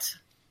not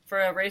for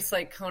a race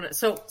like Kona.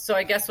 So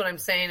I guess what I'm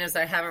saying is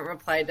I haven't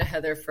replied to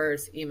Heather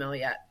Furr's email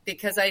yet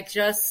because I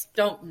just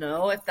don't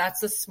know if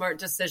that's a smart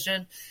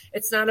decision.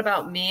 It's not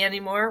about me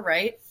anymore,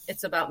 right?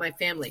 It's about my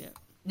family. Yeah.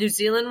 New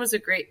Zealand was a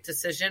great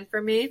decision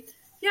for me.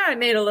 Yeah, I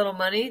made a little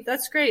money.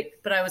 That's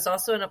great. But I was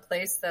also in a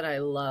place that I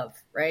love,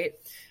 right?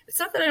 It's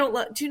not that I don't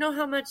love. Do you know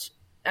how much,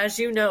 as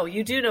you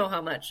do know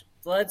how much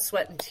blood,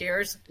 sweat, and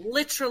tears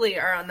literally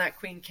are on that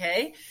Queen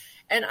K?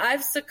 And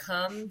I've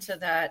succumbed to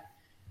that.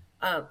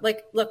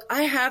 Look,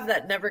 I have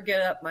that never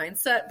get up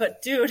mindset,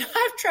 but dude,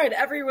 I've tried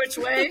every which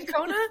way in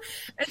Kona.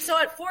 And so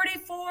at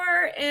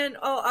 44 and,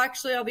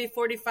 actually I'll be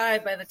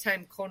 45 by the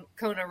time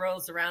Kona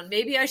rolls around.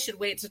 Maybe I should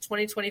wait to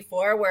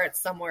 2024 where it's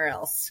somewhere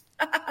else.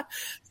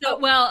 That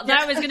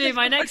was going to be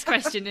my next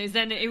question is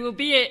then it will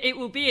be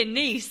in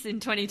Nice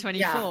in 2024.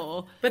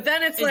 Yeah. But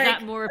then it's is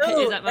that more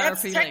appealing?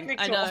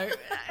 Technical.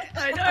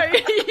 I know.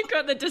 You've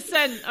got the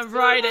descent of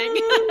riding.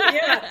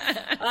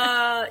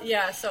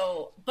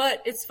 So,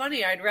 but it's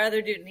funny. I'd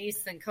rather do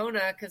Nice than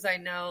Kona because I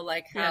know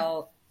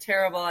how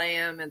terrible I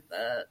am at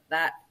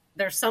that.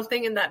 There's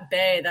something in that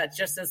bay that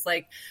just is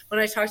like,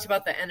 when I talked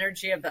about the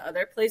energy of the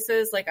other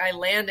places, like I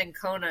land in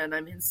Kona and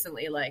I'm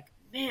instantly like,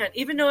 man,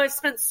 even though I've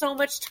spent so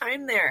much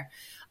time there,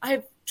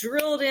 I've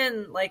drilled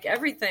in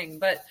everything.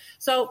 But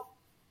so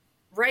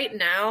right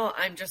now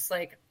I'm just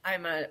like,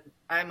 I'm a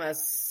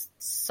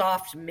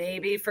soft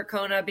maybe for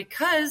Kona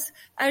because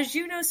as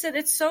you know, Sid,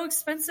 it's so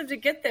expensive to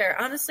get there.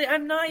 Honestly,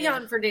 I'm not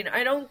Jan Ferdinand.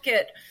 I don't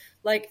get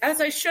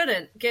as I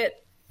shouldn't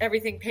get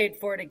everything paid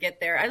for to get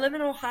there. I live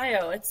in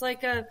Ohio. It's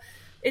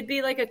it'd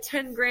be like a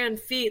 10 grand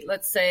feat,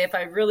 let's say, if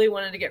I really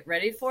wanted to get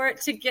ready for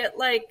it, to get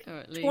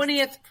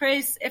 20th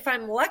place if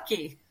I'm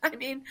lucky. I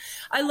mean,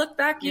 I look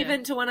back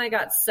even to when I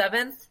got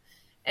 7th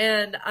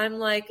and I'm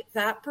like,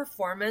 that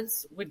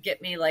performance would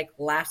get me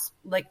last,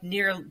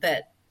 near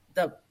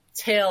the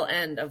tail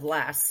end of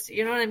last.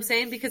 You know what I'm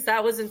saying? Because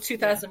that was in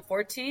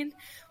 2014. Yeah.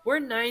 We're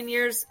 9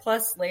 years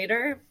plus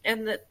later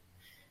and the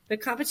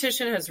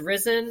competition has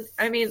risen.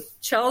 I mean,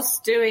 Chelsea's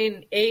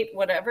doing 8,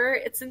 whatever.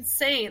 It's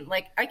insane.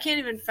 I can't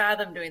even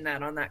fathom doing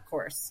that on that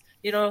course,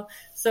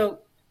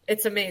 so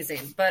it's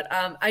amazing. But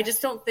I just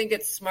don't think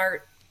it's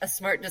a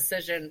smart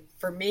decision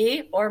for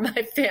me or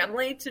my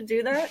family to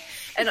do that.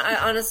 And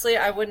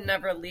I would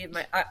never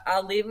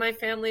I'll leave my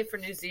family for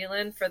New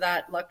Zealand for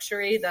that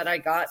luxury that I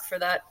got for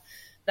that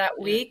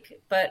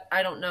week, but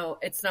I don't know.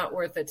 It's not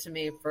worth it to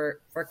me for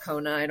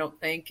Kona. I don't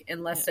think,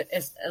 unless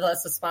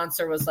the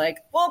sponsor was like,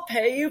 "We'll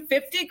pay you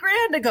 50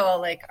 grand to go."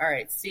 All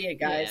right, see you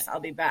guys. I'll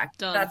be back.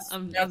 Done.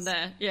 I'm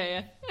there.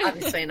 Yeah.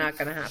 Obviously not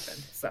going to happen.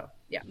 So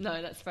yeah.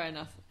 No, that's fair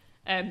enough.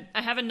 I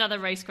have another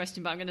race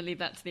question, but I'm going to leave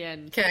that to the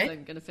end. Okay.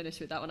 I'm going to finish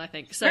with that one, I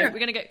think. So we're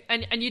going to go,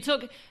 and you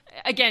talk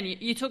again.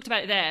 You talked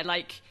about it there,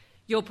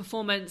 your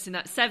performance in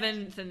that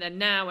 7th, and then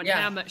now, and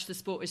how much the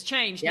sport has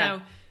changed. Yeah.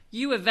 Now,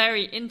 you were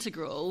very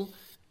integral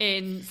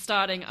in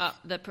starting up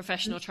the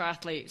Professional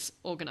Triathletes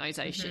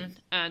Organization.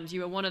 And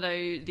you were one of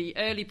the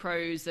early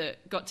pros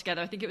that got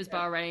together. I think it was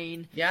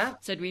Bahrain. Yeah.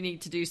 Said we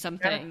need to do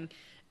something.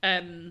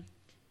 Yeah.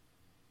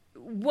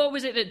 What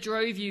was it that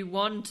drove you,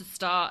 to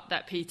start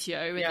that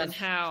PTO and then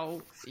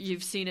how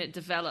you've seen it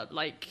develop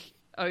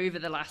over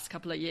the last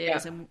couple of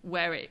years and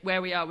where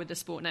we are with the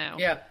sport now?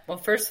 Yeah. Well,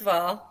 first of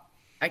all,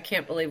 I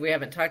can't believe we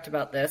haven't talked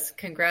about this.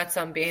 Congrats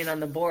on being on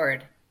the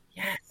board.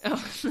 Yes.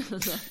 Oh.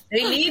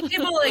 They need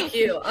people like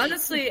you,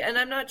 honestly. And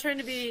I'm not trying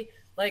to be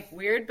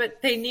weird,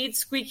 but they need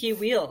squeaky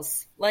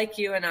wheels like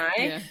you and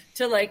I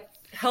to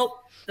help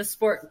the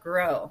sport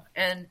grow.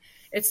 And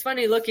it's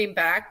funny looking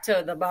back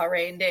to the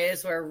Bahrain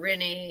days where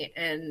Rinny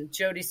and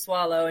Jody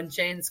Swallow and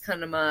James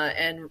Kunema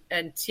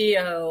and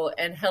Tio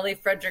and Helly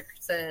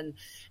Fredrickson,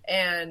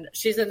 and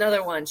she's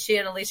another one. She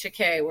and Alicia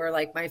Kay were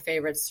my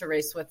favorites to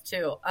race with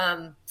too.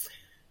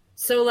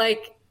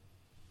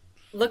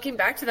 Looking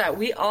back to that,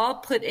 we all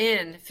put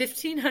in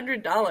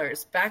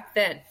 $1,500 back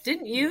then.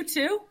 Didn't you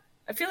too?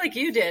 I feel like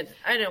you did.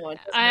 I know what.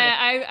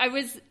 I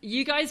was.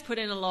 You guys put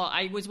in a lot.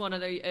 I was one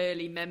of the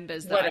early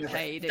members that I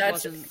paid. It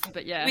wasn't,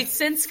 but yeah, we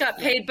since got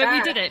paid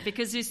back. But we did it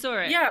because you saw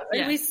it. Yeah,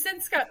 and we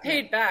since got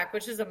paid back,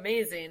 which is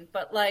amazing.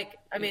 But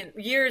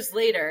years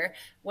later,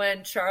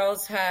 when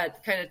Charles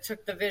had kind of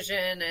took the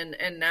vision,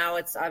 and now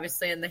it's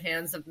obviously in the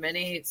hands of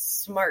many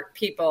smart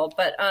people.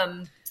 But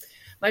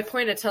my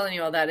point of telling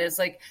you all that is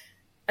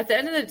at the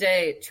end of the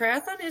day,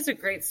 triathlon is a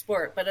great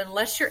sport, but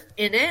unless you're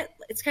in it,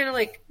 it's kind of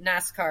like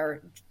NASCAR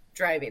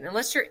driving.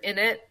 Unless you're in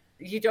it,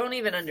 you don't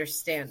even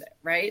understand it,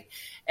 right?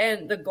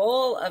 And the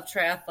goal of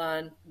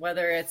triathlon,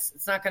 whether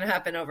it's not going to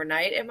happen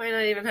overnight, it might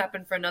not even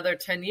happen for another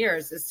 10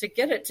 years, is to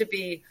get it to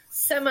be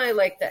semi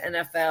like the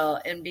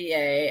NFL,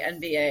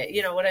 NBA,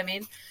 you know what I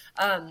mean?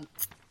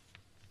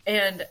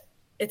 And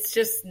it's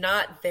just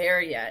not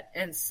there yet.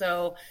 And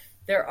so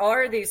there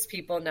are these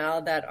people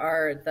now that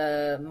are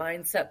the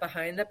mindset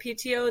behind the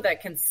PTO that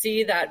can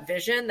see that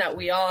vision that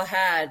we all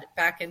had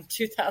back in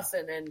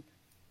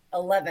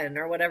 2011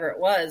 or whatever it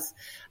was,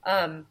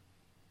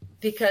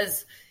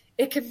 because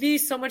it can be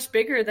so much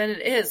bigger than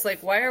it is.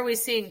 Why are we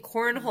seeing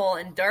cornhole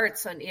and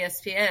darts on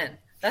ESPN?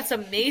 That's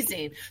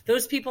amazing.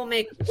 Those people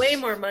make way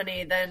more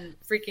money than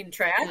freaking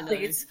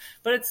triathletes.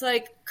 But it's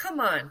like, come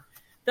on.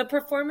 The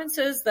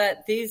performances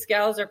that these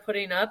gals are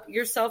putting up,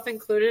 yourself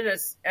included,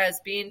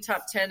 as being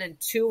top 10 in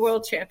 2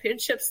 world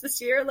championships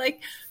this year, like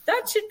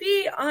that should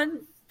be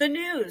on the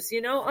news,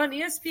 on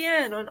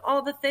ESPN, on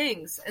all the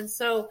things. And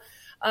so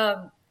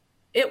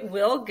it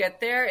will get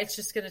there. It's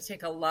just going to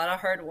take a lot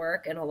of hard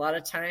work and a lot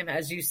of time,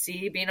 as you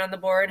see, being on the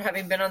board,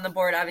 having been on the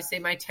board. Obviously,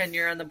 my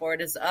tenure on the board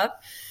is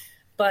up,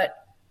 but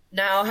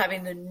now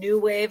having the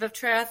new wave of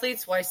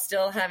triathletes while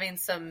still having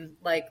some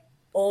like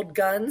old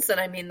guns, and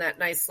I mean that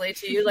nicely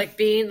to you, like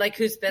being like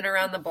who's been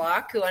around the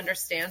block, who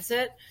understands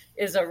it,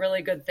 is a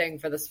really good thing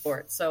for the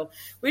sport. So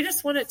we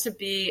just want it to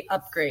be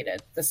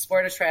upgraded. The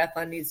sport of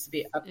triathlon needs to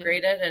be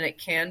upgraded, and it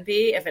can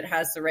be if it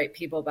has the right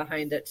people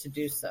behind it to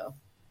do so.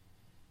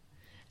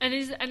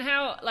 And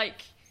how,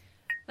 like,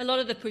 a lot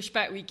of the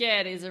pushback we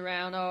get is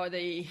around,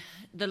 the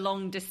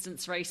long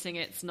distance racing,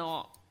 it's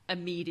not a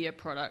media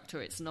product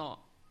or it's not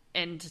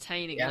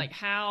entertaining. Yeah. Like,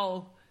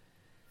 how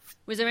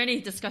was there any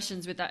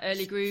discussions with that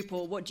early group,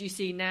 or what do you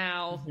see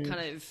now,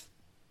 kind of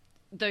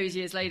those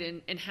years later,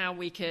 in how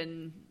we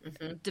can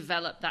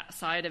develop that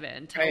side of it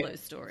and tell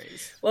those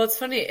stories? Well, it's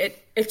funny.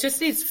 It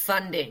just needs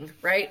funding,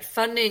 right?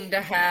 Funding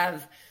to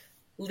have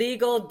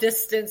legal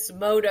distance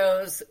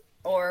motos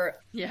or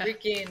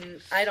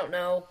freaking, I don't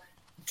know,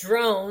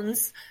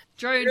 drones.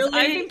 Really?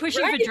 I've been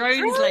pushing for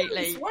drones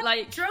lately.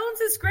 Like,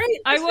 drones is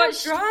great. I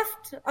watched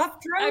drones.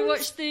 I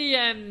watched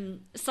the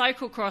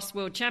cyclocross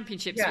world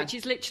championships, which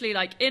is literally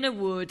like in a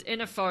wood,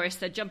 in a forest.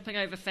 They're jumping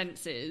over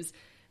fences,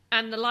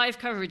 and the live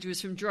coverage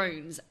was from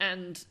drones.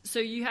 And so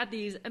you had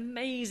these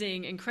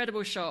amazing,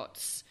 incredible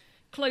shots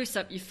close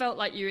up. You felt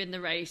like you were in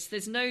the race.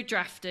 There's no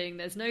drafting.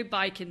 There's no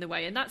bike in the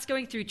way, and that's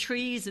going through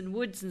trees and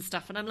woods and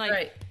stuff. And I'm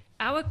like,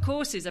 our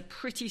courses are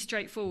pretty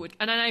straightforward.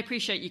 And I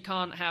appreciate you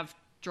can't have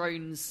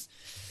drones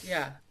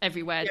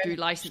everywhere through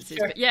licenses,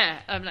 but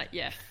I'm like,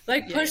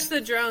 push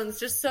the drones,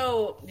 just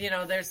so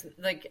there's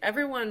like,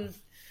 everyone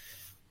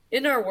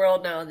in our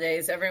world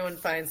nowadays, everyone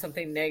finds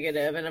something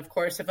negative, and of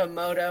course if a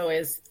moto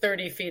is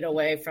 30 feet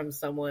away from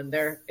someone,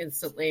 they're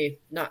instantly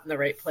not in the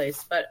right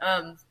place. But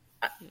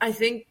I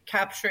think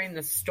capturing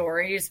the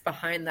stories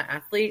behind the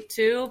athlete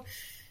too,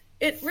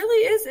 it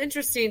really is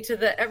interesting to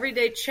the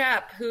everyday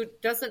chap who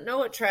doesn't know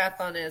what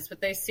triathlon is, but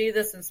they see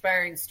this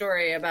inspiring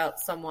story about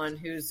someone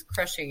who's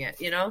crushing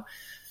it,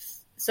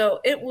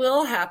 So it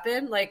will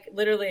happen. Like,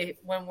 literally,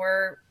 when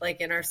we're like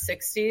in our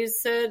 60s,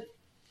 Sid,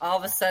 all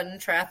of a sudden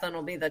triathlon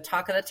will be the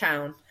talk of the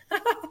town.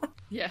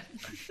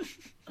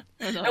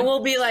 And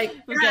we'll be like,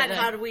 God,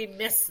 how do we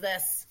miss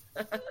this?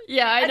 I know.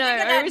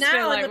 I think of that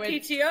now in the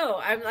PTO.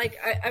 I'm like,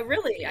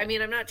 I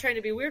mean, I'm not trying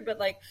to be weird, but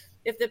like,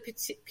 if the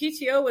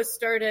PTO was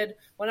started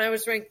when I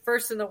was ranked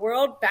first in the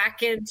world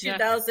back in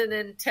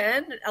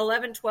 2010,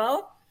 11,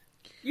 12,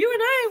 you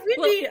and I,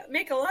 we'd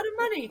make a lot of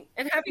money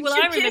and having two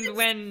kids. Remember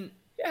when...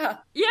 Yeah.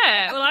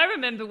 Well, I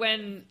remember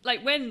when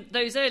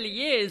those early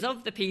years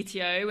of the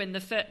PTO and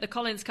the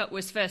Collins Cup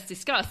was first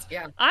discussed,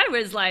 I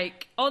was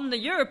like on the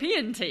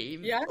European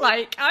team. Yeah.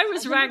 Like, I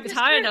was ranked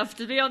high enough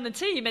to be on the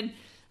team. And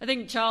I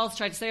think Charles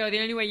tried to say, the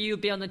only way you'll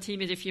be on the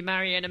team is if you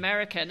marry an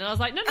American. And I was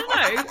like, no.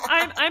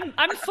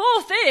 I'm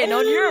fourth in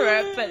on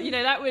Europe. But,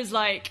 that was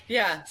like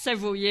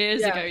several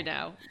years ago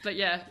now. But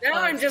now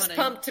I'm just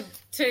pumped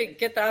to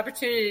get the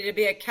opportunity to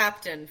be a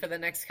captain for the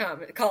next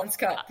Collins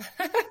Cup.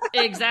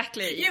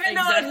 Exactly. Even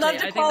though I'd love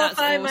to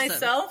qualify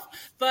myself.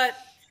 But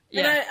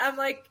I'm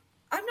like,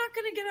 I'm not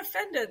going to get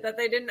offended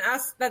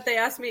that they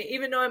asked me,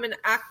 even though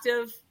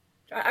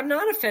I'm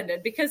not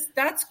offended, because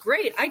that's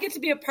great. I get to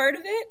be a part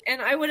of it, and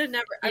I would have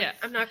never.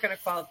 I'm not going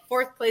to qualify.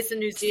 4th place in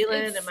New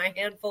Zealand, and my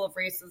handful of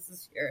races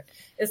this year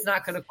is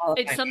not going to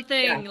qualify. It's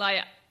something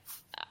like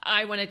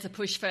I wanted to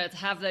push for, to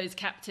have those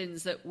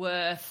captains that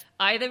were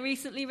either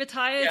recently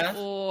retired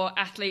or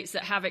athletes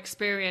that have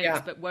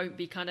experience but won't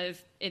be kind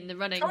of in the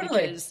running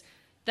because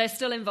they're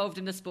still involved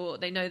in the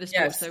sport. They know the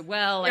sport so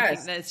well. I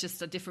think there's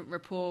just a different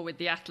rapport with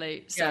the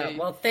athlete. So,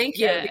 well, thank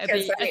you,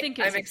 because I think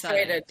I'm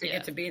excited to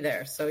get to be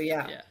there. So,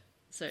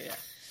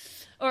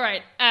 all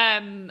right.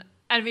 And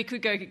we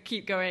could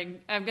keep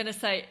going. I'm going to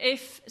say,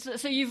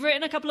 so you've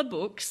written a couple of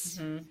books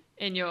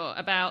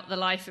about the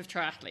life of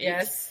triathletes.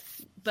 Yes.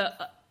 But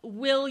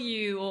will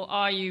you, or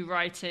are you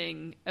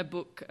writing a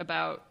book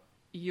about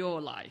your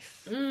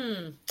life?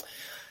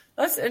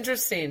 That's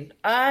interesting.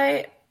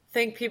 I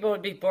think people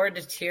would be bored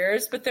to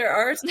tears, but there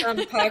are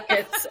some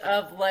pockets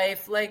of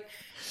life, like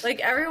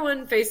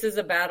everyone faces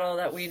a battle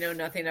that we know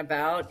nothing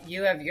about.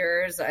 You have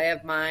yours, I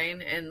have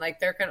mine, and like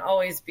there can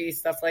always be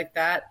stuff like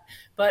that.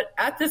 But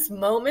at this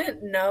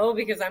moment, no,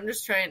 because I'm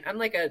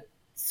like a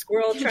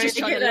squirrel trying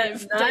to get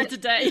live day to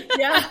day.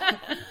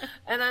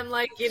 And I'm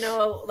like,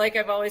 like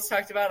I've always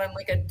talked about, I'm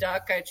like a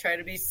duck. I try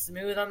to be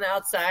smooth on the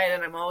outside,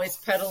 and I'm always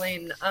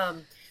pedaling.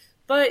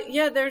 But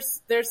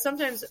there's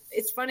sometimes,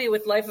 it's funny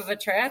with Life of a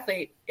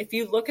Triathlete. If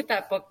you look at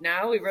that book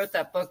now, we wrote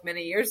that book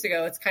many years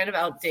ago. It's kind of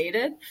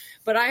outdated,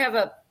 but I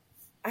have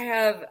I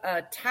have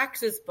a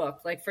taxes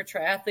book, like for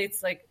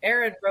triathletes. Like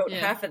Aaron wrote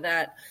half of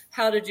that,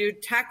 how to do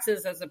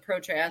taxes as a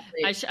pro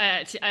triathlete.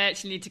 I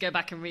actually need to go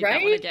back and read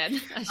that one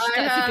again.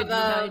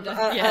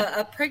 I have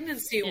a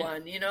pregnancy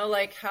one, you know,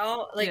 like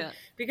how, like,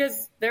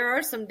 because there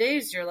are some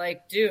days you're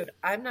like, dude,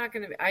 I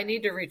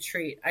need to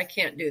retreat. I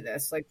can't do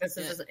this. Like, this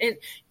is, and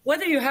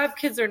whether you have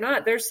kids or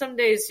not, there's some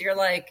days you're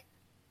like,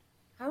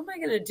 how am I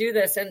going to do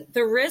this? And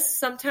the risk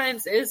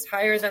sometimes is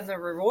higher than the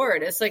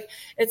reward. It's like,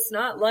 it's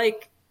not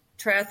like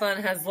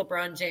triathlon has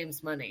LeBron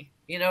James money.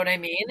 You know what I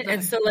mean?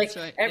 And so like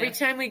every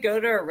time we go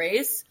to a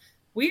race,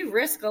 we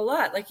risk a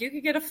lot. Like you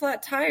could get a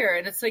flat tire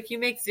and it's like you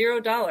make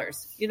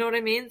 $0. You know what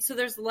I mean? So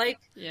there's like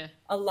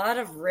a lot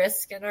of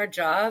risk in our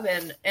job.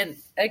 And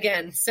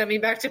again,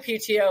 sending back to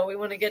PTO, we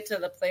want to get to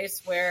the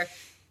place where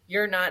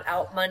you're not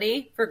out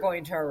money for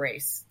going to a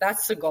race.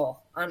 That's the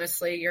goal.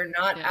 Honestly, you're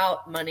not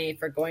out money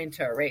for going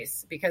to a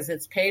race because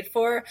it's paid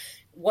for.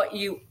 What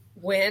you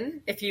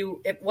win, if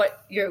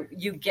what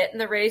you get in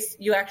the race,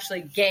 you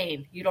actually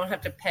gain. You don't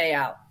have to pay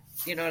out.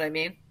 You know what I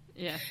mean?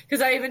 Yeah.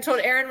 Because I even told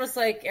Aaron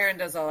Aaron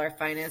does all our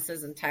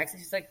finances and taxes.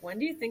 He's like, when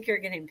do you think you're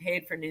getting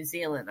paid for New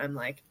Zealand? I'm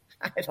like,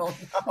 I don't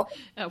know.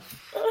 I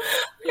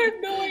have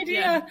no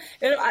idea.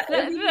 They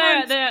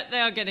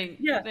are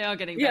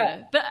getting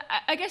better. But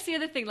I guess the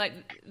other thing, like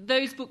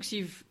those books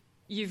you've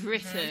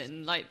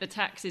written, like the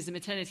taxes and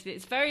maternity,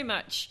 it's very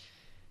much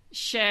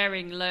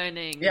sharing,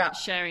 learning,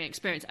 sharing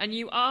experience. And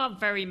you are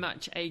very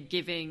much a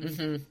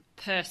giving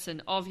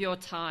person of your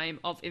time,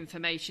 of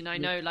information. I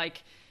know,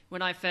 like,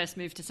 when I first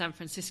moved to San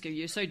Francisco,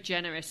 you're so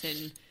generous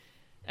in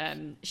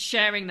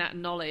sharing that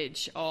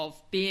knowledge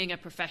of being a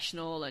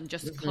professional and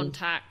just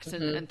contacts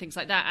and things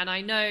like that. And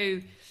I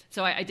know,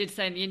 so I did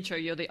say in the intro,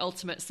 you're the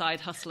ultimate side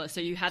hustler.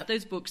 So you had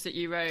those books that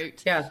you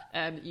wrote. Yeah.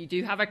 You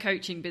do have a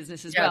coaching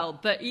business as well.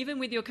 But even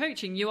with your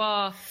coaching, you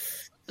are...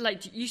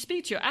 like you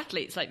speak to your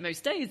athletes like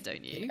most days,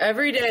 don't you?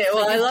 Every day.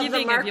 Well, I love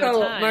the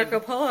Marco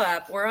Polo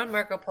app. We're on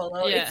Marco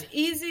Polo. Yeah. It's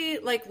easy.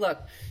 Like, look,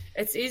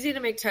 it's easy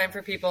to make time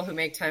for people who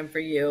make time for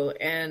you.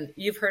 And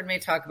you've heard me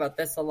talk about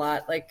this a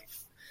lot. Like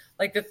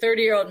the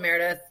 30-year-old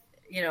Meredith,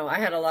 you know, I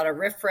had a lot of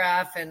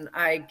riffraff, and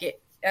I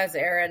get, as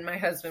Aaron, my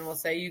husband, will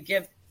say, you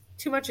give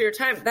too much of your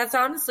time. That's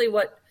honestly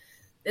what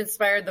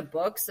inspired the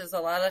books. Is a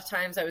lot of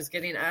times I was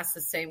getting asked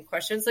the same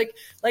questions.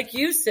 Like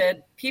you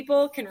said,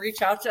 people can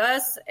reach out to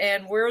us,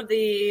 and we're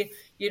the,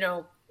 you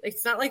know,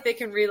 it's not like they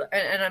can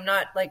and I'm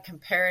not like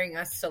comparing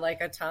us to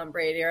like a Tom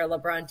Brady or a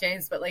LeBron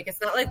James, but like, it's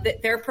not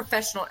like they're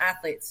professional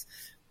athletes.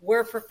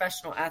 We're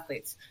professional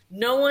athletes.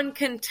 No one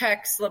can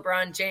text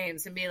LeBron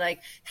James and be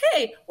like,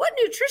 hey, what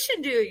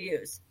nutrition do you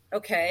use?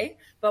 Okay.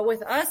 But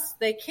with us,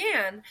 they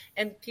can.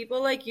 And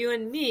people like you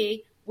and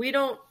me, we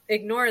don't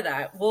ignore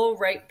that. We'll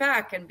write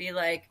back and be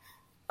like,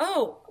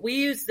 oh, we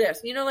use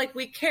this, you know, like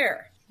we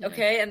care.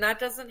 Okay. And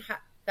that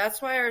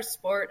that's why our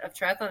sport of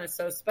triathlon is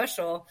so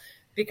special,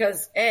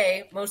 because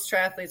most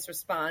triathletes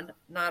respond,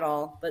 not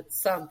all, but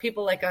some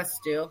people like us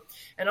do.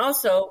 And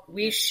also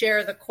we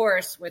share the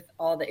course with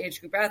all the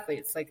age group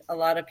athletes. Like a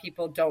lot of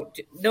people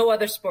no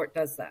other sport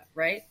does that.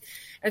 Right.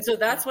 And so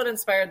that's what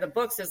inspired the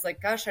books, is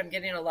like, gosh, I'm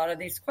getting a lot of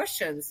these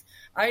questions,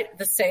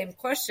 the same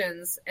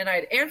questions, and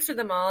I'd answer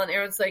them all. And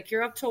Aaron's like,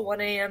 you're up till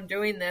 1 a.m.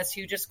 doing this.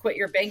 You just quit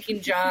your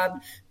banking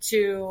job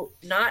to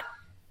not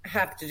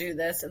have to do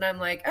this. And I'm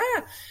like,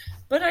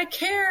 but I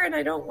care and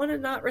I don't want to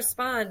not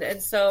respond.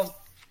 And so,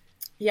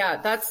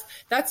 yeah,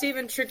 that's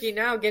even tricky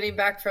now, getting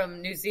back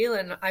from New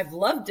Zealand. I've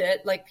loved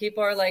it. Like,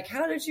 people are like,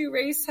 how did you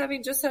race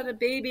having just had a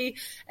baby?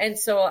 And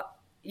so,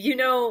 you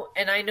know,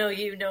 and I know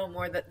you know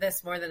more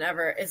than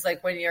ever, is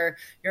like when your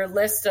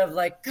list of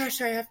like, gosh,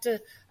 I have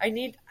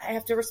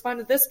to respond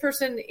to this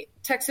person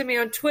texting me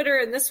on Twitter,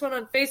 and this one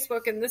on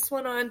Facebook, and this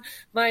one on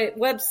my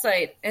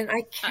website. And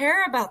I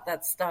care about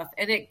that stuff,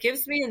 and it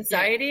gives me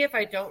anxiety if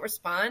I don't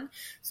respond.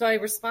 So I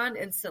respond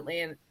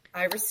instantly, and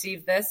I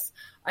received this.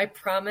 I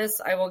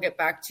promise I will get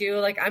back to you.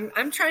 Like,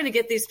 I'm trying to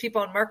get these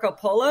people on Marco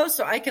Polo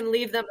so I can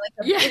leave them like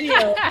a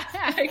video.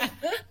 Like,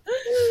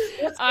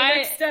 what's the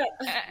next step?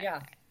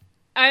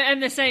 I'm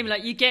the same.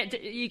 Like, you get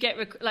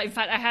like, in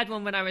fact, I had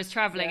one when I was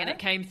traveling, and it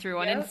came through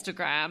on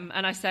Instagram,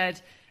 and I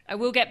said, I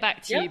will get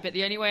back to you, but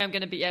the only way I'm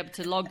going to be able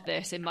to log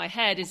this in my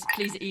head is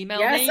please email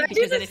me,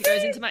 because then if it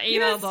goes into my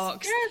email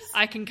box,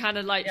 I can kind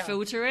of like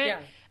filter it.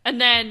 And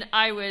then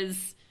I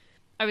was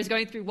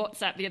going through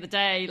WhatsApp the other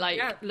day,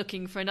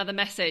 looking for another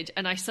message,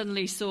 and I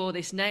suddenly saw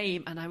this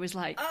name, and I was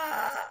like,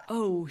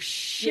 oh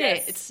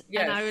shit.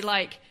 And I would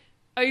like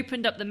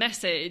opened up the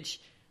message,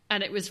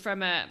 and it was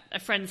from a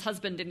friend's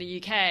husband in the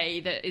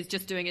UK that is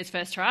just doing his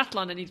first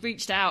triathlon, and he'd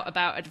reached out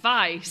about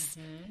advice,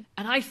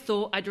 and I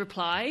thought I'd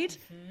replied,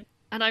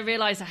 and I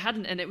realized I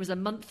hadn't, and it was a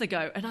month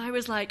ago, and I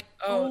was like,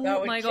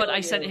 oh my God.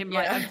 I sent him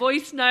like a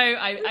voice note.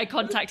 I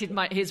contacted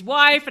his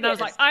wife, and I was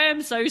like, I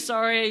am so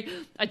sorry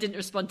I didn't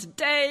respond to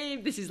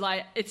Dave. This is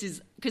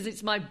because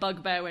it's my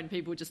bugbear when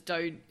people just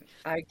don't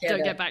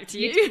get back to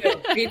you.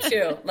 Me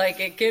too. Like,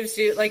 it gives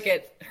you, like,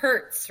 it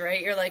hurts,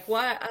 right? You're like,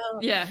 what? Oh.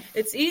 Yeah.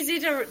 It's easy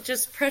to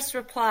just press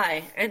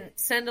reply and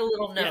send a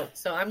little note.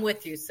 So I'm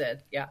with you,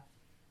 Sid. Yeah.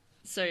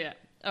 So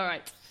All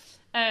right.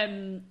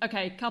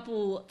 Okay,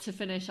 couple to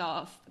finish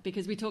off,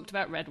 because we talked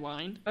about red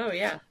wine. Oh,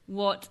 yeah.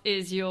 What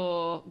is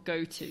your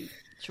go-to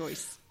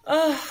choice?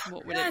 Oh,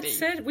 what would it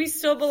be? We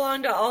still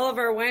belong to all of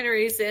our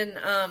wineries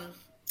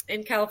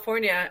in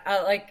California.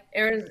 Like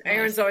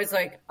Aaron's always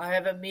like, I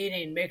have a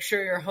meeting. Make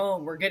sure you're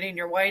home. We're getting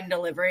your wine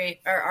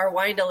delivery, or our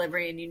wine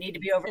delivery, and you need to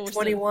be over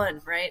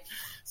 21, right?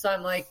 So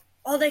I'm like,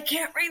 oh, they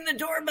can't ring the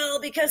doorbell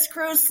because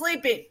Crow's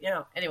sleeping.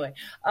 Anyway,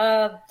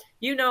 I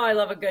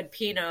love a good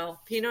Pinot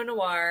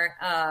Noir.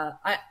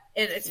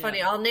 And it's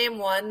funny, I'll name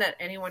one that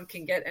anyone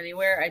can get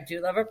anywhere. I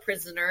do love a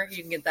Prisoner.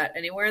 You can get that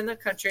anywhere in the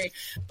country.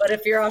 But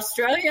if you're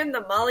Australian,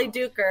 the Molly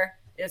Duker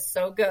is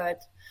so good.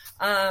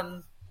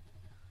 And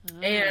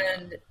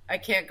I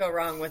can't go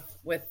wrong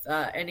with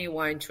any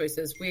wine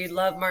choices. We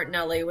love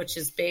Martinelli, which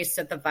is based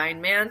at the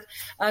Vineman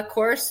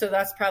course. So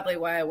that's probably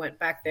why I went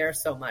back there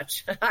so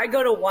much. I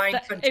go to wine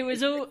country. It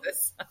was all...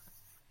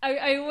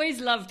 I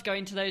always loved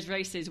going to those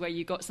races where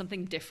you got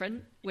something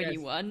different when you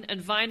won, and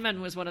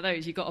Vineman was one of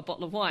those. You got a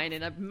bottle of wine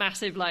in a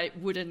massive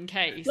wooden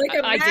case.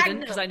 I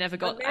didn't, because I never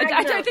got.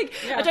 I don't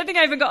think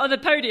I even got on the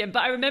podium.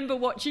 But I remember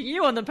watching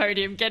you on the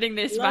podium, getting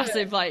this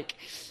massive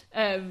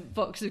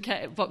box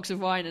of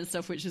wine and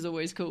stuff, which is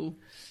always cool.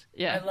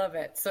 Yeah, I love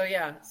it. So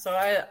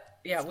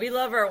we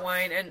love our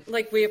wine, and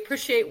we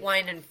appreciate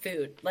wine and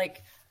food.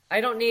 I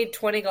don't need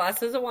 20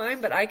 glasses of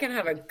wine, but I can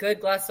have a good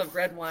glass of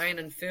red wine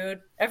and food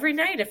every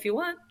night if you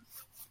want.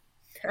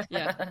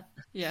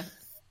 Yeah.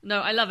 No,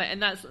 I love it. And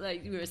that's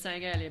like we were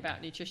saying earlier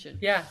about nutrition.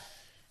 Yeah.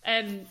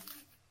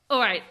 All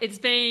right. It's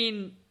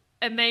been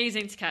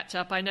amazing to catch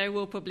up. I know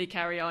we'll probably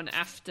carry on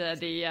after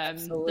the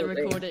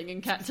recording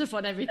and catch up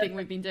on everything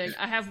we've been doing.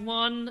 I have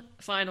one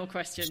final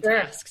question to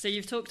ask. So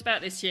you've talked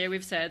about this year,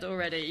 we've said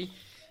already,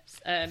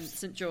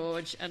 St.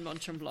 George and Mont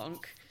Tremblant.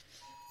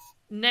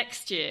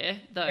 Next year,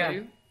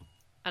 though,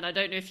 and I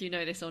don't know if you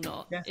know this or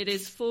not, it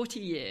is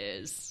 40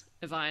 years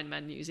of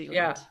Ironman New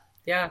Zealand.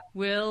 Yeah.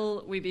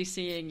 Will we be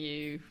seeing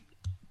you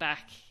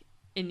back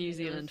in New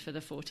Zealand for the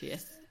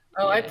 40th?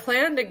 Oh, I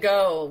plan to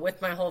go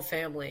with my whole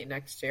family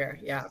next year.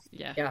 Yeah.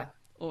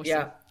 Awesome.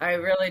 Yeah, I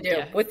really do.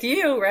 Yeah. With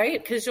you,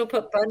 right? Because you'll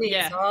put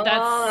bunnies all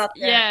out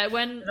there. Yeah,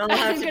 when I'll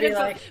have to be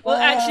like, well,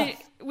 actually,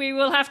 we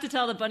will have to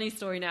tell the bunny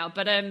story now.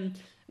 But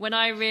when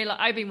I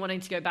realized, I've been wanting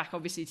to go back,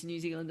 obviously, to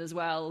New Zealand as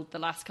well the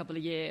last couple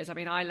of years. I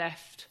mean, I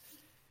left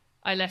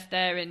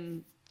there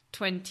in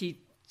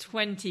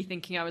 2020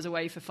 thinking I was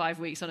away for 5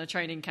 weeks on a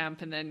training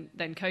camp, and then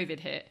COVID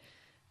hit.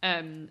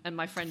 And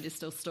my friend is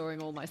still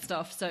storing all my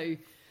stuff. So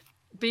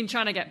been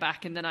trying to get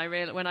back, and then I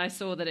realized when I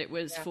saw that it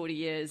was 40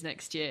 years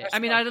next year. I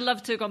mean, I'd have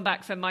loved to have gone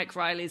back for Mike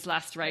Riley's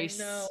last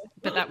race,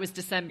 but that was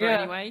December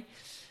anyway.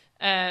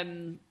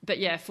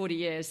 But 40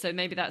 years. So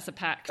maybe that's a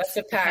pact. That's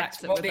a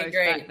pact. It'll be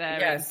great. Back there,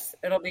 yes,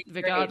 it'll be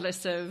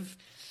regardless of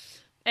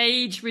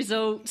age,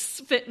 results,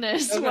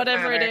 fitness,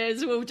 whatever it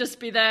is, we'll just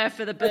be there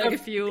for the burger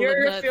fuel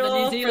and the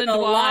New Zealand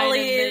wine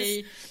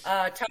lollies,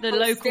 and the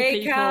local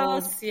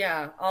steakhouse, people.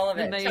 Yeah, all of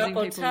it. Amazing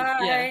Taupo people.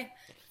 Thai,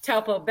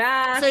 Taupo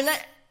Bass.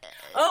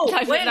 So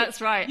wait,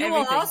 that's right. You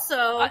everything. will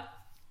also.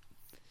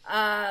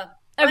 Are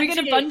we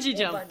going to bungee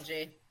jump?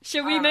 Bungee.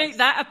 Should we make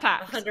that a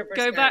pact? 100%.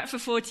 Go back for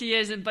 40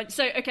 years and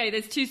so okay.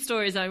 There's two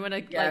stories I want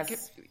to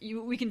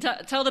we can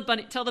tell the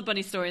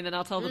bunny story, and then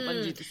I'll tell the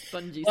bungee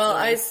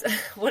story.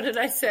 What did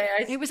I say?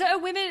 Was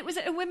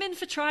it a women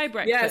for Try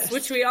breakfast? Yes,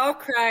 which we all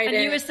cried.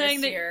 And you were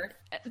saying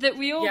that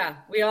we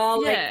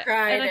all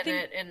cried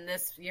in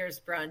this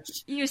year's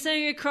brunch. You were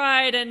saying you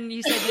cried, and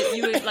you said that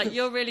you were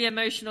you're really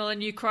emotional,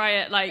 and you cry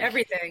at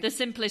everything. The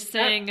simplest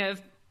thing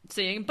of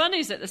seeing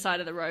bunnies at the side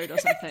of the road or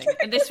something.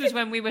 And this was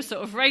when we were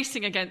sort of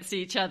racing against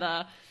each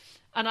other.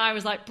 And I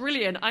was like,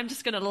 brilliant, I'm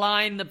just going to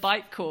line the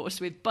bike course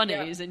with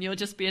bunnies and you'll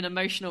just be an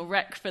emotional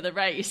wreck for the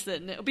race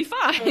and it'll be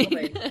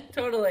fine.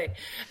 Totally.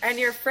 And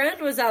your friend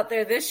was out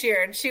there this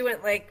year and she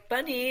went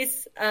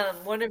bunnies.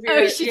 One of your...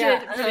 Oh, she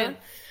did.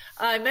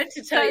 I meant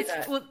to tell you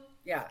that. Well,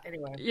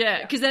 anyway.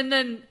 Yeah, because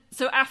then,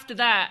 so after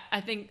that,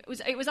 I think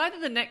it was either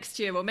the next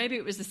year or maybe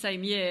it was the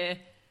same year,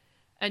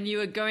 and you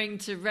were going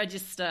to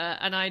register,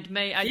 and I'd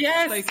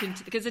spoken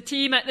to, because the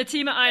team at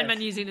Ironman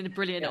New Zealand are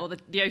brilliant, or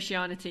the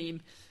Oceania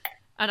team,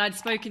 and I'd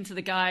spoken to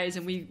the guys,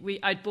 and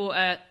I'd bought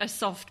a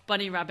soft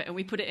bunny rabbit, and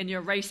we put it in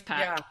your race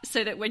pack,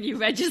 so that when you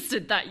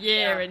registered that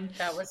year and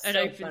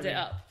opened it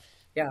up,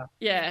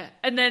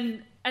 and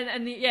then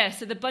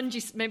so the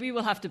bungee, maybe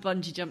we'll have to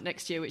bungee jump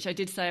next year, which I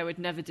did say I would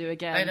never do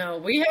again. I know,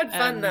 we had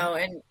fun though,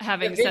 and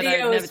having said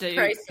I would never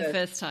do the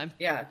first time.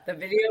 Yeah, the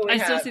video I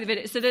still see the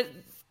video. So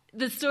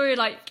the story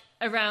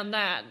around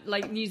that,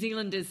 New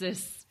Zealand is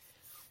this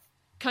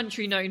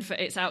country known for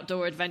its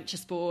outdoor adventure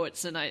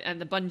sports and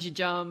the bungee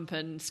jump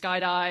and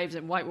skydives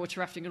and whitewater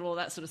rafting and all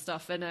that sort of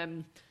stuff.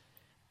 And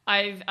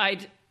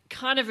I'd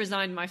kind of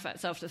resigned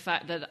myself to the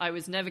fact that I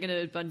was never going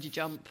to bungee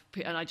jump,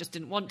 and I just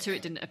didn't want to.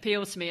 It didn't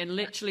appeal to me. And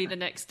literally the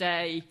next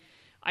day,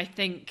 I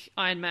think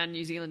Ironman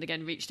New Zealand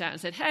again reached out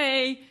and said,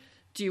 "Hey,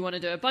 do you want to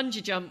do a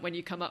bungee jump when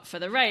you come up for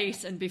the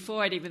race?" And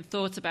before I'd even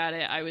thought about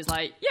it, I was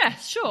like, "Yeah,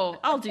 sure,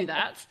 I'll do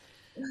that."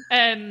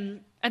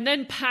 And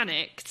then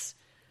panicked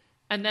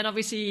And then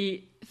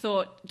obviously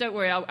thought, don't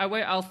worry,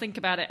 I'll think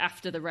about it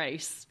after the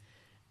race.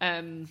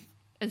 And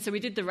so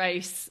we did the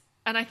race.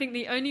 And I think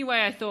the only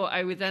way I thought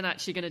I was then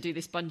actually going to do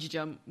this bungee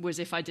jump was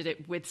if I did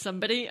it with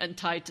somebody and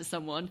tied to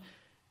someone.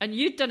 And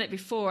you'd done it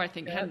before, I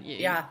think, hadn't you?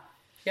 Yeah.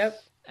 Yep.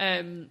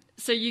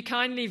 So you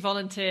kindly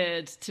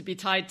volunteered to be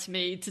tied to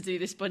me to do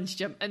this bungee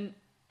jump. And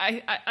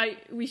I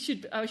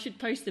should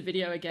post the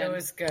video again. It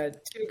was good.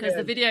 Because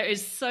the video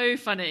is so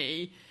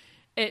funny.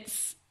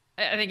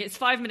 I think it's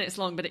 5 minutes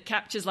long, but it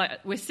captures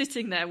like we're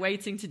sitting there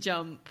waiting to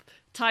jump,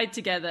 tied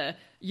together.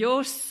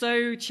 You're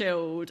so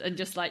chilled and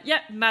just like, yeah,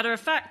 matter of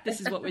fact, this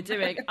is what we're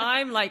doing.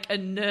 I'm like a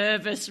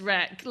nervous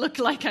wreck, look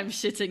like I'm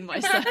shitting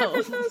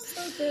myself.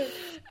 So good.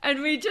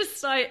 And we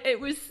just like,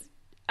 it was,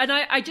 and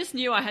I just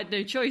knew I had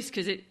no choice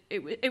because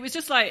it was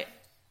just like,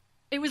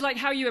 it was like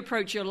how you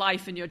approach your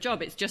life and your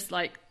job. It's just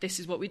like, this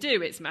is what we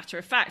do. It's matter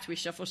of fact. We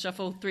shuffle,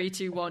 3,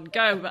 2, 1,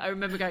 go. But I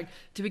remember going,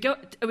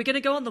 are we going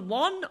to go on the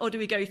 1 or do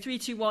we go 3,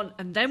 2, 1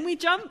 and then we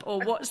jump? Or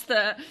what's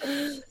the,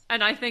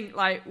 and I think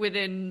like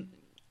within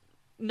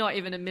not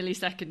even a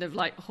millisecond of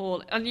like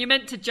and you're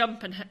meant to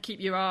jump and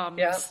keep your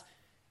arms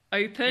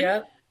open.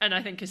 Yeah. And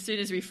I think as soon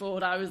as we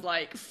fought, I was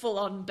like full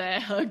on bear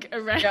hug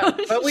around. Yeah,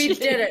 but we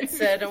did it,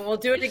 Sid, and we'll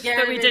do it again.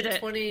 But we did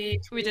it.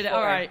 We did it.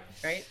 All right.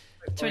 Right.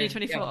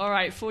 2024. Yeah. All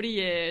right, 40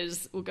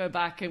 years. We'll go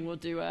back and we'll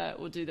do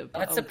the.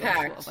 That's a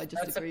pact. What have I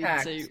just agreed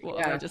to?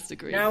 What have I just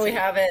agreed now to? We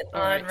have it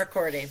on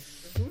recording.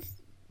 Mm-hmm.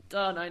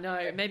 Done. I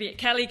know. Maybe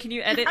Kelly, can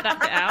you edit that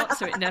bit out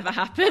so it never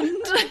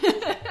happened?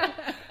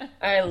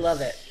 I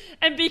love it.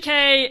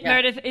 MBK,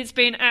 Meredith, it's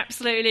been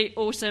absolutely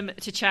awesome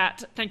to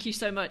chat. Thank you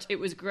so much. It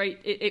was great.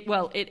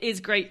 It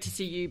is great to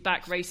see you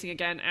back racing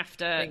again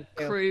after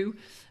Crew.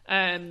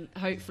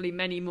 Hopefully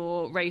many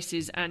more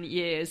races and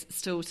years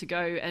still to go,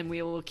 and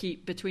we will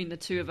keep between the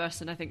two of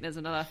us, and I think there's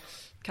another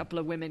couple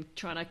of women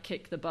trying to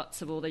kick the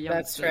butts of all the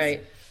youngsters. That's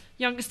right.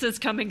 Youngsters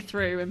coming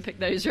through and pick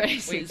those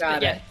races. We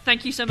got it.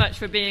 Thank you so much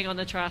for being on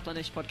the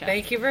Triathlonish podcast.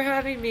 Thank you for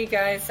having me,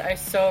 guys. I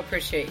so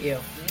appreciate you.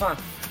 Mwah.